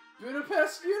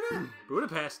 Budapest Unit.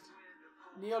 Budapest.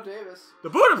 Neil Davis. The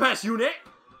Budapest Unit!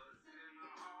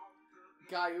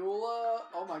 Gaiula.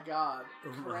 Oh my god.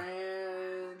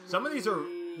 Some of these are,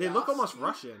 they look almost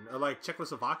Russian, or like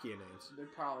Czechoslovakian names. They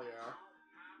probably are.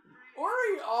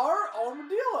 Ori R.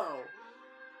 Armadillo.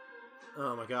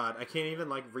 Oh my god, I can't even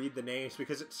like read the names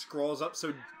because it scrolls up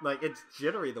so, like, it's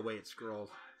jittery the way it scrolls.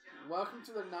 Welcome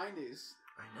to the 90s.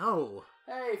 I know.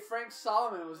 Hey, Frank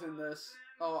Solomon was in this.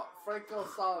 Oh, Franco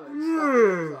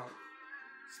Solomon.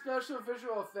 Special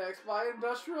visual effects by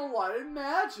Industrial Light and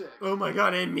Magic. Oh my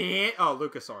god, and me? Oh,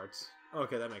 LucasArts.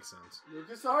 Okay, that makes sense.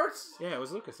 LucasArts? Yeah, it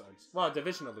was LucasArts. Well, a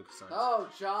division of LucasArts. Oh,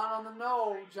 John on the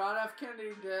no. John F.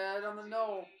 Kennedy dead on the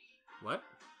no. What?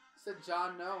 Said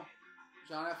John no.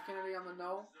 John F. Kennedy on the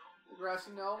no. The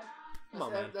grassy no. Come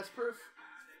on, man. That's proof.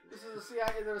 This is the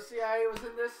CIA. The CIA was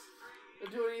in this.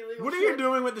 They're doing illegal What are shit. you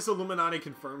doing with this Illuminati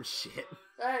confirmed shit?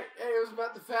 Hey, it was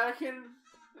about the Vatican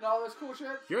and all this cool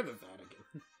shit. You're the Vatican.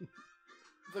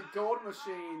 The Gold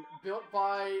Machine, built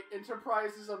by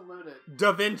Enterprises Unlimited.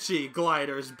 Da Vinci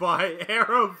gliders by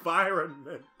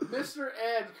AeroVironment. Mr.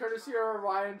 Ed, courtesy of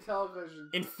Orion Television.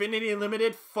 Infinity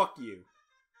Limited, fuck you.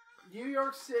 New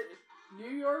York City, the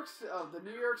New York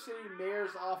City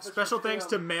Mayor's Office. Special thanks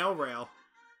to Mail Rail.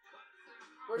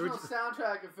 Original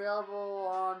soundtrack available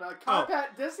on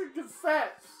compact disc and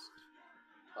cassettes.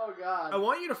 Oh god. I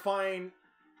want you to find,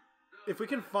 if we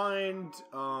can find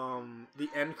the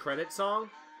end credit song.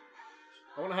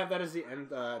 I want to have that as the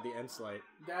end slate.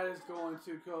 That is going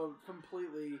to go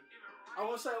completely. I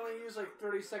wish I only used like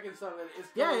 30 seconds of it.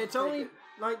 It's only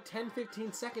like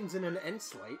 10-15 seconds in an end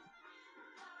slate.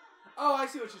 Oh, I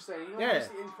see what you're saying. You want to use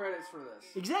the end credits for this.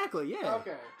 Exactly, yeah.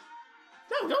 Okay.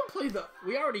 No, don't play the...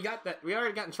 We already got that. We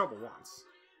already got in trouble once.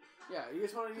 Yeah, you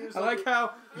just want to use... I like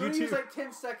how you use like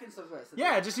 10 seconds of this.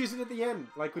 Yeah, just use it at the end.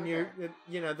 Like when you're,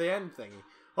 the end thingy.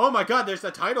 Oh my god, there's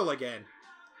the title again.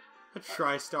 A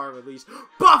TriStar release.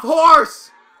 Buff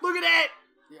Horse! Look at it!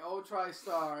 The old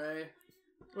TriStar, eh?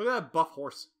 Look at that Buff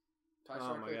Horse. TriStar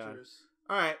Oh my Pictures.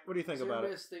 Alright, what do you think about Is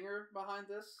there it? a stinger behind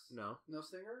this? No. No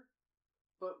stinger?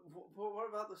 But what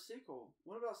about the sequel?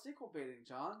 What about sequel baiting,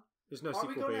 John? There's no Are we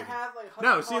sequel going baiting. to have like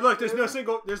No, Hudson see, Hawk look,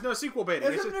 2? there's no sequel baiting.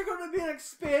 Isn't there going to be an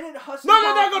expanded Hudson No,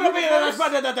 Hawk there's not going to be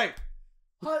universe? that thing.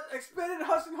 Expanded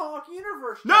Hudson Hawk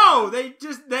universe. No,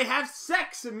 they have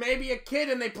sex and maybe a kid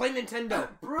and they play Nintendo.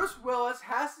 Bruce Willis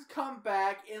has to come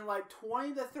back in like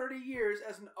 20 to 30 years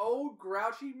as an old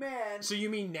grouchy man. So you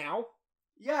mean now?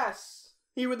 Yes.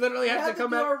 He would literally have to come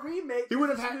do back. a remake. He would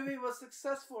have this had. movie was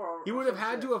successful. He would have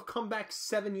had to have come back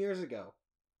 7 years ago.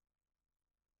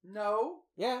 No.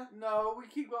 Yeah. No, we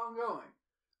keep on going.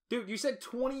 Dude, you said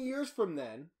 20 years from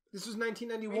then. This was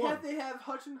 1991. We have to have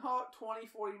Hudson Hawk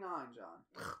 2049,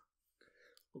 John.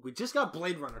 We just got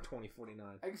Blade Runner 2049.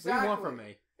 Exactly. What do you want from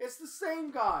me? It's the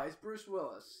same guy as Bruce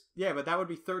Willis. Yeah, but that would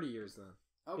be 30 years then.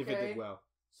 Okay. If it did well.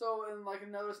 So in like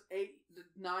another 8 to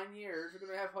 9 years, we're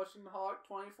going to have Hudson Hawk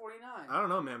 2049. I don't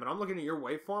know, man, but I'm looking at your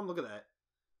waveform. Look at that.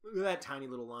 Look at that tiny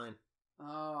little line.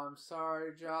 Oh, I'm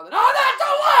sorry, John. Oh, that's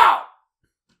so loud!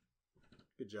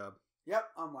 Good job. Yep,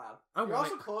 I'm loud. I'm You're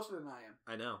like- also closer than I am.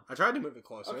 I know. I tried to move it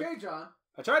closer. Okay, John.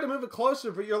 I tried to move it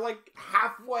closer, but you're like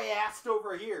halfway assed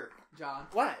over here. John.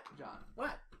 What? John.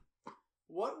 What?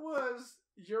 What was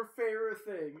your favorite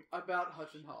thing about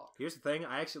Hudson Hawk? Here's the thing.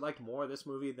 I actually liked more of this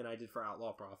movie than I did for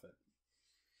Outlaw Prophet.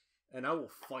 And I will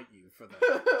fight you for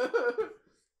that.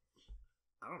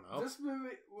 I don't know. This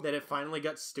movie... That it finally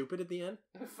got stupid at the end?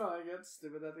 It finally got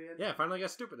stupid at the end? Yeah, it finally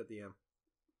got stupid at the end.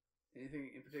 Anything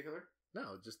in particular?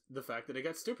 No, just the fact that it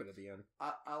got stupid at the end.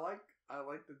 I like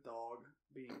the dog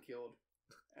being killed.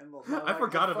 And I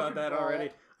forgot about that already.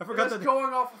 I forgot that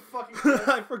going off a fucking cliff.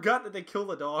 I forgot that they killed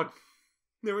the dog.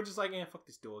 They were just like, fuck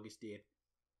this dog, he's dead.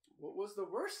 What was the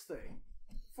worst thing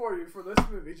for you for this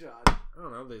movie, John? I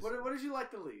don't know. What did you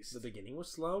like the least? The beginning was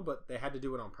slow, but they had to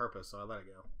do it on purpose, so I let it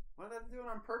go. Why did they do it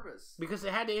on purpose? Because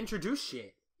they had to introduce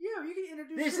shit. Yeah, you can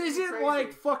introduce This shit isn't crazy.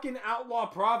 like fucking Outlaw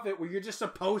Prophet where you're just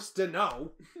supposed to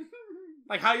know.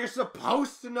 Like how you're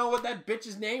supposed to know what that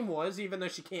bitch's name was, even though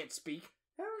she can't speak.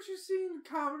 Haven't you seen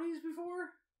comedies before?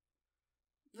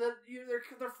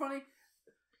 They're funny.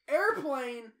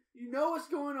 Airplane, you know what's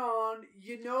going on,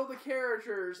 you know the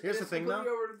characters. Here's and the thing, though.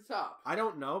 over to the top. I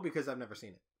don't know because I've never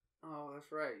seen it. Oh,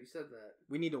 that's right. You said that.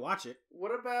 We need to watch it.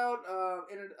 What about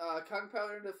Kung Pao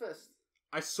into Fist?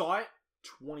 I saw it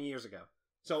 20 years ago,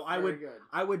 so Very good.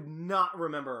 I would not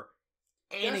remember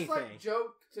anything. That's like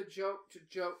joke to joke to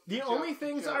joke. The only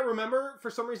things I remember for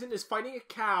some reason is fighting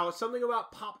a cow, something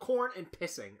about popcorn, and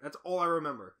pissing. That's all I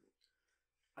remember.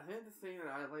 I think the thing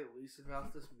that I like least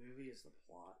about this movie is the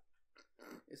plot.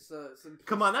 It's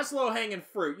Come on, that's low hanging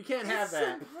fruit. You can't have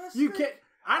that. Simplistic. You can't.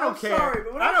 I don't care. Sorry,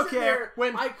 but when I don't sit care there,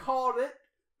 when I called it.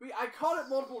 I called it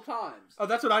multiple times. Oh,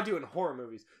 that's what I do in horror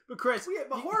movies. But Chris, Well, yeah,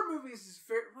 but horror movies is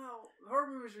horror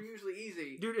movies are usually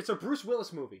easy. dude, it's a Bruce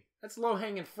Willis movie. That's low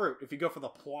hanging fruit if you go for the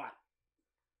plot.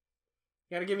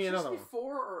 You gotta give me another one.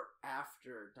 Before or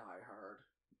after Die Hard?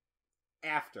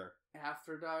 After.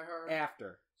 After Die Hard.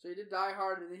 After. So he did Die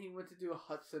Hard, and then he went to do a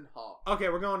Hudson Hawk. Okay,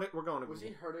 we're going to Was Google.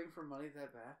 he hurting for money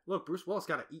that bad? Look, Bruce Willis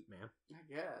gotta eat, man.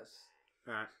 I guess.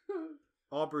 All right,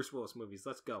 all Bruce Willis movies.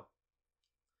 Let's go.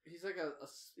 He's like a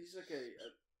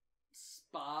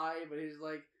spy, but he's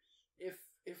like if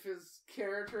his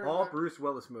character All Bruce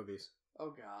Willis movies. Oh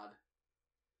God,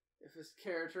 if his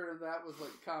character in that was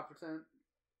like competent.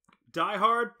 Die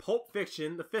Hard, Pulp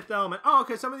Fiction, The Fifth Element. Oh,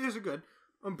 okay, some of these are good.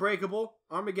 Unbreakable,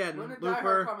 Armageddon, When did Looper. Die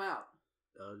Hard come out?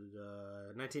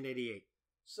 1988.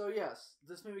 So yes,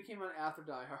 this movie came out after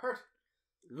Die Hard.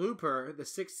 Looper, The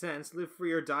Sixth Sense, Live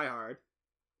Free or Die Hard.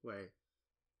 Wait.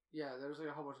 Yeah, there's like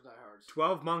a whole bunch of Die Hards.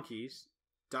 12 Monkeys,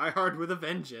 Die Hard with a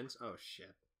Vengeance. Oh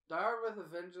shit. Die Hard with a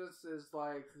Vengeance is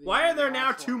like. Why are there now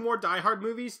last 2 one. more Die Hard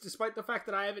movies, despite the fact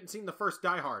that I haven't seen the first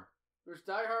Die Hard? There's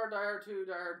Die Hard, Die Hard 2,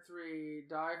 Die Hard 3,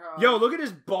 Die Hard. Yo, look at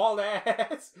his bald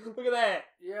ass. Look at that.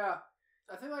 Yeah,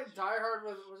 I think like Die Hard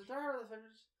was it Die Hard with a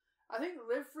Vengeance? I think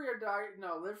Live Free or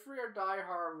Die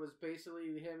Hard was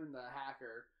basically him and the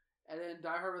hacker, and then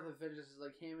Die Hard with a Vengeance is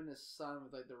like him and his son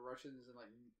with like the Russians and like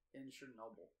in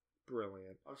Chernobyl.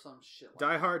 Brilliant. Or some shit like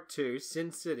Die that. Hard 2,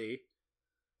 Sin City.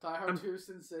 Die Hard 2,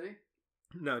 Sin City?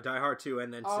 No, Die Hard 2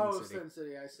 and then Sin City. Sin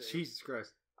City, I see. Jesus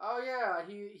Christ. Oh yeah,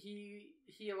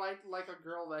 he liked like a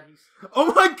girl that he's.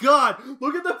 Oh my god!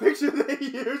 Look at the picture they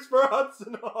used for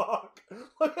Hudson Hawk.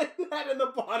 Look at that in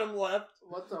the bottom left.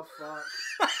 What the fuck?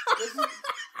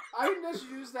 I can just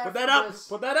use that. Put that up.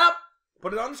 Put that up.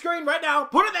 Put it on the screen right now.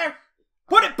 Put it there.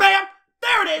 Put it, bam!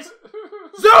 There it is.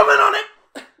 Zoom in on it.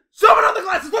 Zoom in on the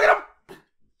glasses. Look at them.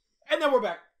 And then we're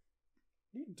back.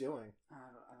 What are you doing? I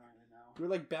don't even know. You're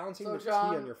like balancing So, the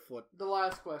John, tea on your foot. The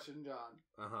last question, John.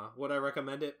 Would I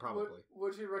recommend it? Probably.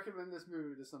 Would you recommend this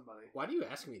movie to somebody? Why do you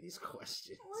ask me these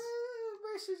questions? Well,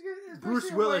 it's Bruce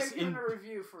basically Willis a way of in giving a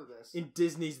review for this. In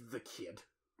Disney's The Kid.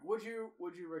 Would you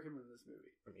recommend this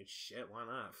movie? I mean, shit. Why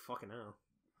not? Fucking hell.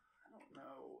 I don't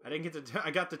know. I didn't get to.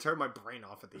 I got to turn my brain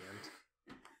off at the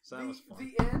end. So that was fun.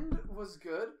 The end was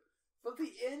good, but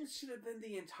the end should have been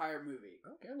the entire movie.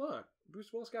 Okay, look.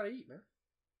 Bruce Willis gotta eat, man.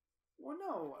 Well,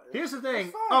 no. Here's the thing.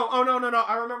 It's fine. Oh, no.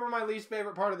 I remember my least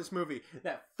favorite part of this movie.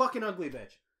 That fucking ugly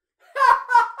bitch.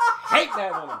 Hate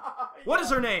that woman. What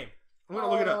is her name? I'm gonna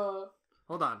look it up.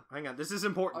 Hold on. Hang on. This is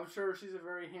important. I'm sure she's a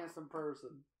very handsome person.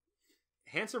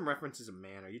 Handsome references a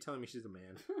man. Are you telling me she's a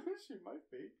man? She might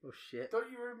be. Oh, shit.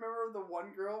 Don't you remember the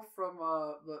one girl from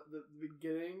the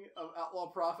beginning of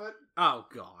Outlaw Prophet? Oh,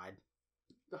 God.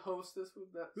 The hostess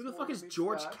with that. Who the fuck is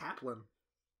George Kaplan?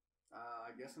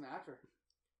 I guess an actor.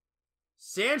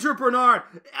 Sandra Bernard.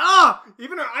 Ah!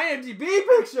 Even her IMDb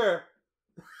picture!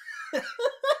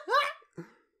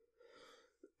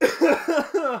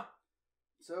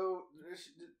 So,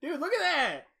 dude, look at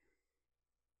that!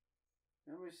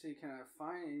 Let me see, can I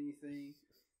find anything?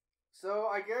 So,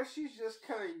 I guess she's just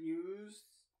kind of used.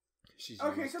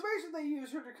 So basically they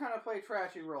use her to kind of play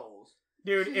trashy roles.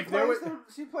 Dude,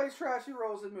 she plays trashy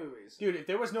roles in movies. Dude, if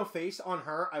there was no face on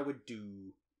her, I would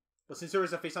do. But since there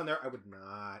was a face on there, I would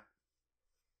not.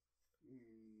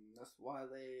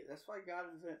 That's why God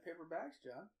invented paper bags,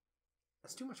 John.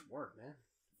 That's too much work, man.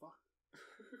 Fuck.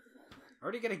 I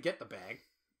already gotta get the bag.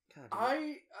 God,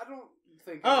 I don't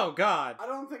think. God. I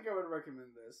don't think I would recommend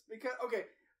this because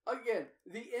again,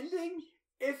 the ending.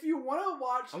 If you want to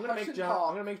watch, I'm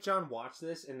gonna make John watch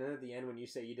this, and then at the end, when you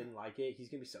say you didn't like it, he's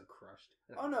gonna be so crushed.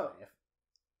 Oh no.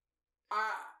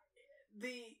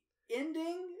 The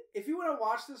ending. If you want to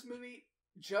watch this movie,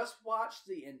 just watch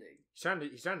the ending. He's trying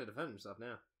to defend himself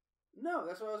now. No,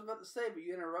 that's what I was about to say, but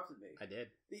you interrupted me. I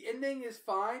did. The ending is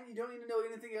fine. You don't need to know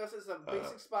anything else. It's a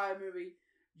basic spy movie.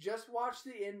 Just watch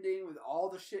the ending with all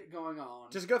the shit going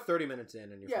on. Just go 30 minutes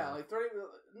in and you're fine. Like 30.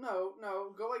 No,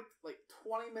 go like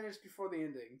 20 minutes before the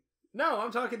ending. No,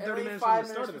 I'm talking 30 minutes 5 from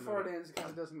the start of the before movie. it ends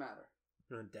because it doesn't matter.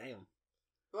 Oh, damn.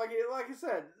 Like I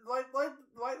said,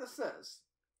 like this says.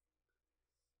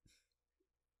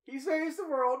 He saves the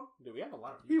world. Dude, we have a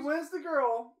lot of He wins the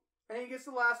girl, and he gets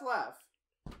the last laugh.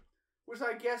 Which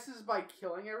I guess is by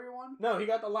killing everyone? No, he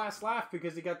got the last laugh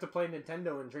because he got to play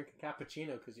Nintendo and drink a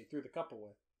cappuccino because he threw the cup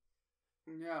away.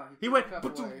 Yeah. He went, Ha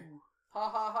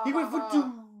ha ha. he went,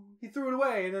 ha. he threw it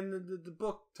away, and then the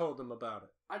book told him about it.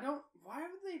 Why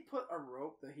would they put a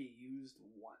rope that he used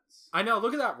once? I know,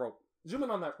 look at that rope. Zoom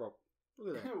in on that rope.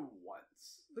 Look at that.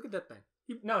 Once. Look at that thing.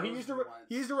 He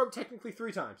used the rope technically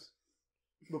 3 times.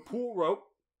 The pool rope,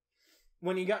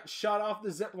 when he got shot off the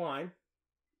zip line,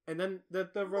 and then the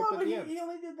rope at the end. He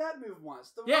only did that move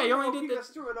once. He only did that.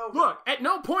 Threw it over. Look, at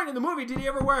no point in the movie did he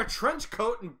ever wear a trench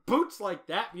coat and boots like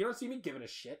that. You don't see me giving a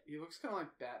shit. He looks kind of like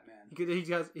Batman.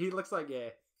 He looks like, yeah.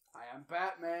 I am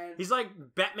Batman. He's like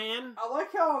Batman. I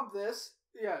like how on this,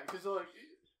 because like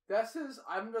that's his.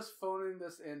 I'm just phoning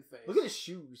this in face. Look at his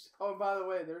shoes. Oh, and by the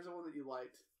way, there's the one that you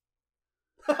liked.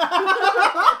 There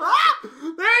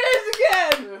it is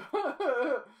again.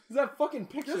 Is that fucking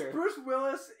picture? Just Bruce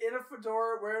Willis in a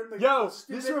fedora wearing the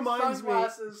this reminds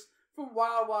sunglasses from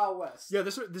Wild Wild West. Yeah,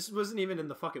 this wasn't even in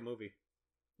the fucking movie.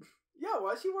 Yeah, it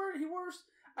was. He wears.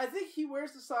 I think he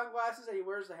wears the sunglasses and he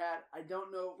wears the hat. I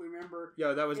don't know. Remember?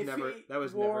 Yo, that was never in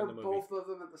the movie. Both of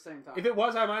them at the same time. If it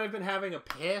was, I might have been having a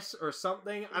piss or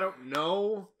something. I don't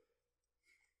know.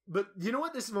 But you know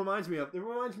what this reminds me of? It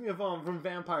reminds me of from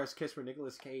Vampire's Kiss, where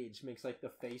Nicolas Cage makes like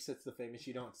the face that's the famous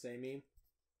 "You Don't Say" meme.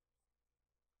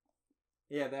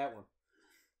 Yeah, that one.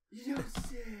 You don't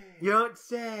say. You don't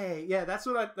say. Yeah, that's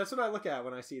what I look at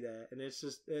when I see that, and it's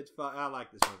fun. I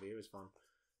like this movie. It was fun.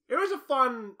 It was a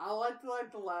fun. I liked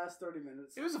the last 30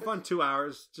 minutes. It was a fun 2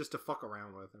 hours just to fuck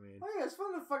around with. I mean, oh yeah, it's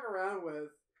fun to fuck around with,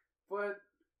 but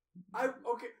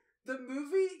the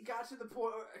movie got to the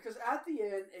point because at the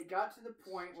end it got to the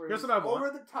point where it was over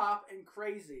the top and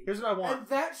crazy. Here's what I want, and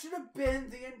that should have been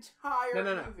the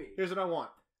entire movie. Here's what I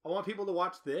want. I want people to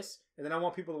watch this, and then I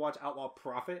want people to watch Outlaw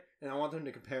Prophet, and I want them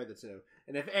to compare the two.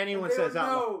 And if anyone says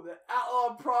Outlaw, that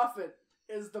Outlaw Prophet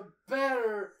is the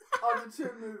better of the 2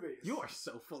 movies. You are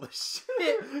so full of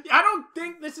shit. I don't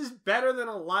think this is better than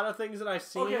a lot of things that I've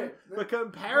seen, but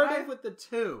comparative with the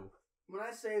 2. When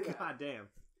I say that, god damn.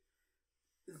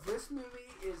 This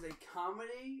movie is a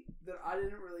comedy that I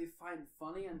didn't really find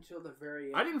funny until the very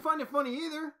end. I didn't find it funny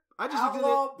either. I just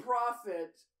Outlaw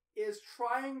Prophet is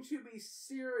trying to be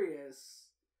serious.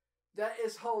 That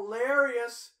is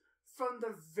hilarious from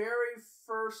the very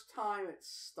first time it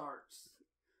starts.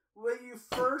 When you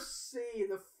first see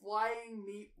the flying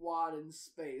meat wad in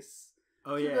space.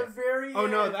 Oh yeah. The very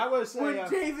end, no, that was when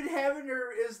David Heavener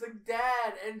is the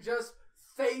dad and just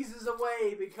phases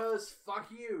away because fuck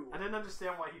you. I didn't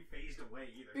understand why he phased away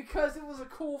either. Because it was a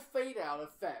cool fade out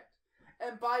effect.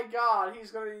 And by God,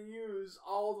 he's going to use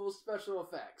all those special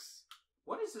effects.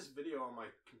 What is this video on my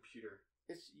computer?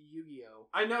 It's Yu-Gi-Oh!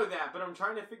 I know that, but I'm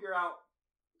trying to figure out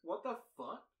what the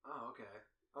fuck? Oh, okay.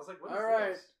 I was like, what is this?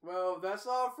 Alright, well, that's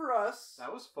all for us.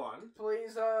 That was fun.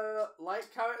 Please,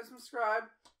 like, comment, and subscribe.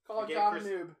 Call Jon a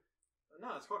noob.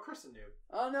 No, it's called Chris a noob.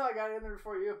 Oh, no, I got it in there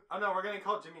before you. Oh, no, we're going to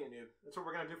call Jimmy a noob. That's what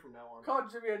we're going to do from now on. Call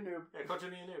Jimmy a noob. Yeah, call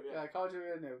Jimmy a noob, yeah. Yeah, call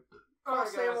Jimmy a noob. Alright,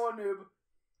 Call Sam a noob.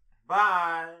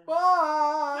 Bye.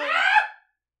 Bye!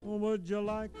 Would you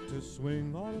like to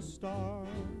swing on a star?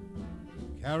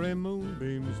 Carry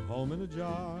moonbeams home in a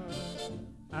jar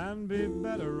and be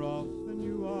better off than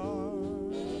you are?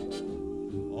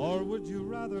 Or would you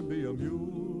rather be a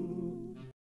mule